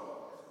also.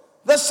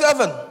 The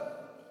seven.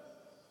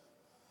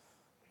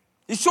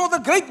 He saw the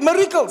great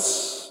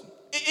miracles.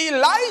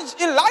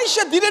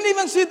 Elisha didn't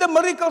even see the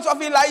miracles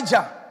of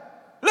Elijah.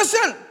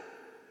 Listen.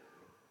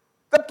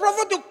 The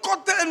prophet who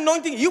caught the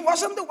anointing, he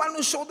wasn't the one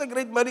who saw the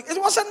great miracle. It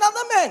was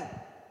another man.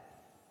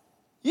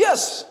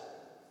 Yes.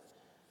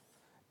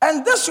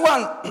 And this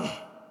one,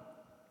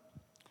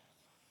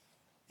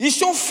 he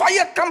saw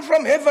fire come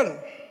from heaven.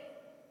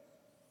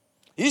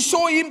 He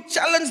saw him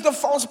challenge the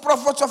false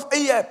prophets of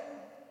Ahab.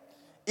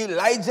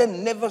 Elijah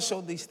never saw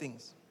these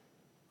things.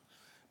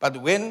 But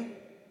when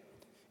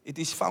it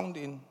is found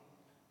in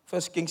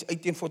 1 Kings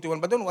 18:41,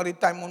 but don't worry,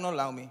 time won't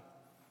allow me.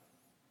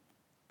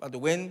 But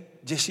when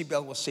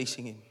Jezebel was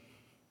chasing him,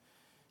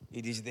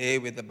 it is there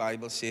where the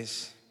Bible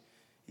says,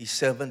 his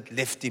servant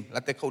left him.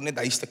 Laat ek gou net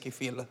daai stukkie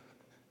vir julle.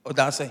 O,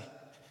 daar sê.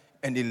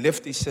 And he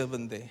left his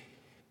servant there.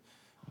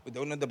 We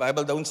don't know, the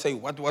Bible don't say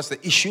what was the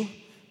issue,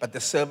 but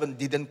the servant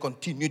didn't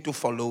continue to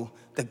follow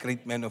the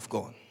great man of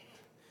God.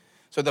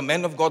 So the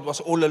man of God was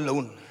all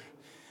alone.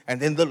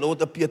 And then the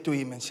Lord appeared to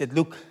him and said,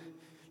 look,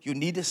 you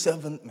need a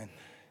servant, man.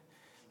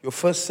 Your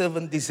first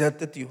servant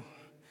deserted you.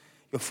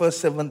 Your first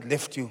servant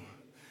left you.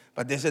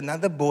 But there's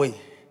another boy.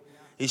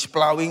 He's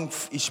plowing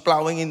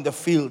in the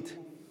field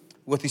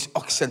with his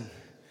oxen.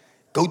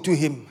 Go to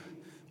him.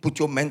 Put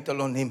your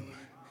mantle on him.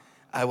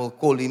 I will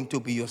call him to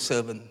be your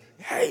servant.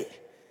 Hey.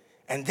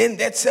 And then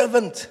that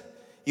servant,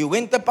 he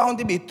went upon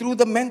him. He threw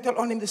the mantle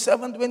on him. The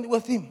servant went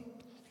with him.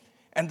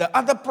 And the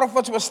other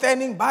prophets were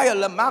standing by.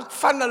 Hulle maak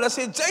van. Hulle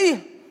sê,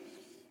 Jay,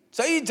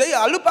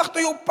 loop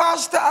agter jou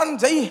pastor aan.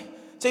 Jay,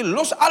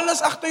 los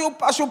alles agter jou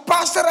pastor. Jou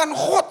pastor aan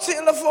God, sê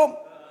hulle vir hom.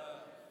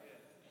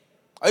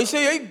 Hy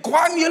sê, hy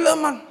kwaan julle,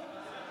 man.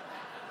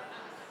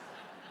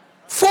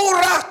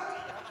 Voorraad.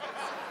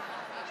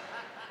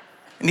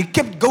 And he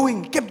kept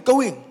going.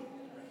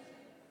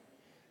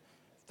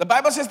 The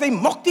Bible says they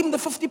mocked him, the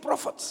 50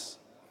 prophets.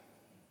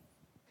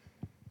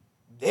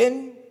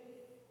 Then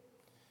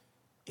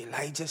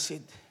Elijah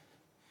said,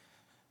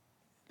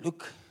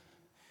 look,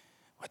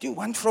 what do you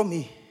want from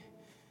me?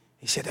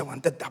 He said, I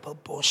want a double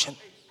portion.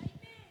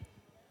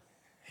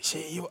 He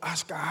said, you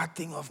ask a hard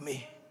thing of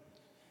me.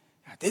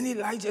 And then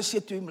Elijah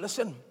said to him,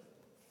 listen,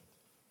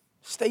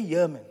 stay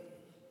here, man.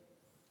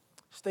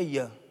 Stay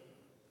here.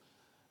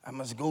 I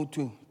must go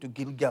to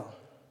Gilgal.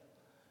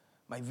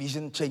 My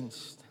vision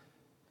changed.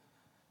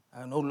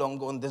 I'm no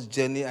longer on this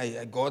journey.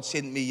 God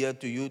sent me here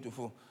to you.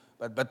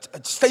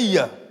 But stay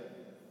here.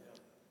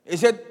 He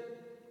said,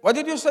 what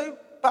did you say,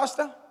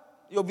 Pastor?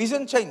 Your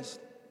vision changed.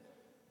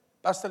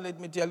 Pastor, let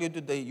me tell you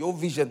today, your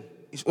vision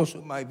is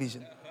also my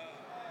vision.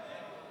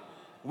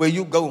 Where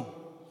you go,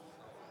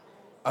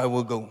 I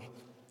will go.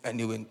 And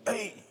he went,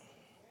 hey.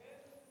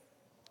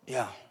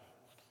 Yeah.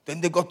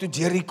 Then they got to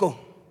Jericho.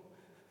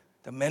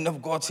 The man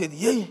of God said,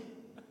 hey,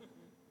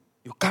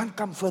 you can't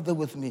come further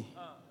with me.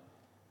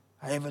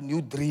 I have a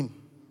new dream.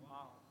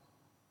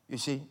 You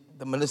see,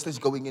 the minister is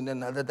going in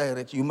another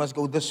direction. You must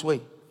go this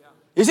way.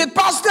 He said,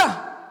 Pastor,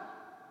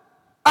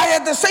 I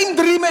had the same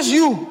dream as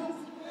you.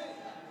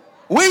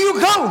 Where you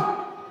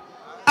go,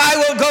 I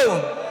will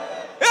go.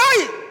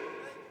 Hey!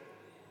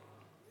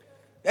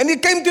 And he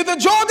came to the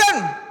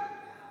Jordan.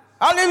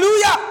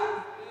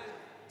 Hallelujah.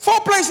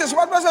 4 places.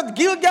 What was it?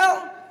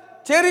 Gilgal,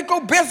 Jericho,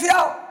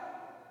 Bethel.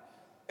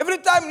 Every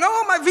time,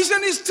 no, my vision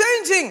is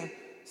changing.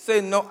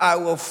 Say, no, I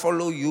will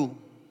follow you.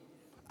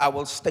 I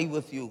will stay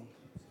with you.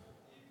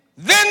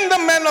 Then the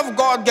man of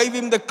God gave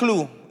him the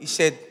clue. He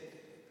said,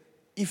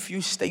 if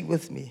you stay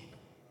with me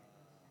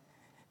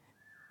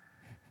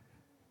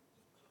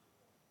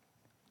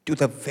to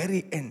the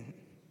very end,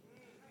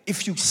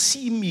 if you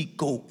see me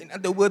go, in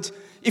other words,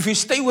 if you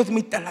stay with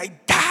me till I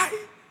die,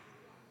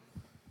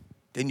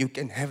 then you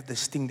can have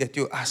this thing that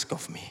you ask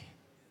of me.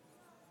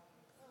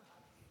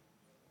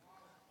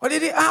 What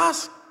did he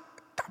ask?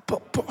 Double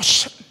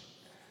portion.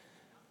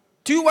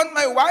 Do you want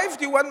my wife?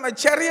 Do you want my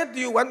chariot? Do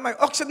you want my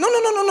oxen?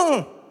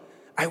 No.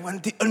 I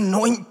want the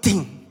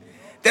anointing.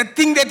 That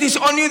thing that is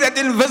on you, that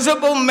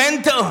invisible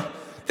mantle.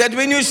 That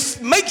when you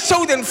make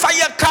so, then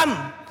fire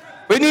come.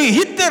 When you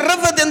hit the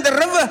river, then the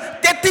river,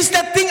 that is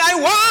the thing I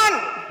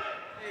want.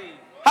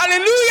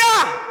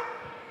 Hallelujah.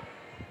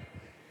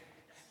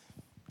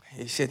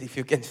 He said, if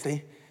you can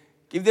stay,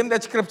 give them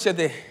that scripture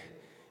there.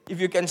 If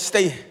you can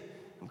stay.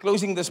 I'm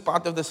closing this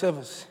part of the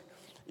service.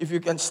 If you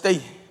can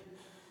stay.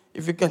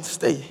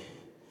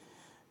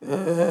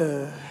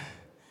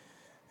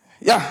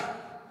 Yeah.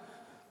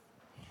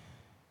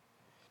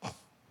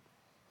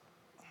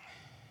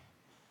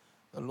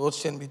 The Lord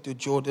sent me to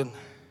Jordan.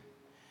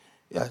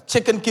 Yeah,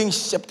 2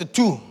 Kings chapter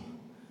 2,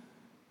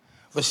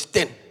 verse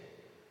 10.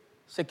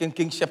 2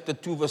 Kings chapter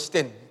 2, verse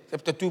 10.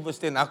 Chapter 2, verse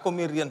 10. Ek kom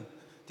hierheen.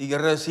 Die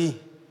Here is hier.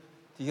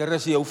 Die Here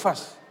is hier. Hou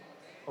vas.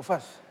 Hou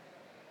vas.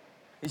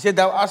 He said,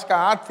 thou ask a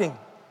hard thing.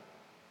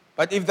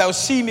 But if thou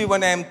see me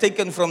when I am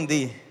taken from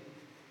thee,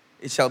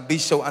 it shall be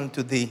so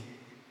unto thee.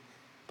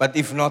 But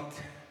if not,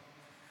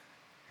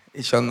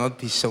 it shall not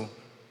be so.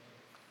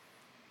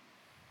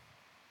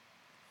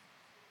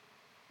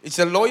 It's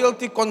a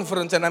loyalty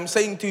conference, and I'm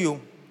saying to you,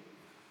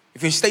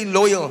 if you stay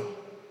loyal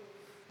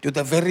to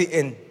the very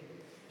end,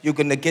 you're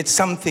going to get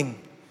something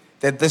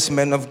that this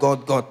man of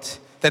God got,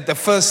 that the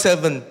first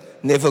servant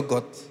never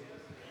got.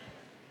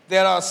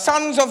 There are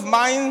sons of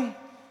mine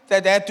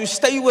that had to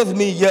stay with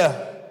me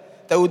here.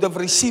 They would have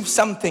received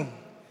something.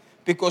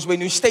 Because when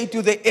you stay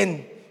to the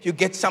end, you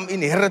get some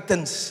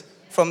inheritance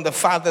from the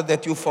Father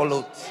that you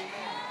followed.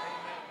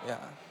 Yeah.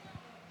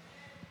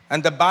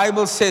 And the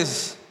Bible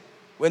says,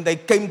 when they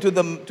came to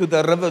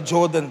the river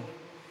Jordan,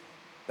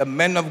 the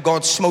men of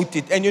God smote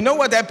it. And you know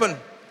what happened?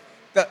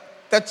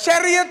 The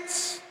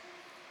chariots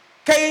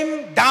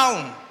came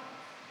down.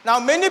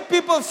 Now many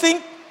people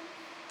think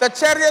the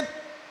chariot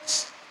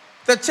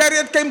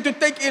came to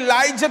take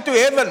Elijah to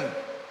heaven.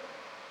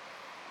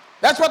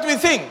 That's what we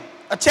think,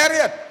 a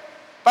chariot.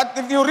 But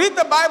if you read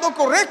the Bible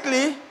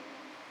correctly,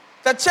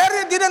 the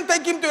chariot didn't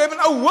take him to heaven.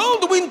 A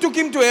whirlwind took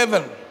him to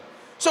heaven.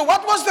 So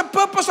what was the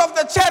purpose of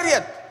the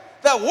chariot?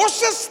 The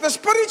horses, the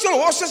spiritual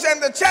horses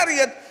and the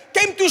chariot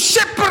came to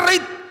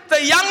separate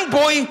the young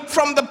boy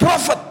from the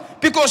prophet.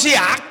 Because he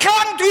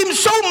clung to him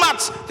so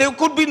much, there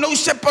could be no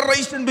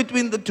separation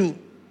between the two.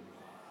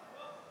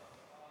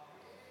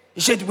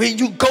 He said, where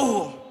you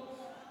go,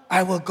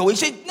 I will go. He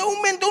said,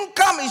 no man, don't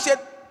come. He said,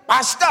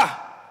 Pastor,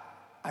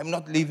 I'm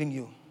not leaving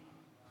you.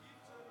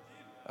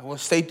 I will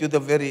stay to the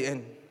very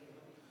end.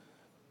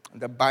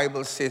 And the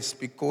Bible says,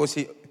 because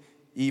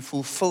he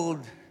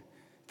fulfilled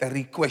the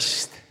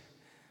request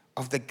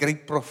of the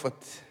great prophet,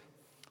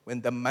 when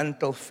the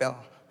mantle fell,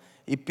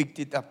 he picked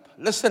it up.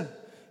 Listen,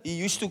 he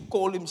used to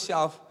call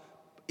himself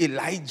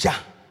Elijah.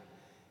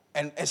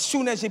 And as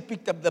soon as he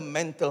picked up the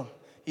mantle,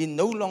 he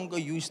no longer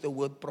used the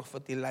word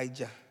prophet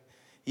Elijah.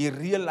 He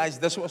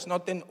realized this was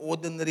not an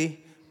ordinary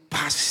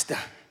pastor.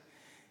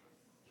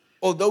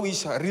 Although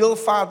his real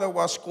father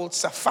was called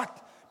Shaphat,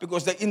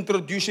 because they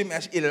introduced him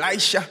as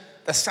Elisha,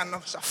 the son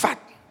of Shaphat.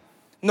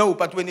 No,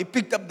 but when he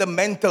picked up the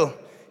mantle,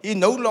 he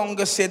no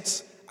longer said,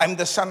 I'm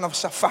the son of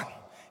Shaphat.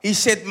 He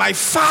said, my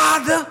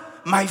father,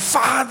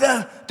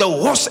 the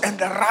horse and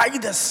the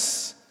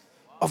riders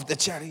of the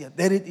chariot.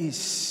 There it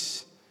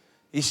is.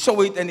 He saw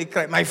it and he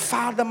cried, my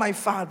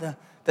father,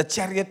 the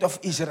chariot of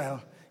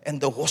Israel and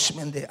the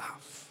horsemen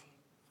thereof.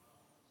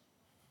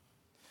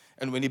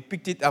 And when he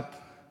picked it up,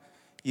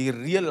 he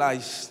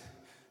realized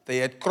they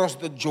had crossed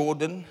the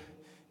Jordan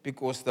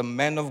because the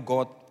man of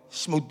God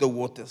smote the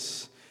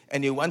waters.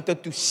 And he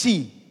wanted to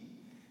see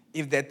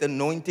if that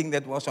anointing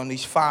that was on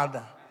his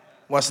father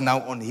was now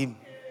on him.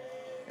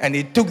 And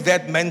he took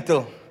that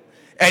mantle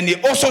and he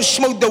also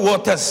smote the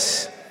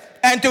waters.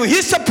 And to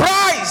his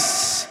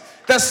surprise,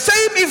 the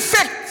same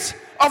effect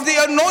of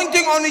the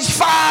anointing on his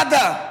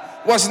father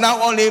was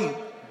now on him.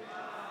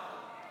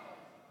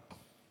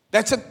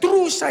 That's a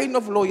true sign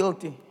of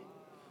loyalty.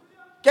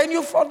 Can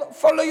you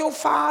follow your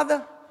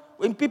father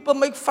when people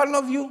make fun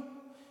of you?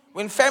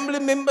 When family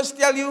members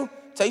tell you,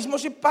 sy is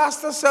mos die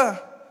pastor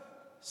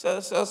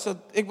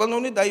ek wil nou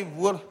nie die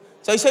woord.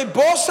 Sy sê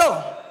bossel.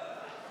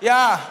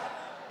 Ja.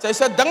 Sy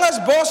sê ding is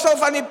bossel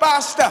van die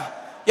pastor.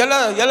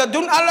 Julle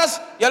doen alles,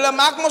 julle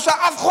maak mos 'n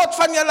afgod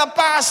van julle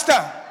pastor.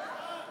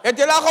 Het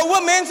julle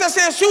gehoor mense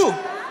sê so?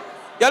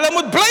 Julle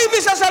moet bly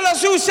wees as hulle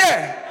so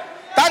sê.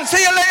 Dan sê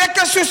julle ek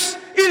is soos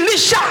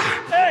Elisha,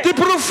 die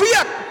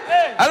profeet.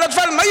 Hulle het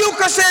van my ook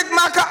gesê ek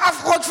maak 'n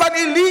afgod van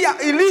Elia.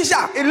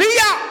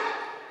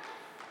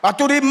 Maar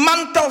toe die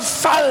mantel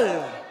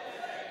val,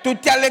 toe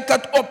tel ek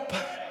het op.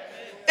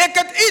 Ek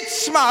het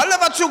iets, maar hulle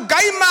wat so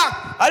gay maak,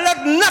 hulle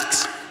het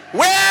niks.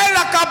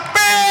 Wela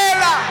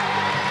kapela.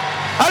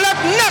 Hulle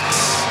het niks.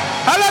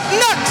 Hulle het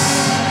niks.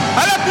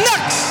 Hulle het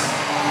niks.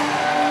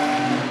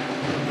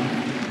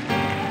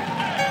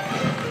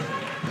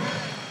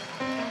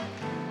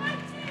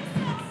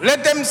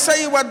 Let them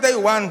say what they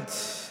want.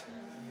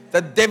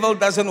 The devil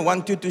doesn't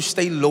want you to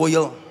stay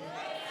loyal.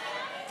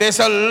 There's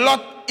a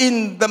lot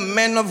in the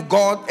man of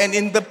God and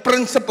in the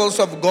principles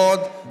of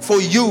God for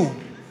you.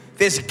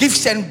 There's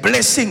gifts and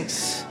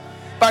blessings.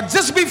 But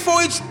just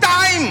before it's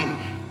time,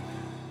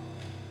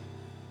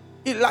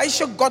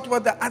 Elisha got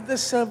what the other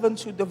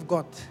servants should have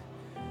got.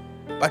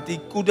 But he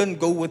couldn't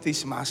go with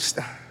his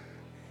master.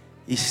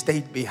 He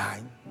stayed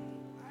behind.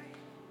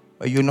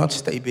 But you not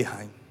stay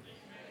behind.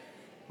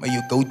 But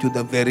you go to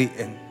the very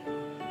end.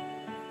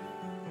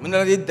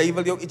 Wanneer die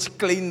duiwel jou iets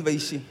klein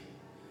wysie,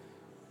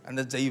 en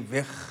dit jy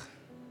weg.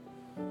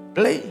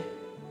 Bly.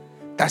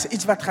 Daar's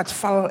iets wat gaat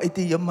val uit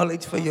die hemel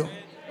uit vir jou.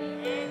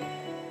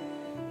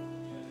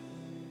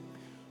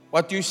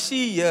 What you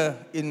see here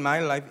in my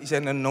life is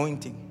an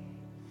anointing.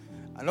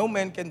 I know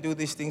man can do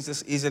these things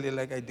as easily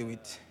like I do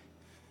it.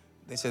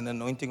 There's an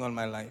anointing on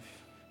my life.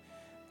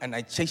 And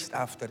I chased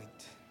after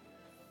it.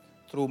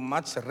 Through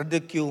much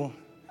ridicule,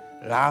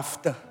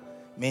 laughter.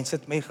 Mense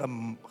het my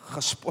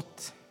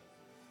gespot.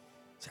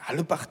 Sy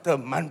halfpagte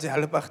man.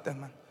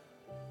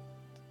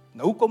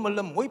 Nou kom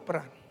hulle mooi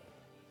praat.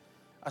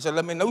 As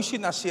hulle my nou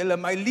sien, as hulle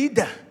my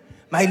leader.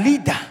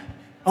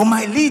 Oh,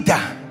 my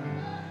leader.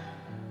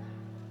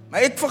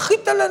 Maar ek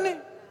vergiet hulle nie.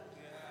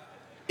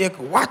 Ek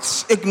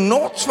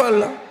nots vir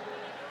hulle.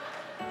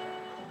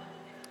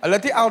 Hulle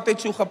het nie altyd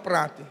so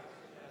gepraat nie.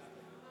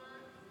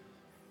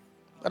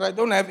 But I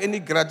don't have any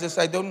grudges.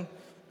 I don't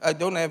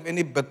have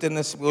any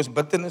bitterness, because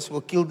bitterness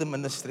will kill the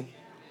ministry.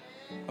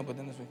 No,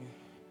 bitterness will kill.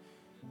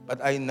 But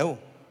I know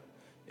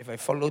if I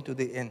follow to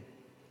the end,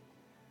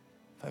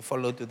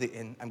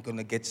 I'm going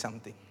to get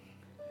something.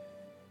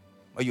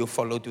 Or you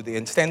follow to the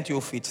end. Stand to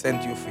your feet.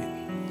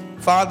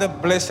 Father,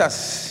 bless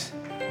us.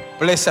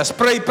 Bless us.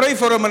 Pray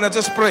for a minute.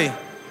 Just pray.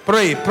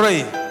 Pray.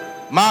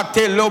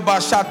 Mate loba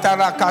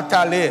shatara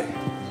katale.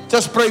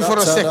 Just pray for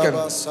a second.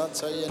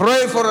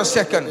 Pray for a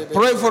second.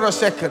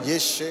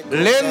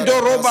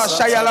 Lendo roba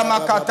shayala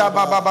makata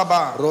baba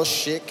baba.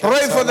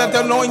 Pray for that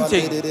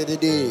anointing.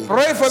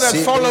 Pray for that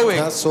following.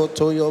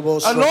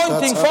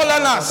 Anointing fall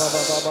on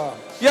us.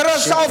 Here,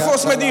 salf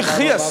ons met die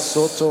Gees.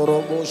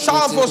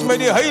 Salf ons met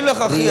die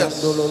Heilige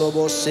Gees.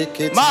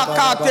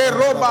 Makate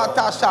roba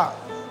tasha.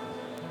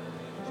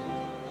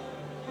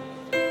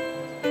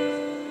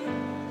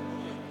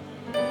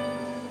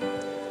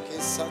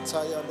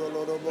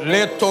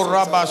 Leto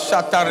raba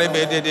shata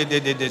rebe de.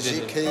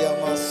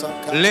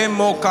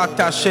 Lemo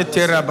kata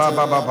shetera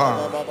baba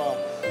baba.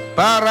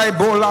 Parai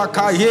bola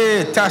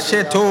kaye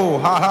tasheto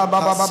ha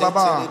baba.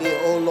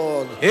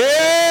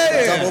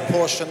 Hey, double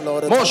portion,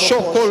 Lord.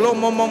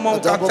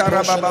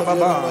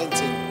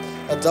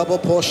 A double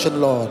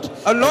portion, Lord.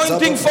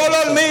 Anointing fall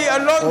on me.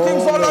 Anointing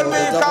fall on me.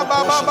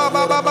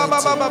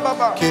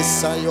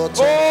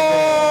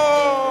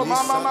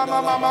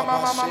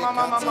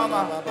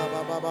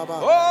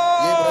 Oh,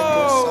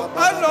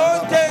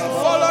 anointing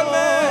fall on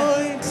me.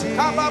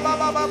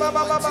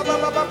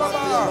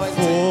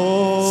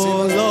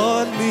 Fall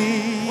on me.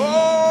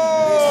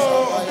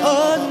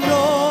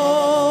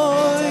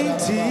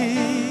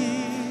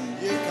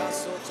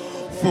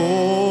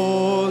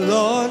 Fall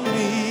on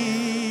me.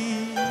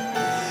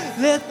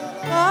 Let the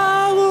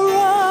power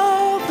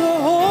of the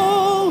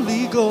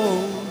Holy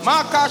Ghost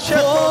fall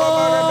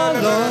on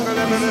me.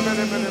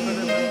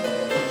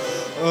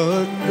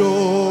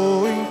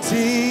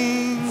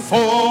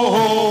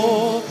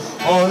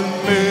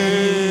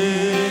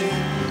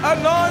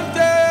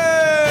 Anointing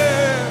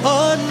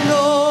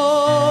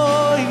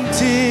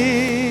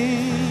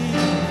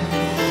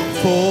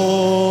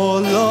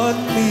fall on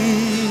me.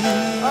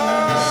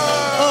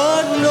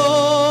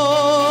 Anointing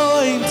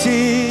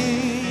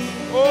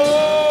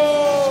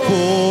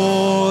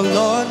fall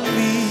on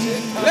me.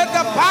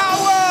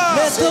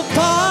 The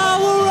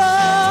power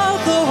of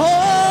the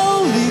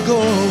Holy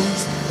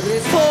Ghost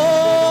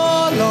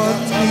fall on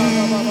me.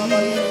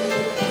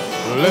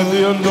 Let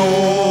the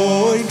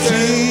anointing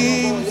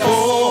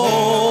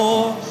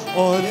fall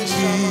on me.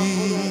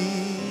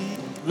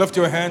 Lift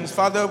your hands.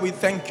 Father, we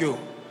thank you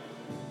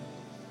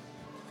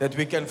that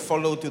we can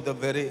follow to the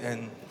very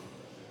end.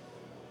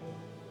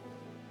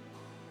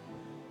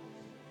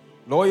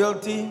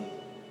 Loyalty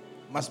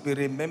must be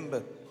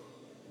remembered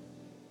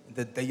in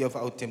the day of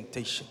our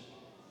temptation.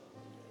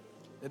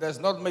 Let us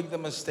not make the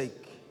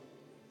mistake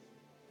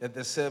that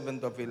the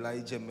servant of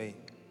Elijah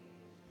made.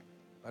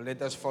 But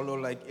let us follow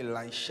like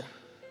Elisha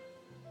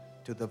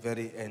to the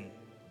very end.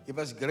 Give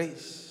us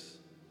grace.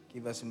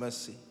 Give us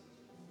mercy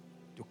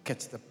to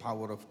catch the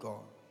power of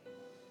God.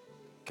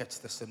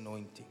 Catch this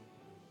anointing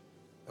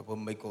that will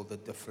make all the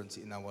difference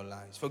in our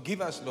lives.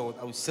 Forgive us, Lord,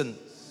 our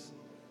sins.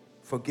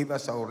 Forgive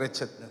us our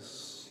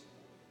wretchedness.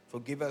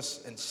 Forgive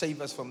us and save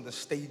us from the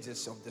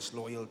stages of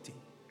disloyalty.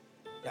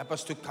 Help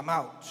us to come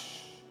out.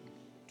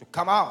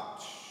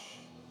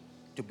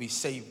 To be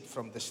saved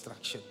from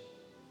destruction.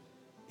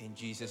 In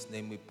Jesus'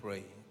 name we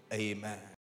pray. Amen.